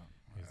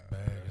 It's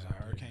bad. It's a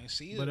hurricane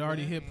season. But it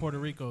already man. hit Puerto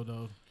Rico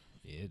though.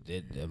 Yeah,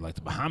 it like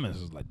the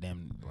Bahamas is like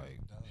damn like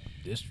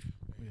this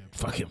Yeah,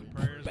 fucking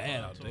prayers go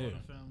bad out to all there.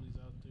 the families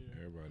out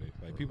there. Everybody.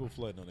 Like people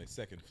flooding on their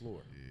second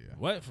floor. Yeah.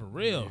 What for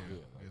real? Yeah,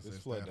 like It's it's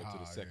that flooding up to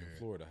the high, second yeah.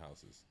 floor of the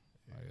houses.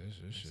 Like,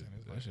 this shit,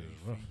 It's that like shit 8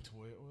 is rough. feet,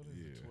 12. What is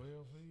Yeah. it?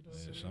 12 feet? or Yeah,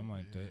 something? something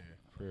like that.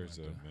 Prayers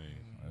up, man.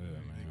 Yeah,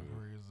 man.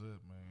 Prayers up,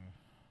 man.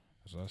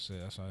 So I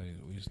said that's how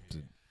we used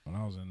to. When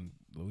I was in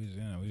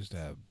Louisiana, we used to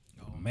have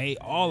made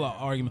all our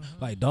argument.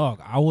 Like,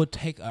 dog, I would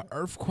take an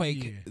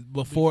earthquake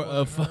before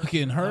a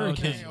fucking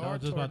hurricane. I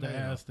was just about to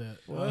ask that.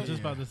 I was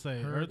just about to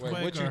say earthquake.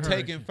 Wait, what or you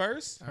taking hurricane?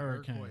 first?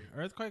 Hurricane.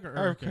 Earthquake or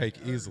hurricane?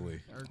 Earthquake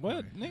easily.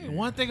 What, nigga?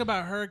 One thing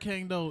about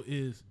hurricane though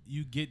is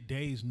you get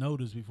days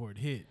notice before it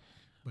hit.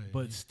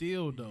 But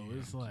still though,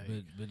 it's like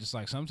But just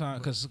like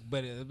sometimes,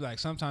 like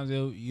sometimes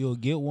you'll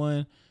get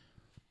one,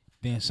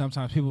 then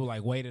sometimes people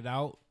like wait it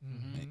out,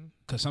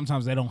 because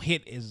sometimes they don't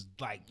hit as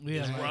like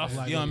Yeah, as like- rough.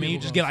 like You know what I what mean? You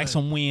people just gonna get like say.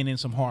 some wind and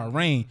some hard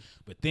rain,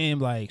 but then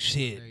like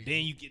shit,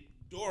 then you get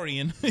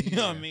Dorian. You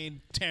know what I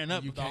mean? Tearing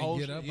up You the can't whole.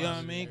 get shit, up you know out what I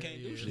of mean? there.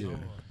 Can't do Yeah, shit. it's hard.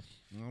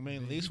 You know what I mean?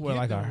 At You least get we're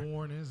like them our.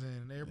 warnings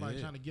and everybody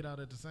Yeah. trying to get out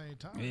at the same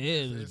time.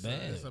 Yeah, it's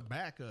bad. It's a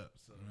backup.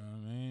 So. You know what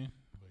I mean?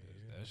 But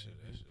yeah, That shit.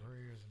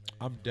 prayers, man.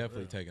 I'm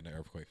definitely taking the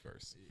earthquake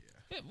first.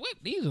 What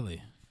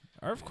easily?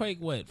 Earthquake?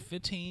 What?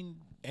 15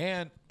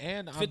 And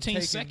I'm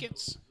 15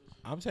 seconds?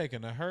 I'm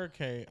taking a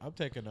hurricane. I'm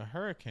taking a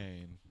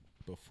hurricane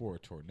before a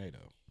tornado.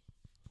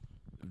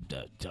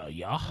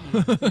 Y'all.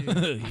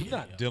 I'm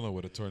not dealing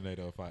with a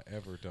tornado if I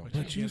ever don't.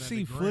 But you Get see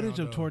underground, footage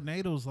of though.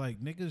 tornadoes,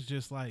 like niggas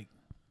just like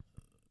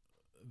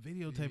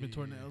videotaping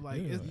tornado.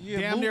 Like it's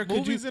Yeah, damn near. Could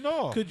you movies and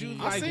all. could you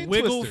I like seen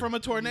wiggle Twister. from a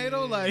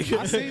tornado? Like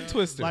I seen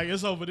Twister. Like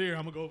it's over there.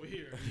 I'm gonna go over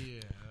here.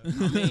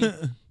 Yeah.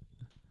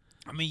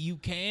 I mean, you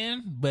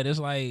can, but it's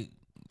like,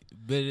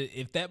 but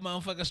if that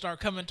motherfucker start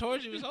coming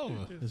towards you, it's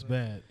over. It's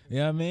bad. You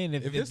know what I mean?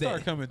 if it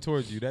start coming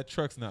towards you, that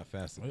truck's not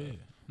fast enough.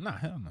 Nah,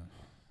 hell no.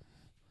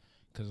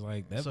 Cause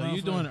like that. So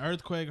you doing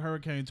earthquake,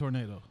 hurricane,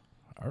 tornado?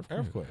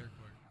 Earthquake.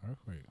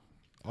 Earthquake.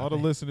 All the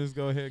listeners,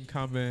 go ahead and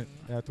comment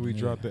after we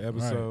drop the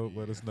episode.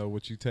 Let us know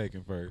what you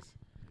taking first.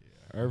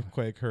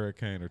 Earthquake,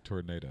 hurricane, or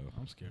tornado.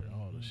 I'm scared of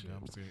all this shit.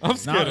 I'm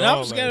scared of all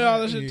I'm scared of all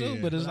this shit too.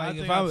 But it's I like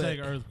think if I'll I take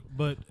earth.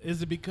 But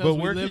is it because But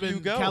we where live can you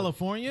in go?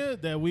 California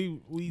that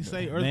we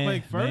say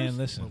earthquake first? Man,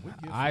 listen,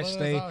 get I floods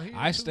stay. out here,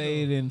 I too,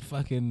 stayed though. in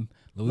fucking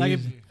Like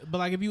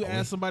Louisiana. if you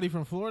ask somebody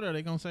from Florida, are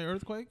they gonna say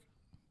earthquake?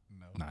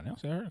 Nah, they don't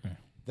say hurricane.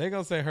 They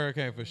gonna say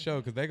hurricane for sure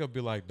because they gonna be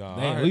like, dog.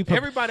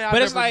 Everybody I've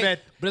but it's ever like, met.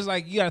 but it's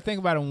like you gotta think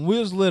about it. When we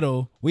was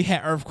little, we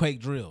had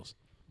earthquake drills.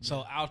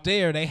 So out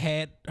there, they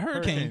had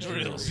hurricane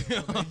drills. You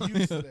know what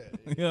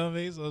I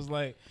mean? So it's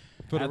like,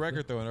 For the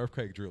record, though, an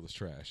earthquake drill is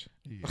trash.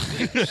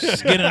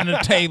 just get on the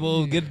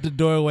table, get at the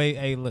doorway.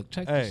 Hey, look,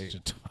 check Hey, this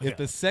shit. if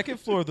the second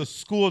floor of the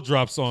school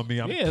drops on me,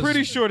 I'm Yeah,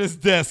 pretty sure this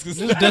desk is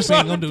this not desk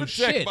ain't gonna do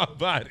protect shit. my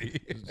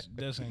body.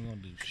 This ain't gonna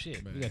do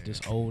shit. We got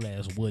this old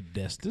ass wood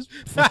desk. This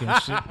fucking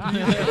shit.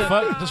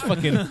 Fuck, this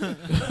fucking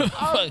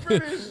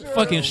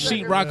fucking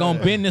sheetrock on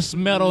business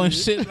metal and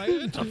shit. Like,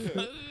 what the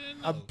fuck?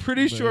 I'm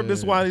pretty sure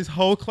Miss Wiley's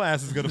whole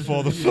class is gonna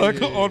fall the fuck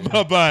on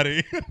my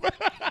body.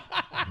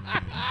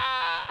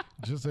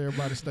 Just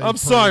everybody stay. I'm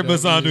sorry, prayed up.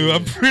 Mazanu. Yeah.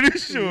 I'm pretty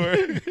sure.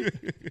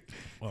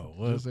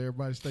 Just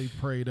everybody stay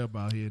prayed up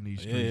out here in these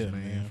streets, Yeah, man.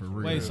 man, For for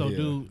real. Wait, so Yeah.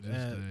 do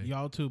Just,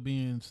 y'all two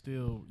being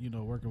still,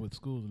 working with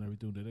schools and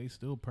everything, do they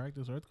still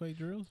practice earthquake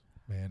drills?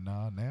 Man,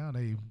 now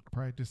they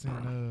practicing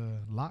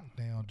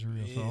lockdown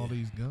drills for all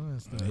these gun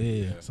stuff.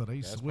 Yeah. So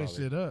they That's switched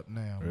probably- it up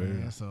now,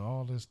 man. So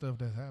all this stuff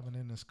that's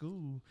happening in the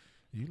school,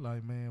 you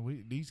like,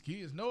 man, these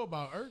kids know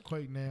about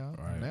earthquake now.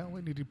 Right. Now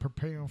we need to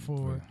prepare them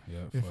for Yeah,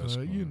 if for a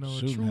school. a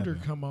Shooting intruder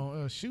happen. come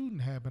on, shooting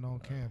happen on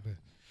campus.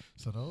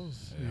 So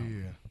those,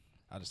 yeah.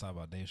 I just thought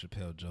about Dave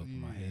Chappelle joke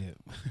in my Yeah. head.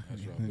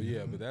 That's right. But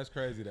yeah, but that's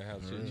crazy to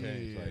have shit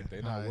change. Like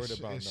they not Nah, worried it's-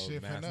 about it's no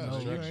shifting mass up.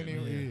 destruction. You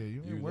ain't even,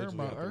 you ain't worried literally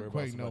about have to worry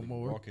earthquake no somebody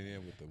more. Walking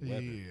in with the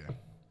weapon. Yeah.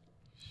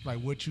 Like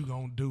what you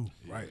gonna do?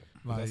 Right.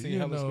 I Like seen you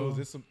hella know,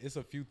 schools. It's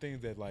a few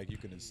things that like you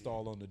can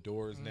install on the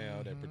doors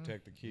now that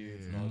protect the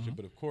kids and all that shit.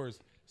 But of course,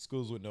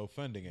 schools with no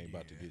funding ain't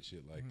about to get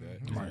shit like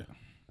that. Right.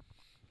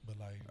 but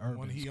like Urban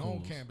when he on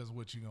schools. campus,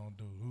 what you gonna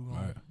do? Who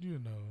gonna, Right. you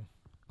know?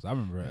 Cause I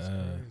remember That's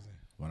crazy.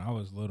 when I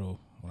was little,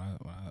 when I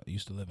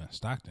used to live in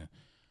Stockton,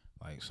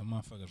 like some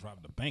motherfuckers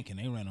robbed the bank and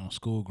they ran on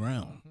school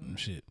ground and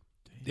shit.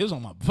 It was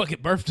on my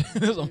fucking birthday.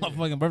 It was on my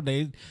fucking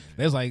birthday.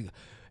 They was like,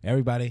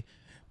 everybody,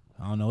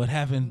 I don't know what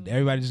happened.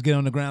 Everybody just get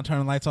on the ground, turn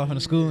the lights off in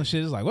the school and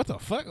shit. It's like, what the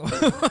fuck?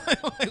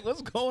 Like,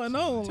 what's going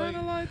on? Turn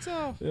Like, the lights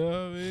off. you know what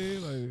I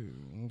mean?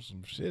 Like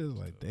some shit. It's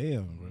like,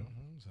 damn, bro.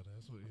 So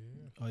that's what.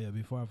 Yeah. Oh yeah,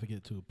 before I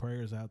forget too,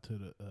 prayers out to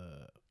the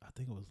I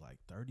think it was like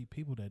 30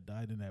 people that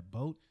died in that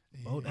boat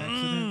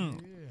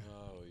accident. Yeah.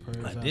 Oh yeah.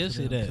 Prayers I out did to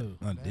see them, that. too.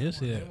 I did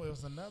see that. There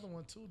was another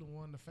one too. The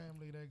one, the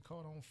family that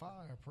caught on fire.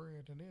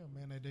 Prayer to them,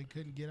 man. That they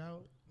couldn't get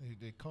out.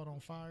 They caught on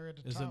fire at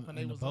the Is top, it and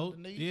they in the was boat?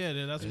 underneath. Yeah,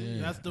 that's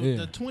Yeah.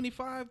 the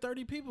 25,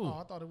 30 people. Oh,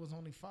 I thought it was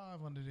only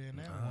 5 under there. In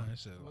that one. that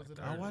shit Was like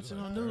it I like watched it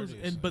 30? on news,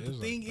 30 and but it the was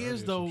like thing 30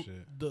 is or though, some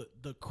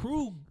shit. the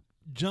crew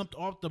jumped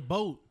off the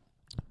boat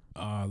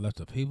Left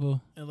the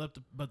people. and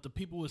but the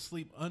people would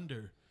sleep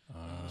under.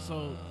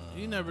 So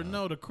you never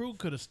know. The crew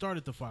could have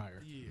started the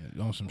fire.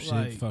 On some shit,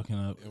 Like- fucking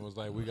up. It was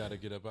like we got to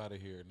get up out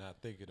of here, not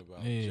thinking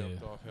about Yeah.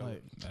 jumped off. Hella.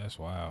 Like That's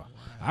wild.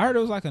 I heard it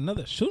was like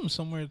another shooting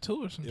somewhere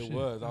too or some it shit.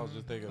 was. I was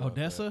just thinking. About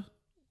Odessa,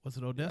 was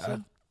it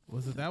Odessa?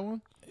 Was it that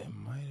one? It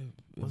might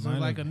have. Was it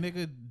like a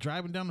nigga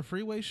driving down the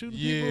freeway shooting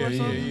That. people Yeah, or yeah,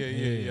 something? yeah,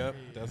 yeah, Yeah. Yep,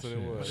 that's what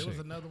it But was. there was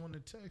another one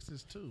in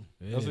Texas too.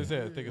 That's what I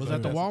said. I think it's Was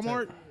that the Odessa, Walmart?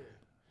 Texas.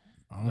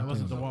 That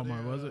wasn't the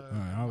Walmart, was it?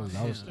 I was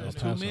There's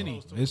El too many.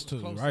 Paso. It's too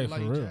Close to right for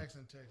Lake real.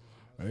 Jackson, Texas.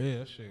 Yeah,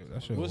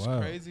 that shit. What's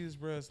wild. crazy is,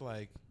 bro, it's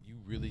like you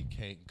really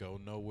can't go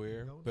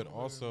nowhere, but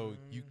also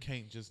you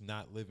can't just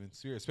not live in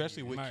fear,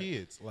 especially with Right.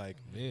 kids. Like,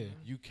 Yeah.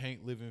 you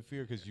can't live in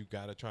fear because you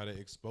got to try to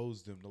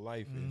expose them to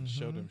life and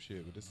show them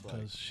shit. But it's like,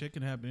 Because shit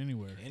can happen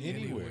anywhere.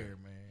 anywhere.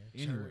 man.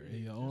 Anywhere, Church,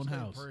 in your just own stay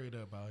house. prayed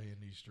up out here in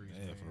these streets.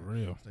 Yeah, man. for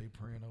real. Stay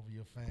praying over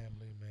your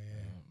family,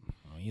 man.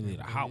 Oh, you leave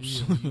the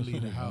house. Yeah, you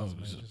leave the house, man.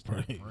 Just Just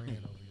pray. stay praying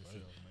over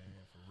yourself,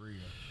 man. For real.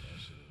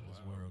 This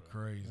world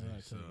crazy.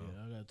 So,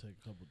 I gotta take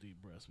a couple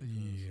deep breaths because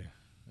yeah.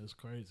 it's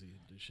crazy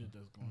the shit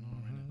that's going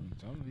on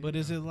right now. But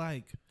is it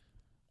like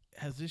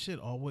has this shit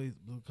always?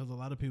 Because a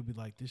lot of people be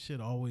like, this shit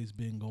always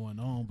been going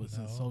on, but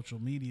since social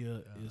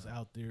media is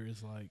out there,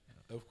 it's like,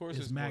 of course,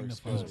 it's it's more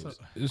magnified. exposed.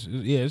 It's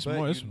But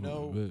more. you It's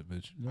know,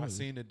 but I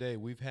seen today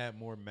we've had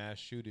more mass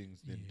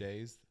shootings than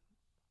days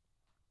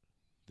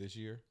this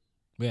year.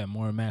 we had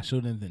more mass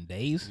shootings than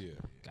days. Yeah,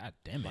 God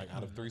damn it! like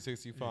out of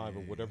 365 or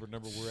whatever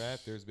number we're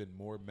at, there's been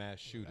more mass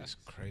shootings That's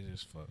crazy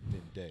as fuck.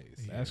 than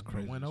days. That's But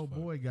crazy. when as old fuck.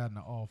 boy got in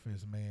the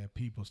office, man,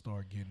 people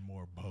start getting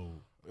more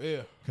bold.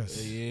 Yeah,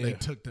 Cause Yeah. they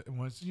took the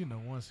once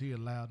he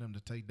allowed them to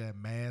take that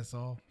mask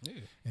off Yeah.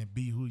 and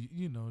be who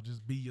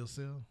just be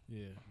yourself.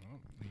 yeah,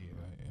 Yeah,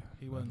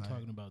 he wasn't Like-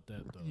 talking about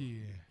that though. yeah,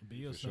 Be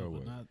sure yourself, but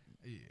wasn't. not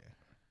yeah.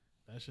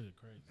 that shit is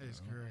crazy. It's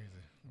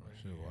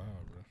crazy. Shit,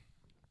 wild, bro.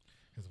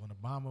 Because when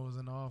Obama was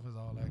in office,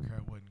 all that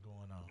crap wasn't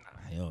going on.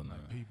 Hell no.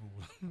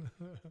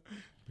 Like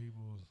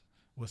people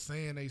was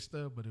saying they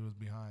stuff, but it was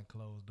behind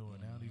closed door.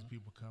 Now these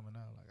people coming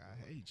out like,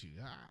 I hate you.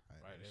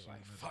 They're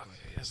like, fuck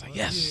it. It's like,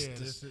 yes, Yeah,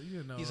 this-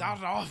 he's he's out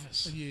of the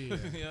office. Yeah.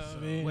 I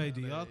mean? Wait,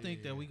 do y'all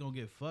think that we gonna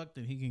get fucked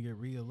and he can get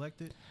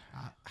reelected?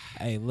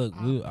 Hey, look,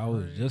 I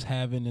was just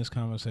having this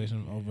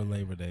conversation over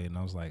Labor Day, and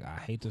I was like, I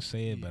hate to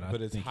say it, but I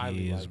But it's think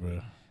highly he is, likely.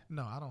 bro.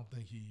 No, I don't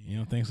think he. You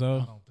don't think so?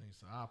 I don't think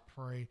so. I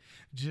pray.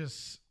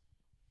 Just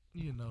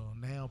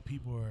now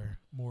people are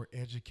more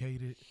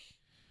educated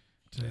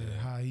to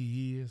how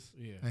he is,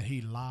 Yeah. and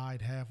he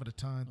lied half of the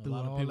time A through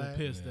lot of all people that.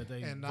 pissed that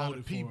they And a lot voted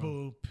of for him.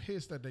 people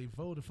pissed that they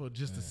voted for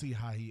just to see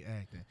how he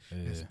acting,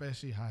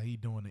 especially how he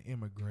doing the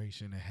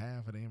immigration. And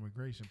half of the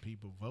immigration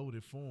people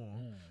voted for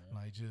him,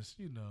 like just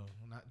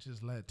not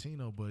just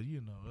Latino, but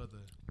other.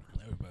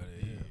 Everybody,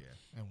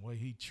 Yeah, and what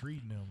he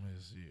treating them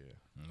is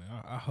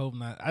I hope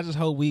not. I just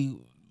hope we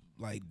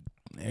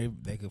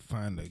they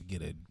could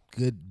get a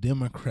good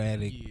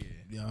Democratic,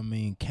 you know what I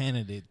mean,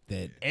 candidate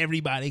that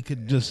everybody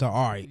could just say,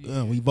 all right,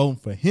 we voting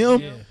for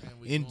him,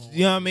 and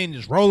you know what I mean,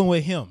 just rolling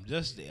with him.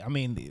 Just, I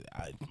mean,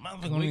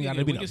 motherfucker only got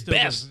to be the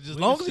best, as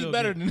long as he's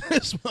better than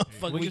this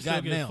motherfucker We we can still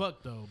got get now.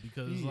 fucked though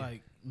because it's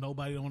like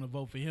nobody want to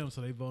vote for him,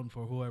 so they voting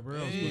for whoever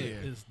else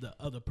is the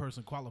other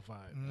person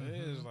qualified.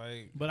 It's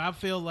like, But I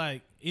feel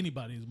like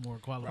anybody is more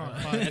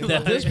qualified.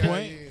 at this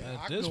point,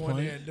 I at this go in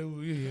point, there and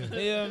do you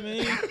know what I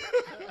mean?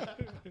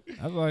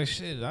 I was like,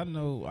 shit, I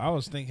know. I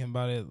was thinking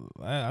about it.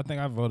 I think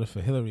I voted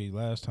for Hillary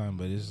last time,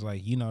 but it's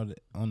like,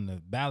 on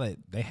the ballot,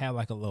 they had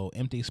like a little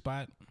empty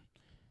spot.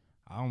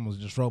 I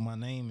almost just wrote my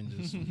name and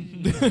just, yeah,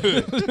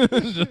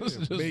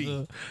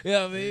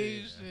 I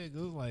mean, shit. It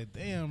was like,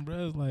 damn,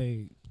 bro. It's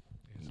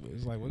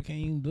like, what can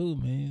you do,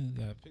 man?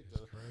 You gotta pick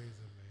It's crazy, man.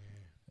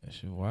 that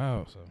shit.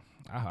 Wow. So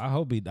I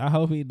hope he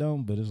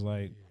don't. But it's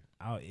like,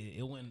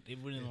 it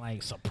wouldn't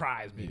like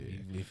surprise me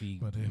if he.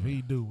 But if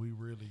he do, we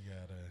really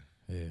gotta.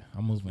 Yeah,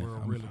 I'm moving.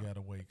 World really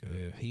gotta wake up.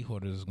 Yeah, Heat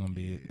Hoarders is gonna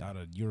be out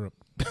of Europe.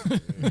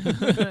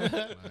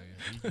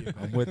 Like,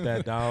 I'm with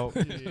that dog.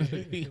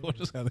 Heat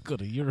Hoarders gotta go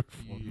to Europe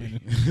for a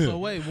minute. So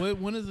wait,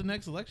 when is the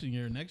next election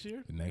year? Next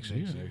year? Next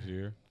year. Next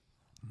year,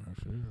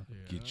 Next year.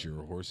 get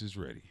your horses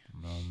ready.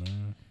 No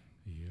man.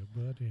 Yeah,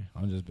 buddy.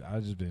 I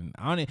just been and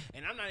I'm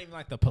not even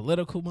like the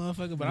political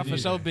motherfucker, but I for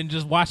sure been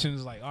just watching.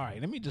 It's like, all right,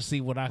 let me just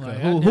see what I could.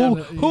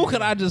 Like, Who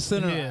could I just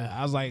center? Yeah.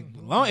 I was like,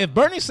 if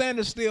Bernie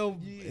Sanders still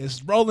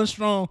is rolling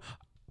strong,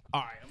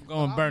 all right, I'm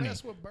going Bernie.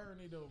 That's what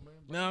Bernie though, man.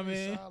 You know what I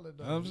Bernie's mean? solid,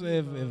 though. I'm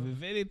saying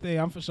if anything,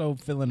 I'm for sure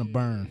feeling a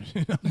burn.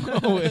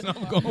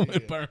 I'm going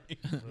with Bernie.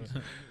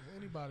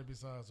 Anybody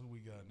besides who we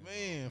got now.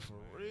 Man, for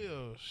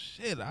real,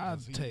 shit, I'll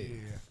take.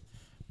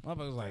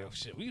 Motherfuckers like, oh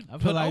shit, we. I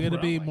feel like it'll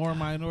be I'm more like,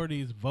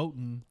 minorities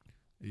voting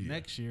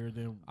next year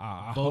than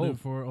I voting hope.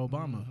 for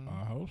Obama.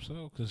 I hope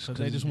so, because Because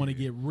they just want to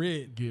get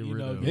rid of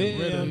rid of get it.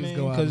 rid yeah, of I it. mean,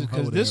 go out and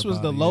because vote this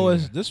was the everybody,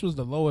 lowest. This was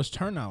the lowest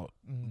turnout.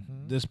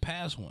 Mm-hmm. This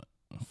past one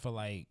for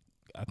like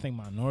I think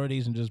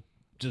minorities and just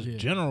Yeah.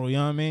 general. You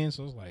know what I mean?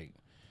 So it's like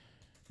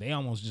they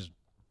almost just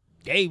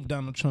gave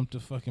Donald Trump the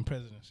fucking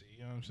presidency.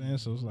 You know what I'm saying?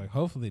 So it's like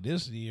hopefully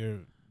this year,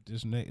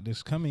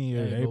 this coming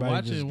year, Hey, but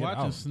everybody just get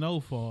watching out.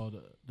 snowfall,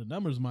 the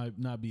numbers might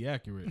not be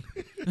accurate.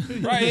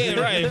 Right, yeah,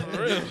 right,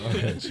 for real.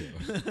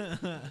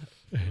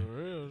 For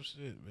real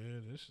shit,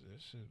 man.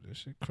 This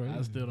shit crazy.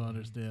 I still don't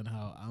understand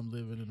how I'm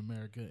living in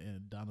America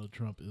and Donald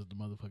Trump is the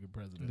motherfucking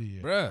president.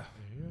 Yeah. Bruh.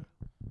 Yeah.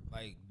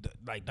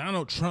 Like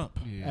Donald Trump.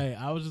 Hey,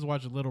 I was just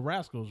watching Little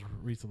Rascals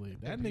recently.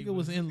 That nigga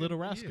was in Little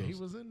Rascals. Yeah, he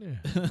was in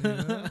there.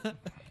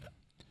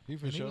 He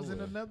for And he sure was in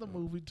was. another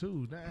movie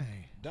too.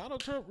 Dang.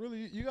 Donald Trump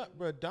really,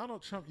 but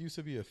Donald Trump used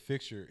to be a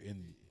fixture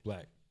in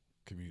black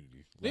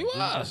community. He Like, it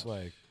was. just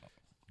like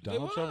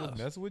Donald Trump was was.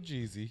 messing with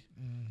Jeezy.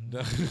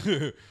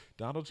 Mm-hmm.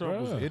 Donald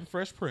Trump was Bruh. in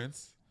Fresh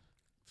Prince.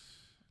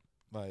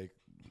 Like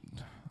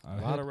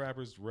a lot of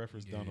rappers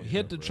reference Donald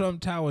Hit the Trump.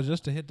 Trump Tower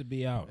just to hit the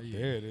B out. Bruh.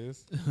 There it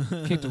is.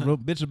 Kick the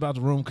bitch about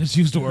the room because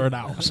she used the word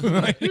out.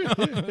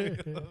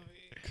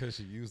 Because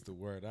she used the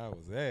word I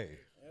was, hey,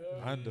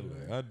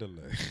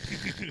 underlay.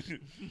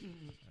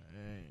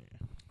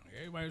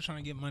 Everybody trying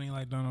to get money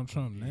like Donald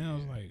Trump. Now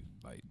it's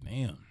like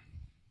damn.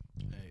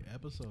 Hey,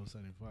 episode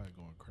 75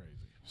 going crazy.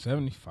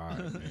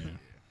 75, man.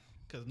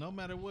 Because no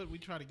matter what, we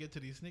try to get to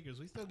these sneakers.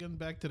 We still getting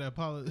back to that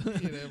policy.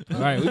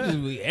 Right,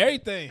 we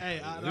everything. Hey,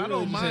 We I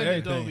don't just mind say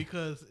it though everything.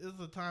 because it's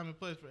a time and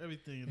place for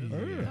everything. For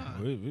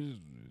real.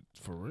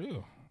 For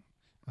real.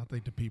 I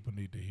think the people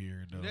need to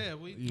hear it, though. Yeah,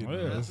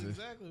 That's that's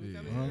exactly. We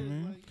gotta Yeah. hear it,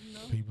 Mhm. like, you know.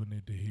 People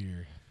need to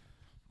hear.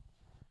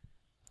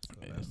 So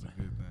that's a good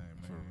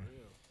thing, man.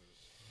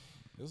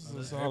 This is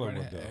a solid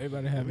one, though.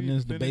 Everybody having We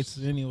these finished- debates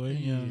anyway. I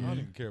Yeah. don't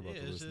even care about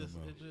Yeah, the it's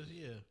listening just,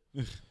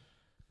 mode.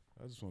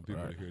 I just want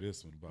people to hear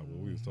this one about what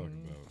we was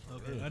talking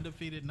about. Okay,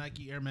 undefeated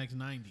Nike Air Max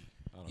 90.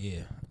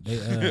 Yeah. They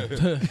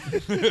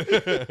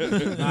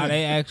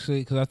they actually,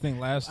 because I think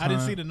last time I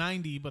didn't see the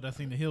 90, but I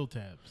seen the heel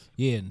tabs.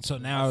 Yeah, and so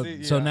now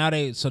see, so yeah.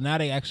 now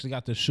they actually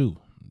got the shoe.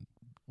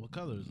 What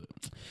color is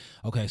it?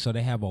 Okay, so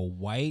they have a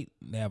white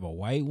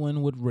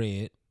one with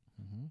red,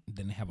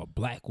 then they have a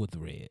black with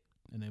red.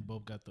 And they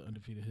both got the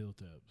undefeated heel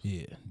tabs.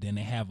 Yeah. Then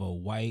they have a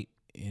white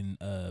and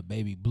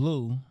baby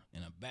blue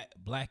and a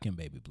black and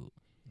baby blue.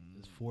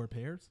 It's 4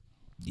 pairs.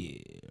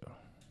 Yeah.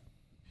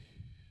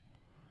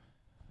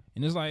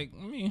 And it's like,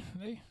 I mean,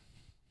 they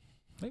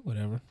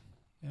whatever.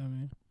 You know what I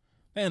mean?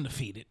 They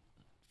undefeated.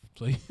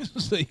 So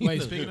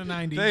Wait, speaking of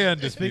 90s. They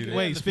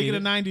undefeated. Speaking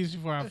of 90s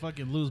before I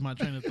fucking lose my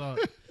train of thought.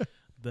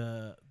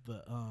 The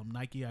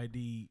Nike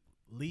ID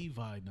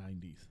Levi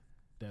 90s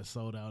that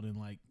sold out in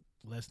like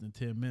less than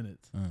 10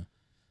 minutes.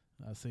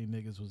 I seen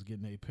niggas was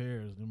getting 8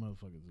 pairs. Them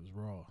motherfuckers was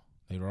raw.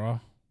 They raw?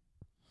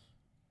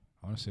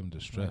 I want to see them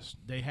distressed.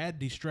 They had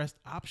distressed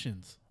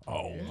options.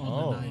 Oh.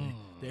 On the 90.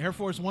 The Air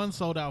Force One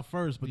sold out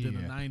first, but then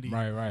the 90.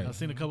 Right. I've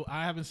seen a couple.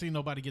 I haven't seen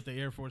nobody get the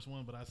Air Force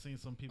One, but I've seen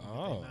some people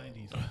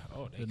get the 90s.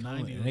 Oh,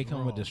 they they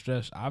come with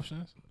distressed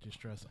options?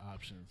 distressed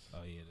options. Oh,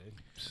 yeah.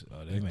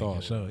 They make thought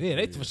it so. Yeah,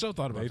 they for sure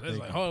thought about it. It's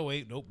like, oh,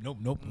 wait, nope.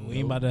 We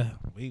ain't about to,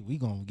 we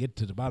going to get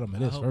to the bottom of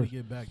this I hope first. we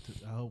get back to.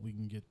 I hope we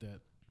can get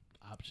that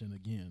option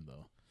again,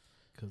 though.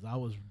 Because I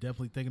was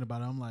definitely thinking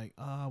about it. I'm like,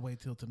 I'll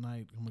wait till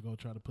tonight. I'm going to go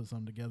try to put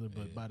something together.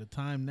 But by the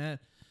time that,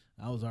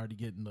 I was already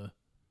getting the.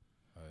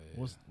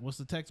 What's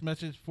the text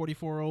message?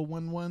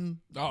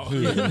 44011. Oh,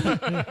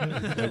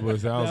 It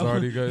was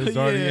already it's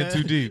already in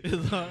too deep.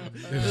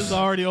 It's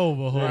already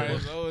over. right.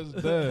 It's always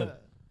done.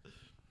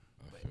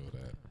 I feel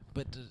that.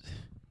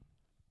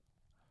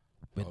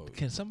 But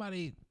can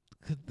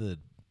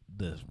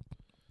the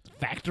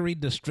factory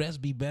distress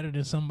be better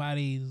than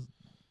somebody's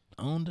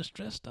own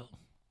distress though?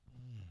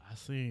 I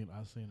seen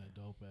a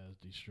dope ass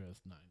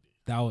distressed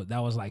 90. That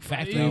was like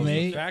factory That was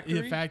made.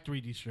 Yeah, factory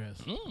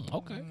distress.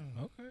 Okay.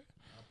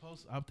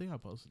 I think I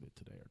posted it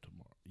today or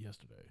tomorrow.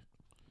 Yesterday.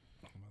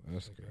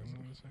 That's good.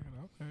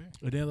 Okay.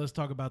 And then let's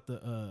talk about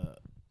the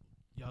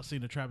y'all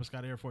seen the Travis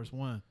Scott Air Force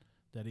One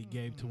that he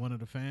gave to one of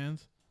the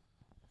fans.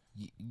 I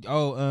think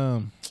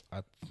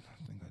I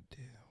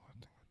did.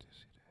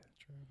 See that.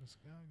 Travis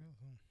Scott.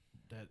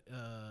 That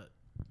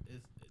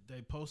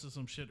they posted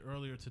some shit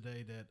earlier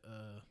today that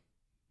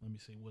let me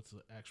see what's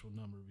the actual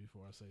number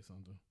before I say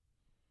something.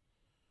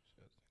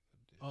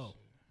 Oh,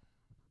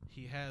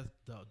 he has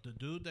the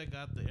dude that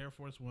got the Air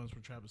Force Ones for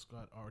Travis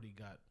Scott already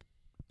got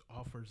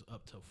offers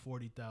up to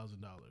 $40,000.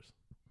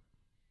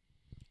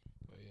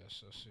 But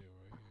yes, I see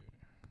it right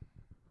here.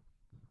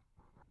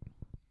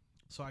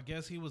 So I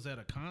guess he was at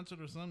a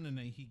concert or something, and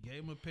he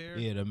gave him a pair.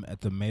 Yeah,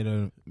 at the Made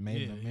in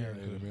Yeah,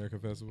 America. The American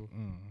Festival.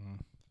 Mm-hmm.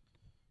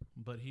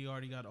 But he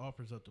already got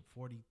offers up to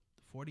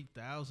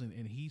 40,000,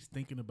 and he's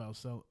thinking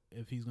about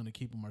if he's gonna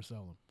keep them or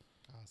sell them.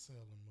 I'll sell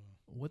them.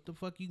 What the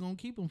fuck you gonna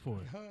keep them for?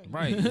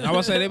 Right. I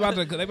was say they about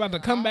to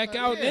come back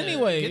out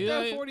anyway. Get that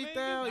Like,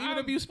 40,000.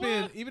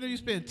 Even if you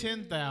spend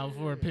 10,000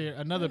 for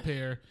another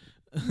pair.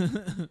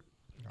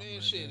 Man,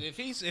 shit. If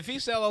he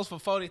sell those for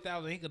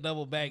 40,000, he could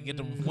double back and get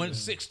them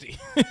 160.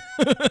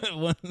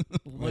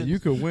 Well, you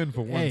could win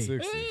for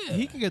 160.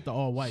 He can get the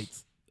all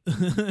whites.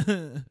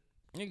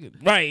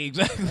 Right,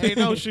 exactly. Ain't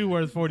no shoe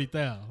worth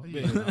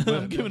 40,000.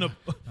 I'm giving up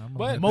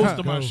most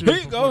of my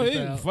shoes. Go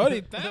ahead,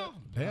 40,000.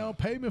 They don't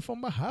pay me for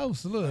my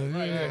house. Look,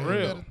 Right, you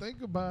real. gotta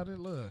think about it.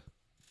 Look,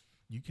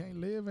 you can't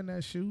live in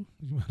that shoe.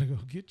 You gotta go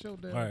get your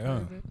damn Right,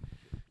 payment.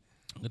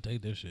 I'll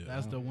take this shit.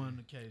 That's the one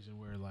occasion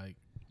where, like,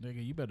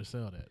 nigga, you better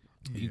sell that.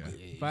 Yeah.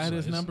 If I had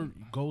this number,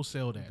 go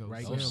sell that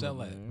right Go now. sell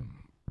that.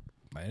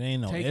 Like, it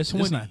ain't no. Take It's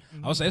 20. not.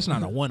 I would say it's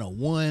not a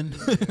 101.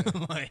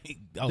 Like,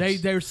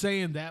 They're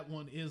saying that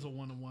one is a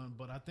 1-on-1,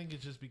 but I think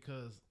it's just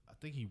because I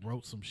think he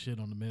wrote some shit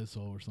on the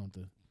midsole or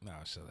something. Nah,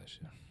 I'll sell that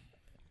shit.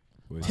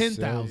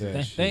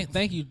 10,000.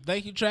 Thank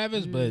you,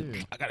 Travis. But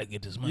I gotta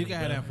get this money. You got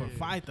bro. that for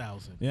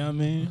 5,000. You know what I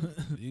mean?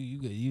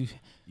 you.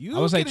 You I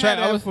would say can have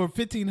I that for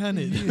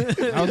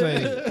 1,500. I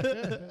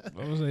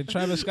was like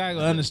Travis Scott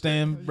gonna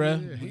understand, bro.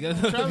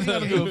 Travis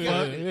gotta give a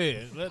fuck.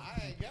 Yeah,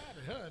 I ain't got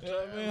it,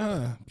 huh?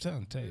 I'm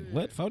trying to tell you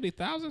what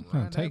 40,000.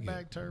 Run Take that it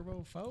back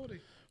turbo 40.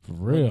 for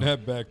real.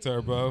 That back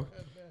turbo.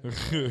 I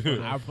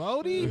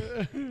 40.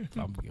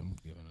 I'm giving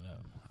it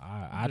up.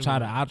 I try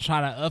to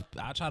up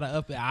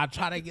it. I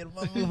try to get him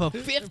for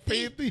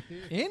 50.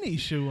 Any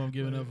shoe I'm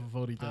giving up for I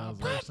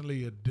 40,000.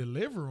 personally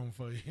deliver them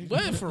for you.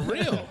 What, for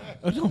real?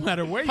 It don't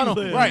matter where you Hold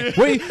on, live.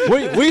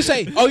 right? We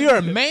say, oh, you're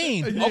a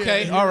Maine.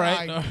 Okay, all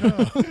right.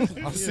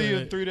 I'll see you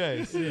in 3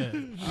 days. Yeah.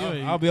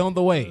 I'll be on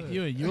the way.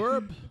 You in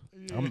Europe?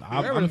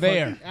 I'm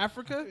there.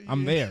 Africa?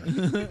 I'm there.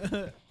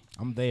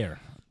 I'm there.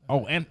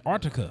 Oh,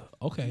 Antarctica.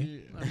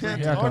 Okay.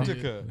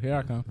 Antarctica. Here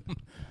I come.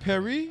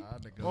 Paris?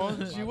 I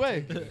On your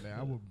way.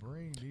 I would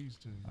bring these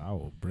to you. I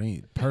will bring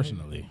it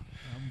personally.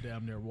 I'm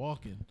down there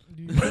walking.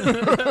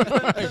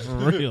 For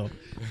real.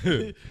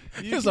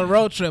 It's a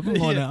road trip.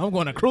 I'm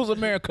going to Cruise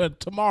America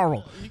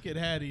tomorrow. You can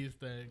have these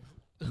things.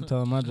 I'm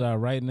telling my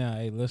job right now,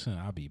 hey, listen,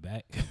 I'll be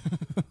back.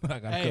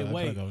 Hey,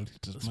 wait.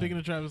 Speaking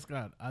of Travis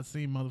Scott, I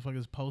seen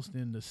motherfuckers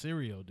posting the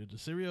cereal.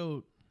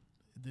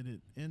 Did it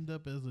end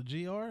up as a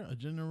GR, a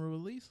general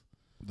release?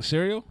 The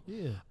cereal?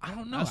 Yeah. I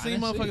don't know. I seen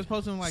motherfuckers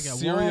posting like at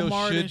Cereal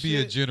Walmart should and be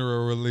a shit.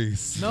 general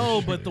release.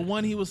 No, but the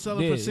one he was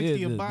selling Yeah, for 60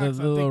 yeah, a the- box,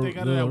 the I think they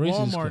got it at Reese's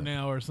Walmart cup.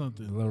 now or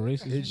something. Little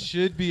racist. It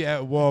should be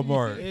at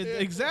Walmart.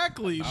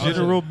 Exactly.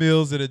 General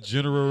Mills at a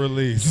general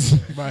release.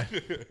 Right.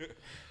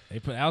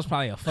 That was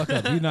probably a fuck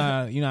up. You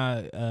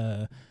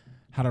know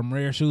how them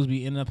rare shoes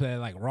be ending up at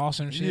like Ross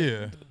and shit.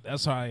 Yeah.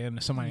 That's how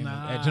somebody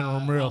Nah, at General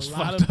Mills a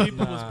lot fucked of up.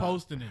 people was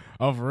posting it.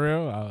 Oh, for real?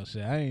 Oh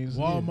shit, I ain't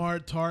seen it.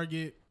 Walmart,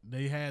 Target,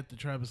 they had the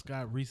Travis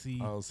Scott Reese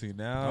Oh, see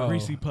now.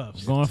 Reese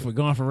Puffs. going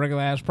for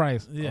regular ass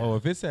price. Yeah. Oh,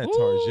 if it's at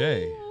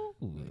Target,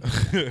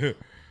 Ooh.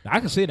 I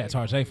can see that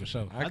Target for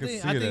sure. I can see I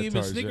it think at even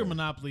Target. Sneaker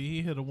Monopoly,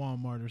 he hit a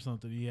Walmart or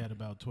something. He had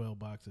about 12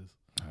 boxes.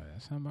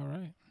 That sound about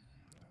right.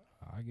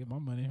 I get my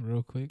money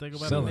real quick. Think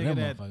about Selling a nigga them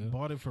that motherfuckers.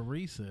 bought it for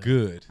resale.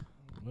 Good.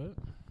 What?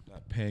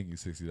 Not paying you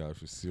 $60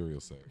 for cereal,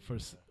 sir. For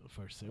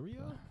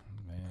cereal?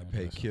 Man, I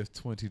paid Kif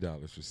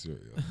 $20 for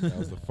cereal. That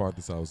was the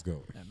farthest I was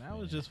going. And that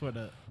was just for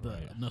the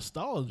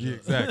nostalgia. Yeah,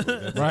 exactly.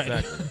 That's Right.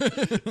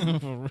 exactly.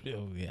 for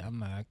real. Yeah,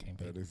 I can't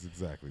pay. That is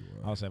exactly I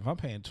what. was saying, if I'm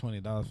paying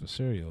 $20 for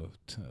cereal,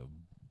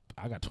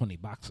 I got 20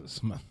 boxes.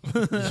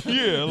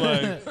 Yeah,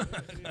 like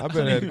I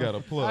bet I got a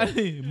I plug.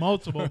 need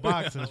multiple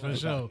boxes for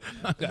sure.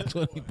 I got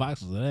 20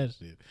 boxes of that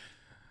shit.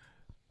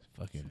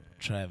 Fucking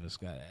Travis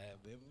Scott.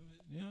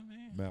 You know what I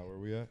mean? Matt, where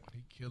we at?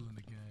 He killing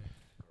the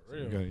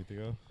game. You got anything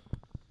else?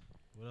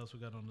 What else we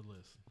got on the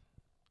list?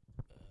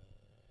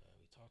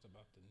 We talked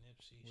about the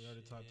Nipsey. We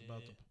already talked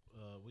about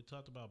we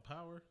talked about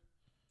Power.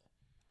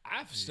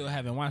 I still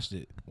haven't watched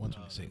it.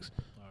 126.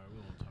 All right, we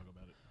won't talk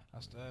about it. I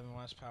still haven't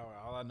watched Power.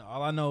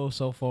 All I know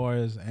so far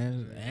is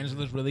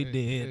Angela's really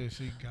Yeah, dead.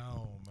 she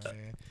gone,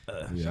 man.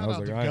 Yeah, Shout I was out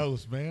like, to I-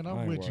 Ghost, man. I I'm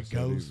ain't with you, watched that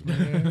Ghost,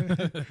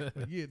 either.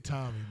 man. Get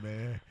Tommy,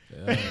 man.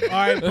 All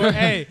right, but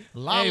hey,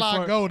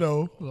 La for- go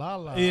though. La.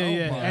 Yeah, Oh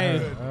yeah. my Hey,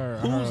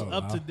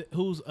 goodness.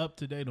 who's up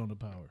to date on the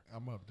Power?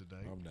 I'm up to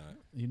date. I'm not.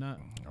 You not?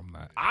 I'm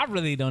not. I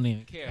really don't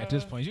even care at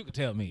this point. You can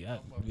tell me.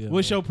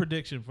 What's your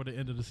prediction for the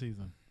end of the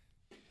season?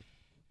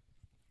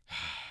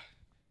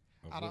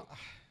 I don't.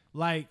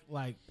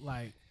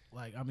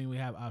 I mean, we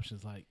have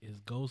options. Like, is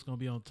Ghost gonna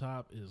be on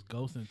top? Is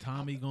Ghost and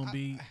Tommy gonna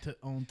be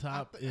on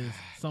top? Is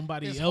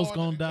somebody It's else hard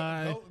gonna to-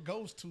 die?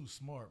 Ghost too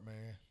smart,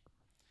 man.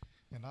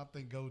 And I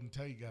think Golden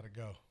Tate got to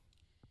go.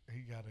 He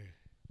got to go.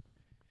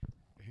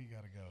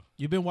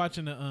 You've been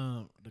watching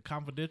the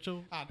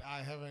Confidential.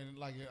 I haven't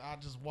I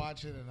just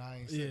watch it and I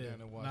ain't sit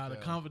down and watch. Nah, the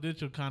that.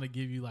 Confidential kind of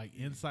give you like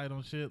insight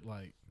on shit.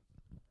 Like,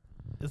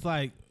 it's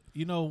like,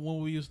 you know,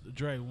 when we used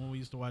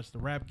to watch the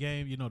rap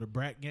game, you know, the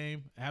Brat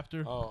game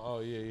after. Oh,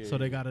 yeah. So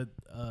they got a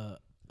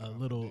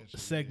little Confidential,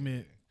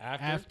 segment yeah.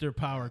 after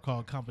Power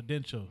called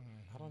Confidential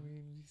I don't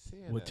even be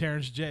saying with that.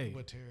 Terrence J.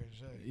 With Terrence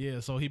J. Yeah,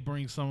 so he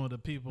brings some of the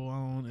people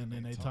on, and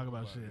then they talk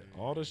about shit.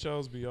 All the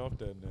shows be off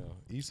that now.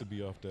 Used to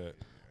be off that.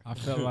 I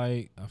felt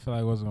like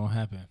what's gonna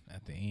happen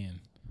at the end.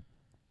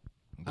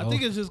 I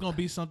think it's just gonna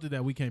be something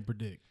that we can't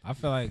predict. I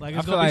feel like Like, I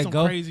it's feel gonna be like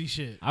some crazy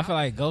shit. I feel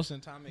like Ghost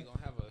and Tommy gonna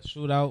have a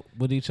shootout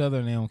with each other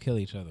and they don't kill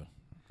each other.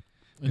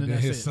 And And then then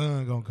that's his it.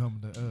 son gonna come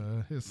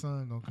to his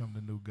son gonna come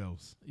to New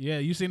Ghost. Yeah,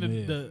 you seen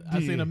Yeah. I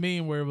seen a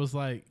meme where it was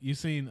like, you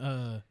seen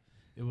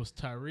it was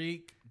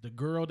Tyreek, the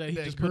girl that he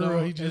That just put girl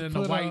on, he just and then the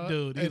put white on,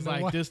 dude. and He's the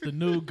like, white- this the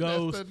new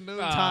Ghost, That's the new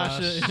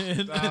Tasha,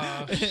 and Cause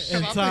I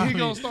think Tommy. he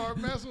gonna start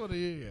messing with it.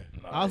 Yeah.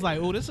 I was like,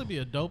 oh, this would be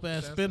a dope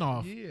ass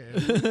spinoff. Yeah.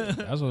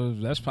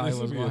 That's probably This what's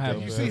would be gonna a happen.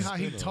 dope You ass see how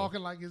he spinoff.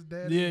 talking like his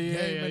daddy? Yeah, yeah,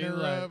 gaming yeah, her you're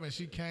up, like- and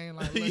she came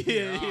like, yeah, look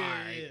yeah, at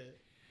yeah.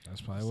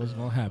 That's probably what's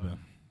gonna happen.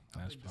 I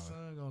That's think the probably.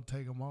 son gonna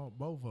take them all,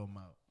 both of them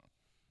out.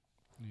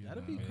 You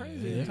That'd know? be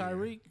crazy Yeah. if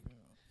Tyreek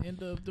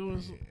end up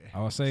doing some.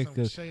 I would say Some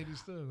because shady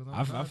stuff.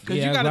 Because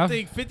Yeah, you got to but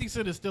think 50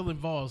 Cent is still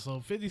involved, so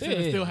 50 Cent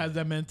Yeah. still has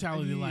that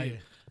mentality, Yeah.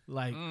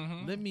 like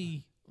let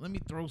me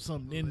throw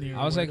something in there.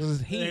 I was where like, because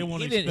they he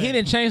won't didn't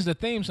expect. change the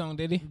theme song,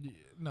 did he?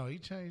 No, he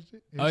changed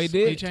it. Oh, he It's-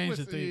 did? He changed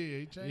the twisted, thing. Yeah,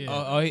 he changed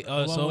Yeah. it.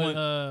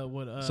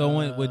 The So one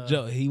when with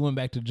Joe, he went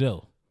back to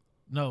Joe.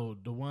 No,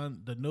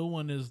 the new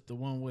one is the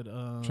one with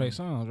Trey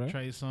Songz, right?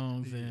 Trey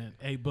Songz and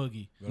A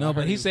Boogie. No,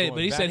 but he said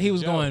he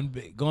was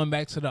going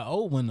back to the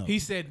old one though. He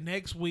said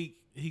next week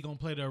he gonna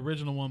play the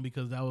original one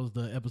because that was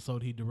the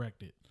episode he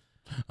directed.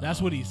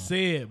 That's what he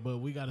said, but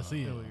we got to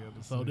see it.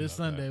 So this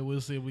Sunday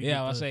we'll see if we.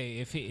 Yeah, I'll say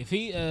if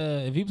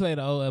he played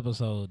the old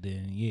episode,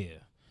 then yeah,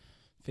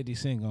 50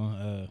 Cent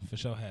gonna for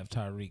sure have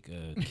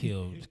Tyreek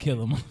kill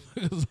him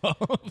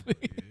off.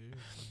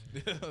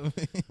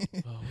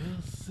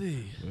 We'll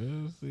see.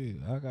 We'll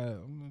see. I'm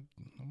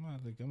gonna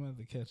have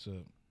to catch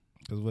up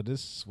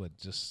because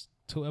just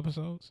 2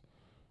 episodes.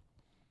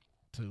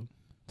 Two.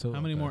 How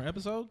many more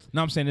episodes?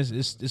 No, I'm saying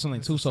it's only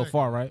 2 so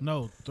far, right?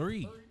 No,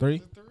 3.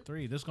 3.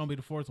 3. This is gonna be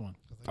the 4th one.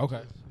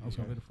 Okay. This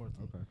gonna be the 4th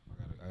one. Okay.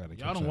 I gotta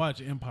Y'all don't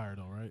watch Empire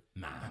though, right?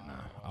 Nah.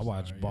 I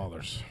watch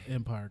Ballers.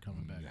 Empire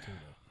coming back too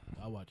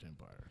though. I watch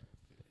Empire.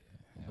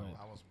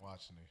 I was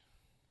watching it.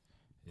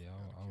 Yeah,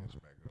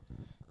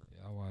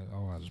 I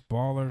watch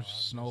Ballers,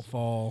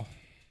 Snowfall.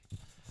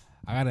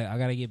 I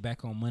gotta get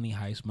back on Money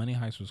Heist. Money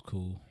Heist was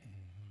cool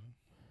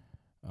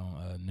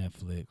on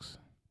Netflix.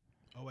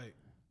 Oh wait,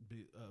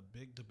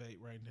 big debate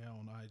right now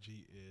on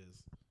IG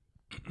is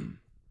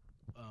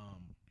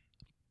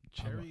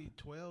Cherry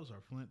 12s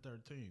or Flint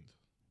 13s.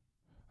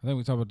 I think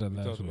we talked about that We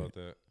last talked week. about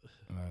that.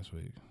 Last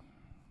week.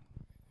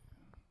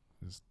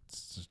 It's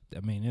just, I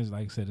mean, it's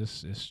like I said,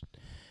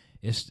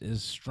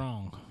 it's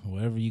strong.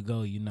 Wherever you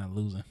go, you're not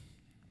losing.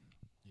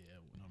 Yeah,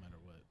 no matter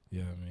what.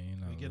 Yeah, I mean, you're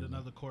not We get losing.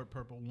 another Court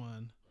Purple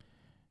one.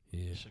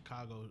 Yeah.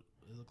 Chicago.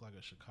 It looked like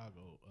a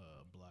Chicago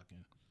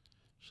blocking.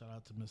 Shout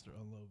out to Mr.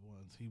 Unloved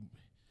Ones.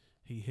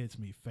 He hits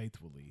me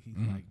faithfully. He's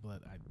like,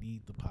 "Blood, I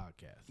need the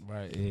podcast."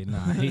 Right.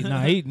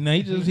 Yeah,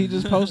 he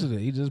just posted it.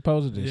 He just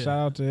posted it. Yeah. Shout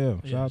out to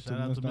him. Yeah, shout out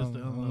shout to Mr.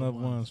 Unloved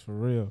Ones for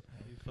real.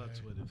 He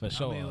fucks with it. For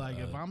sure. I mean, like,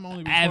 if I'm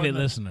only avid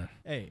recording listener.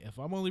 if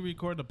I'm only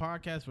recording the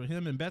podcast for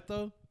him and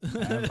Beto,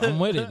 I'm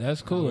with it.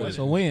 That's cool. That's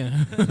a win.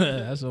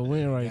 That's a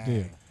win right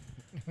there.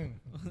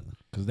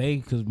 Cause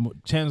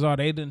chances are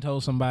they didn't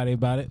told somebody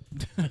about it.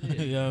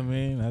 You know what I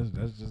mean?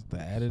 That's just the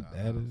added.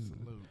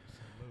 Salute.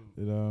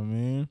 You know what I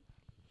mean?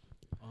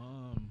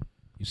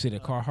 You see the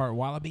Carhartt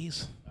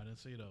Wallabies? I didn't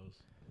see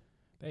those.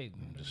 They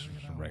just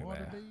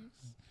regular.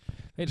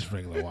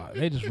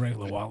 They just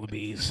regular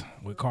Wallabies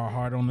with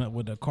Carhartt on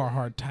with the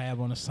Carhartt tab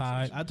on the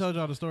side. I told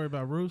y'all the story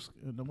about Roos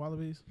and the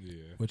Wallabies.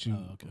 Yeah. What you?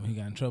 okay. He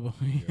got in trouble.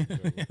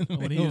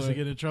 When he used to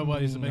get in trouble, I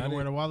used to make him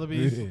wear the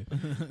Wallabies. Yeah.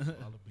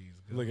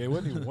 Look, it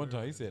wasn't even one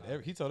time. He said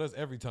he told us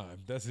every time.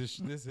 That's his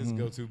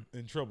go-to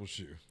in trouble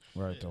shoe.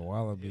 Right, the He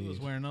Wallabies. was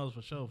wearing those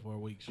for show for a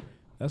week straight.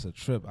 That's a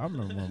trip. I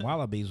remember when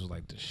Wallabies was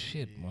like the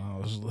shit. When I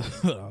was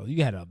little.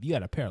 You had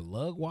a pair of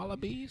lug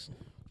Wallabies.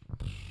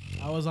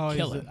 I was always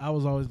Killing.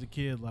 the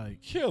kid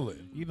like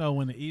Killing. you know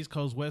when the East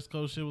Coast West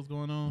Coast shit was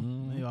going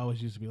on. They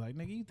always used to be like,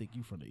 nigga, you think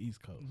you from the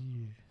East Coast?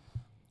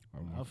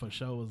 I for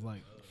sure was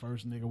like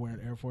first nigga wearing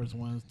Air Force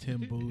Ones,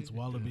 Tim boots,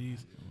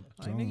 Wallabies.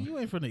 Like nigga, you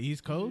ain't from the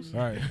East Coast.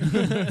 Right.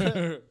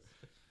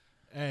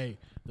 Hey,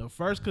 the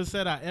first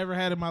cassette I ever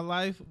had in my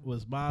life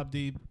was Mobb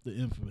Deep, the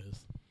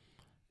Infamous.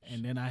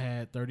 And then I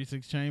had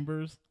 36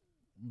 Chambers,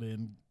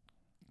 then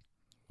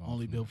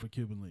only built for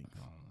Cuban links.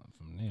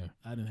 From there.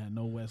 I didn't have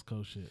no West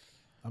Coast shit.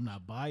 I'm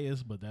not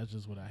biased, but that's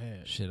just what I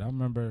had. Shit, I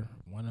remember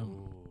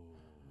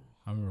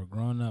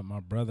growing up, my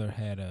brother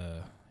had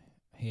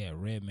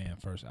Redman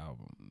first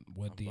album.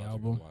 What the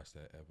album? Watch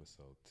that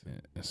episode too.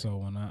 And so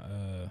when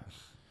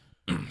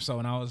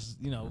I was,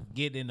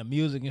 getting into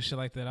music and shit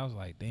like that, I was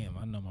like, damn,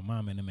 I know my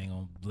mom and them ain't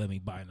gonna let me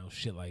buy no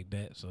shit like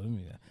that. So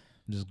I'm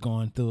just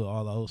going through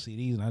all the old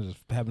CDs, and I just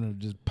happened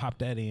to just pop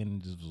that in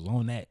and just was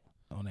on that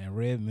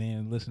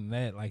Redman, listen to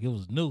that like it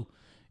was new.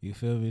 You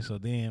feel me? So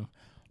then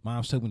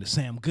Mom took me to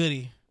Sam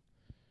Goody.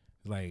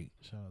 Like,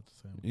 Shout out to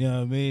Sam. you know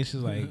what I mean? She's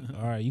like,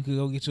 all right, you could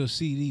go get your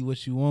CD,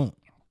 what you want.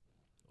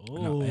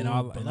 Oh, and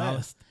all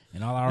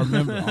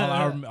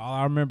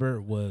I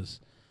remember was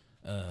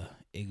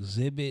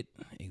Exhibit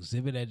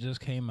that just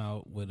came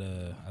out with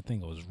I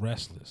think it was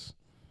Restless.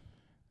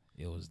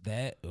 It was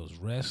that. It was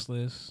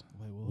Restless.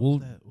 Wait,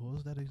 what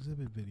was that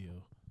Exhibit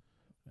video?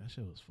 That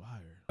shit was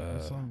fire.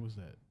 What song was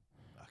that?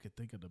 I could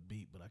think of the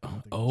beat, but I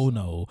can't think of the song.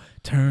 No,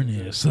 turn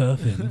it up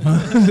and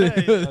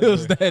it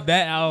was that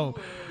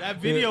album. That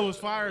video was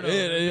fire though.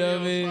 Yeah, you know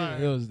what I mean?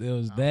 It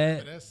was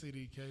that. That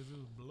CD case, it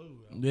was blue.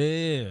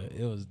 Yeah,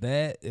 it was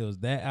that. It was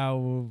that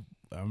album.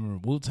 I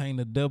remember Wu-Tang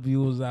the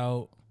W was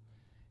out,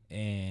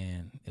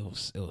 and it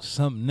was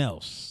something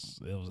else.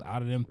 It was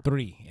out of them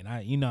 3, and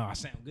I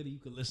Sam Goody. You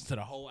could listen to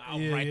the whole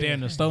album there in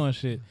the store and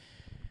shit.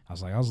 I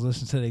was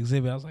listening to the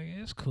Exhibit. I was like,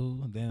 yeah, it's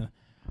cool. And then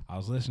I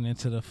was listening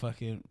to the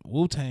fucking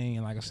Wu-Tang,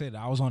 and like I said,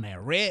 I was on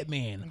that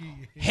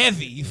Redman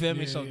heavy. You feel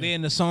me? So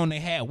then the song they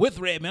had with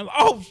Redman,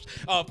 I'm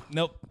like,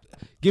 nope.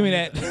 Give me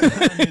that.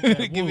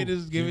 Give me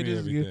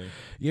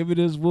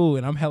this Woo.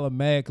 And I'm hella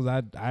mad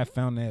because I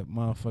found that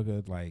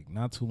motherfucker like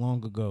not too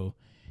long ago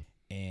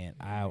And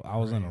I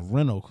was in a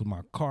rental because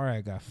my car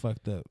had got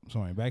fucked up. So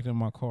I went back to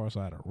my car,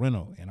 so I had a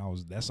rental, and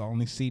that's the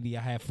only CD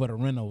I had for the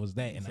rental was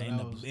that. And So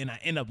I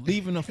end up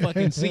leaving the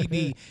fucking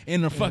CD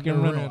in the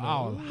fucking rental.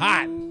 I was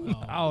hot.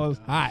 I was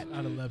hot.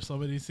 I'd have left so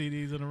many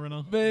CDs in the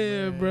rental.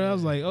 Man, bro, I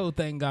was like, oh,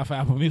 thank God for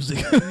Apple Music.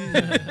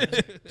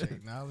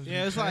 Technology.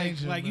 Yeah, it's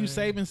changing, like you man.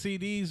 saving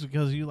CDs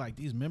because you like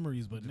these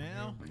memories, but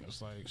now it's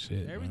like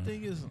shit.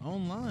 everything is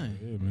online.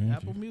 Yeah, man.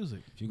 Apple Music.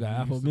 If you got We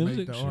Apple used to Music,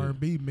 make the shit.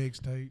 R&B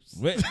mixtapes.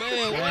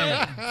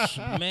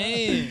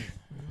 Man.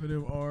 For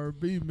them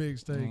R&B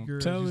mixtape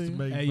girls telling used to you.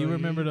 make. Hey, you fun.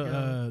 remember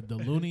Yeah. the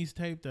Loonies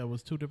tape that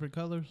was 2 different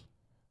colors?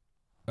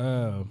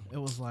 It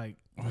was like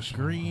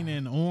green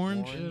and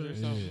orange.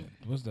 Yeah.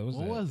 What's that? What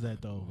was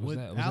that though? Was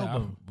What that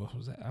album?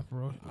 was that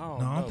Opera? I don't No,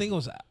 I know. don't think it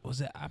was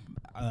that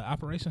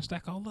Operation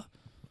Stackola?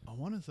 I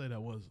want to say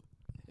that was.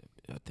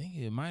 I think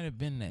it might have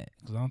been that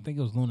because I don't think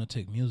it was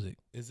Lunatic Music.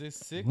 Is it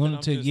sick?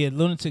 Lunatic, yeah,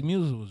 Lunatic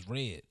Music was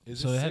red. Is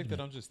so it it had sick to that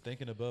be. I'm just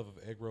thinking above of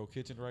Egg Roll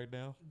Kitchen right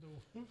now?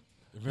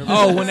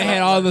 Oh, when they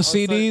had all the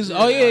CDs.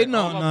 Oh yeah, like,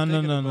 no, all I'm no,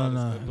 thinking no, about no,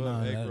 is no,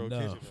 above Egg Roll no,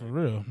 Kitchen for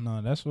right real.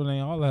 No, that's when they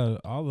all had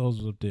all those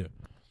was up there.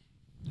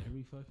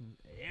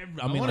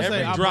 I wanna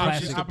say Every drop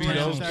Operation- used to be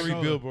Operation those Stack 3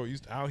 Over. billboards.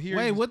 Used to, out here.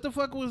 Wait, what the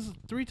fuck was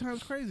 3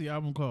 Times Crazy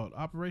album called?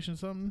 Operation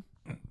something?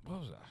 What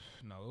was that?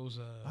 No, it was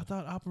I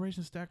thought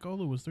Operation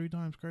Stackola was 3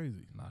 Times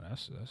Crazy. no,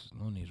 that's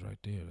Loonies right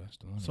there. That's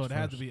the Loonies. So it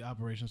had to first. be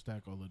Operation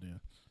Stackola then.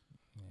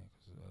 Yeah,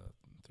 because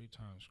 3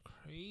 Times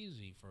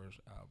Crazy first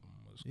album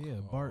was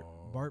Yeah, called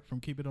Bart from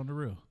Keep It on the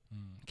Real.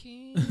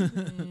 King.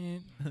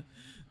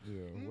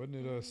 Yeah,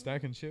 wasn't it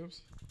Stacking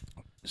Chips?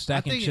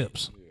 Stacking think it-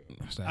 chips.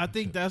 Yeah. Stacking I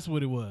think chips. that's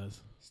what it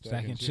was.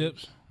 Stacking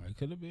chips. It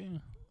could have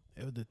been.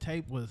 The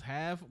tape was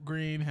half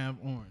green, half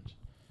orange.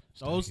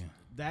 Those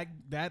Stacking.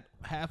 that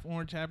half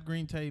orange, half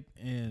green tape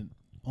and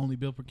Only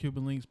Built for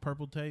Cuban Links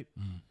purple tape.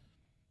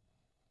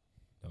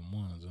 Them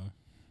ones, huh?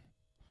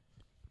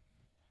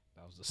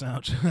 That was the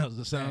soundtrack. That was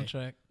the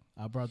soundtrack.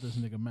 I brought this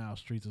nigga Mal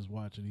Streets is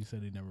watching. He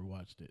said he never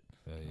watched it.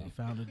 Yeah, yeah. I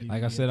found a DVD.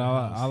 Like I said, at the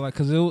I house. like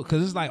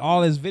because it's like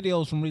all his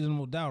videos from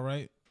Reasonable Doubt,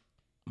 right?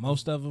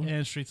 Most of them.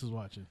 And Streets is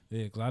watching.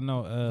 Yeah, because I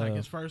know. Like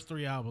his first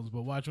 3 albums,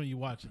 but watch when you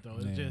watch it though.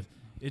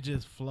 It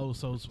just flows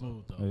so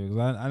smooth though. Yeah,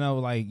 'cause I know,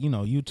 like,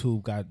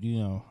 YouTube got,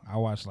 I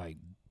watch like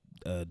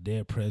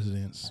Dead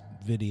President's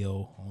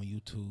video on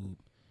YouTube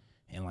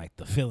and like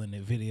the Feeling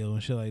It video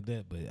and shit like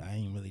that, but I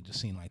ain't really just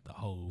seen like the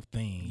whole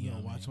thing. You know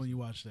know, what I watch mean? when you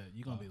watch that.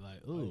 You're gonna be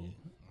like, ooh.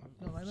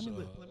 Like, let me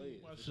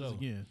watch this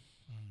again.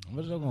 I'm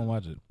for sure gonna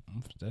watch it.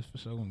 That's for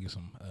sure gonna get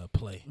some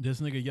play. This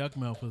nigga Yuck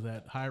Mouth was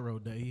at High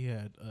Road Day. He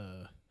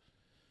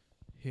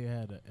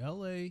had a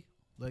LA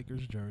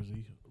Lakers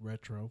jersey,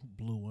 retro,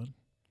 blue one.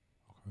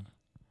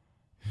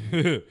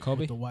 Kobe?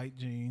 With the white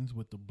jeans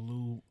with the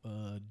blue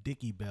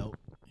Dickie belt.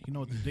 You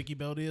know what the Dickie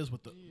belt is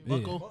with the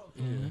buckle?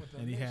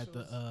 And he had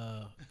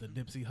the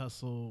Nipsey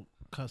Hussle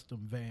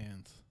custom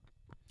Vans.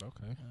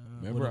 Okay.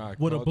 Remember, I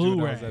with a called you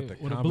when I Blu-ray. was at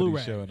the With a comedy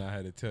Blu-ray. show, and I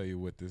had to tell you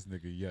what this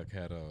nigga Yuck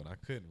had on. I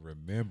couldn't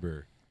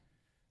remember.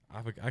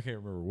 I can't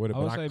remember what it. I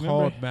would But I say,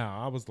 called remember-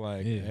 Mal. I was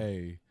like, Yeah.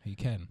 "Hey, He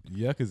can.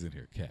 Yuck is in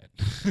here, cat."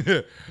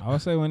 I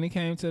would say when he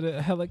came to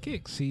the Hella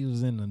Kicks, he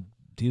was in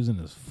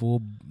his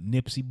full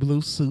Nipsey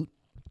blue suit.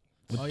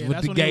 With, Oh yeah, with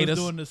that's the when Gators. he was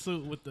doing the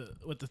suit with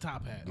the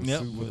top hat. The Yep.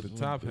 suit with the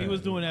top hat. He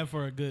was doing that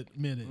for a good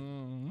minute.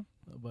 Mm-hmm.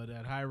 But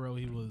at High Road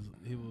he was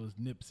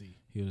Nipsey.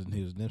 He was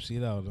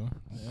Nipsey out though.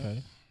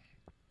 Okay.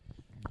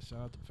 Shout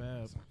out to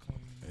Fab.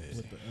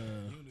 With the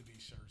Unity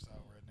shirts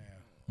out right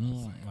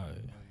now. Like,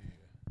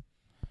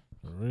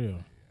 for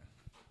real.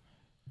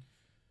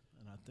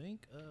 and I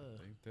think I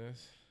think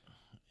that's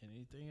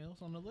anything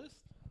else on the list?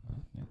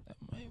 That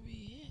might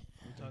be it.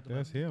 We talked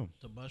that's about him.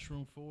 the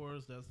Mushroom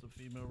Fours. That's the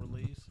female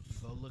release.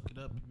 Go look it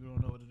up if you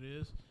don't know what it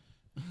is.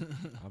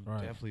 I'm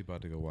Right. definitely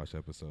about to go watch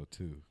episode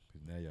 2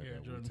 because now y'all Air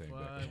got Jordan Wu-Tang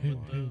 5 back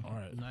with in the All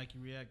right. Nike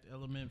React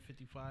Element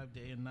 55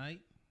 Day and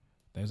Night.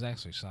 That was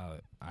actually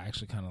solid. I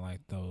actually kind of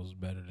like those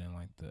better than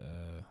like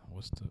the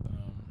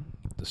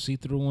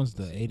see-through ones,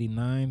 the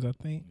 89s. I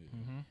think.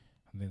 Mm-hmm.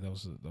 I think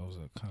those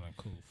are kind of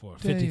cool for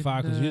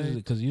 55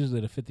 because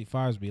usually the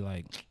 55s be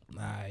like,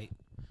 alright,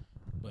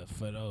 but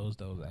for those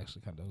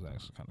actually kind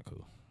of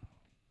cool.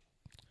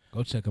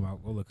 Go check them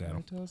out. Go look at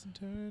them. But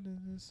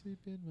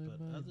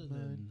other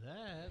than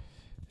that,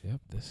 Yep,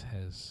 this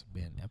has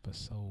been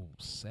episode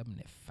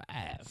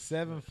 75.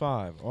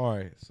 7-5. All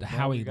right. So The now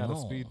Howie we gotta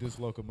Long. speed this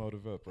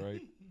locomotive up,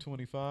 right?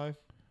 25.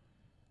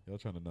 Y'all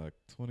trying to knock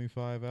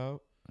 25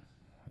 out?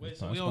 wait,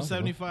 so It's we on possible.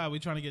 75. We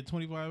trying to get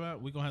 25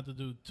 out. We gonna have to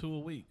do 2 a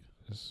week.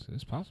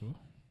 It's possible.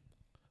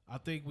 I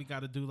think we got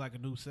to do like a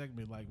new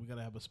segment. Like we got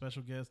to have a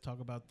special guest, talk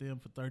about them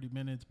for 30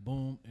 minutes,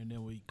 boom, and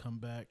then we come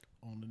back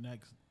on the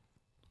next.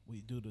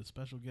 We do the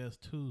special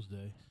guest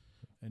Tuesday,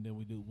 and then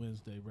we do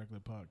Wednesday regular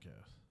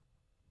podcast.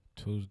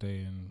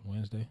 Tuesday and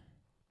Wednesday.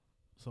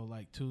 So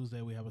like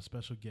Tuesday we have a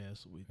special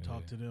guest. We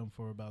talk Yeah. to them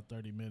for about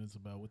 30 minutes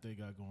about what they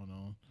got going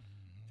on,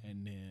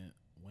 and then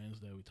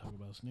Wednesday we talk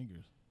about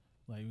sneakers.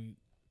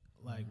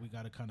 Like we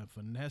got to kind of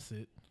finesse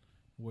it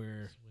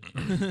where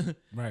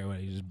Right.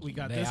 You just we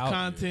got they this out.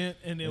 content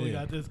and then we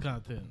Yeah. got this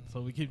content.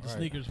 So we keep the Right.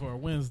 sneakers for a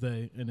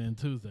Wednesday and then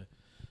Tuesday.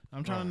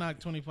 I'm trying to knock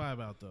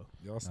 25 out though.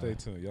 Y'all stay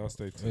tuned. Y'all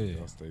stay tuned. Yeah.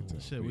 Y'all stay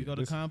tuned. Shit, we go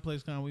to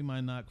Complex Con, we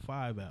might knock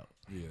 5 out.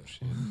 Yeah.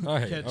 All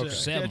right. Catch Okay. up.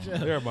 Seven. Catch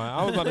up. Never mind.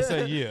 I was about to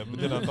say yeah, but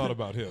then I thought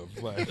about him.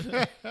 Like,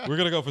 we're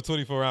gonna go for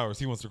 24 hours.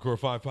 He wants to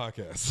record 5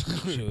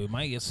 podcasts. Shit, we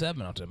might get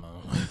 7 out there, man.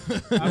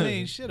 I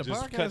mean, shit, a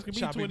Just podcast could be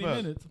chop him 20 up.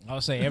 minutes. I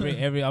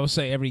would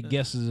say every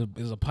guest is a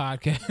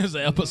podcast, is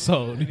an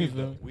episode. You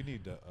feel me? We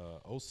need the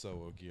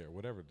Oso gear,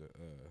 whatever the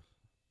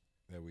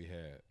that we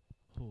had.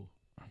 Who?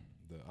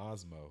 The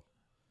Osmo.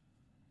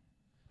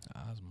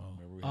 Osmo.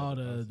 Remember we Oh, had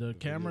the video-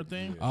 camera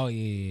thing? Oh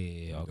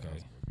yeah. the Okay.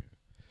 Osmo gear.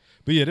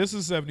 But yeah, this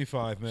is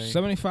 75, man.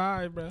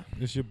 75, bro.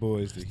 It's your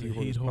boys, the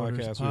Heat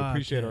Hoarders podcast. We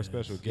appreciate our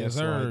special Yes, guest.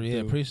 sir. slide Yeah,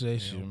 through.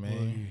 appreciate you,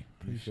 man.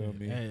 You feel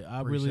me? Hey, I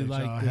Appreciate really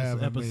y'all like this having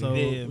me. episode.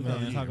 Yeah, We're gonna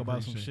man. talk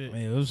about some Appreciate shit.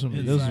 Man, it was some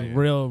Inside.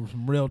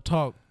 real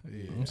talk.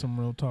 Yeah. Some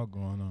real talk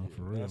going on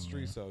for Not real. street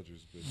man.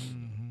 soldiers,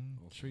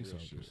 but Street real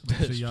soldiers. shit.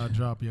 Make sure y'all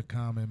drop your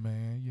comment,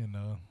 man. You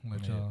know,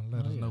 let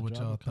Oh, us know what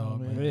y'all thought,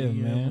 man. Yeah,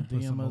 man.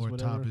 Put some DM us, more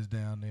whatever. topics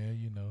down there.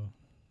 You know,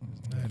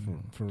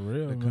 For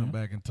real, and man. come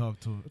back and talk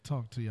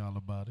to y'all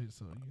about it.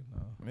 So you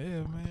know,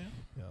 Yeah, man.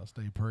 y'all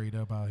stay prayed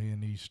up out here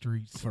in these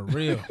streets. For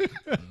real.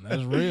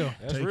 That's real.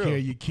 That's Take real. care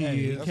of your Hey, he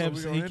kids. That's kept,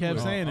 what we he gonna kept end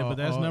with. saying it, but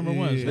that's number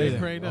one. yeah. Stay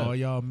prayed up. All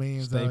y'all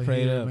mans Stay out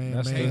prayed here, up. man.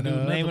 That's the man new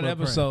up. name of the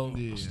episode.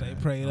 Yeah. Stay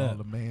prayed All up.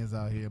 the mans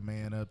out here,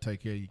 man up.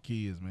 Take care of your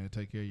kids, man.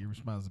 Take care of your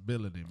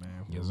responsibility,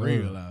 man. For Yes, sir.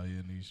 real out here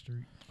in these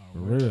streets. For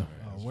real.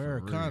 Wear a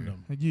For real.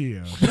 condom.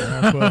 Yeah,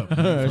 wrap up,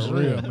 man. For For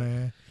real, real.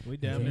 man. We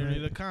damn near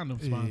need a condom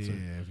sponsor.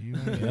 Yeah,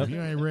 if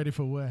you ain't ready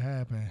for what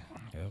happened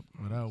Yep.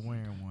 without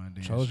wearing one,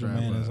 then Trojan strap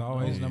man up. is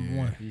always number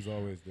one. He's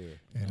always there.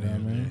 And Yeah,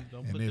 then, man.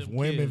 Don't and put if them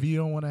women, kids- if you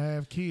don't want to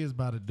have kids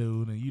by the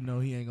dude, and you know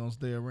he ain't gonna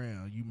stay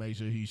around, you make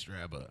sure he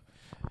strap up.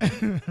 What's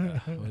it,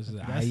 That's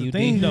the IUD?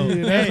 thing, though.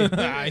 Hey,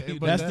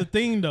 But that's the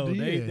thing, though.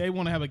 Yeah. They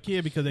want to have a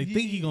kid because they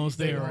think he gonna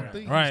stay around.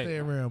 Think Right. he stay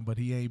around, but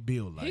he ain't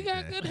built like He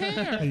got that. good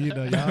hair. You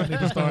know, y'all need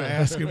to start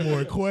asking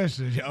more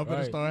questions. Y'all better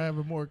Right. start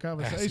having more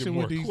conversation Asking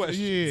with more these. questions.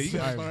 Yeah, you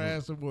gotta Right. start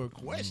asking more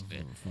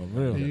questions. For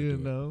real. You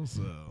know,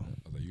 so I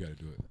was like, you got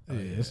to do it.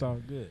 Yeah, it's all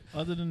good.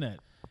 Other than that,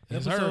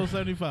 Yes, episode sir.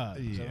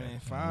 75. yeah.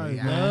 75,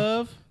 Yeah. man.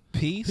 Love,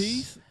 Peace,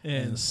 peace,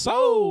 and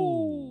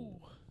soul.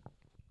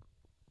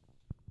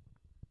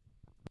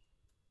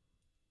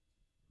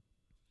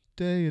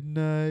 Day and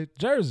night.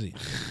 Jersey.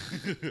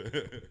 Stop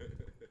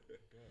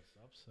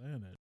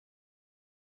saying that.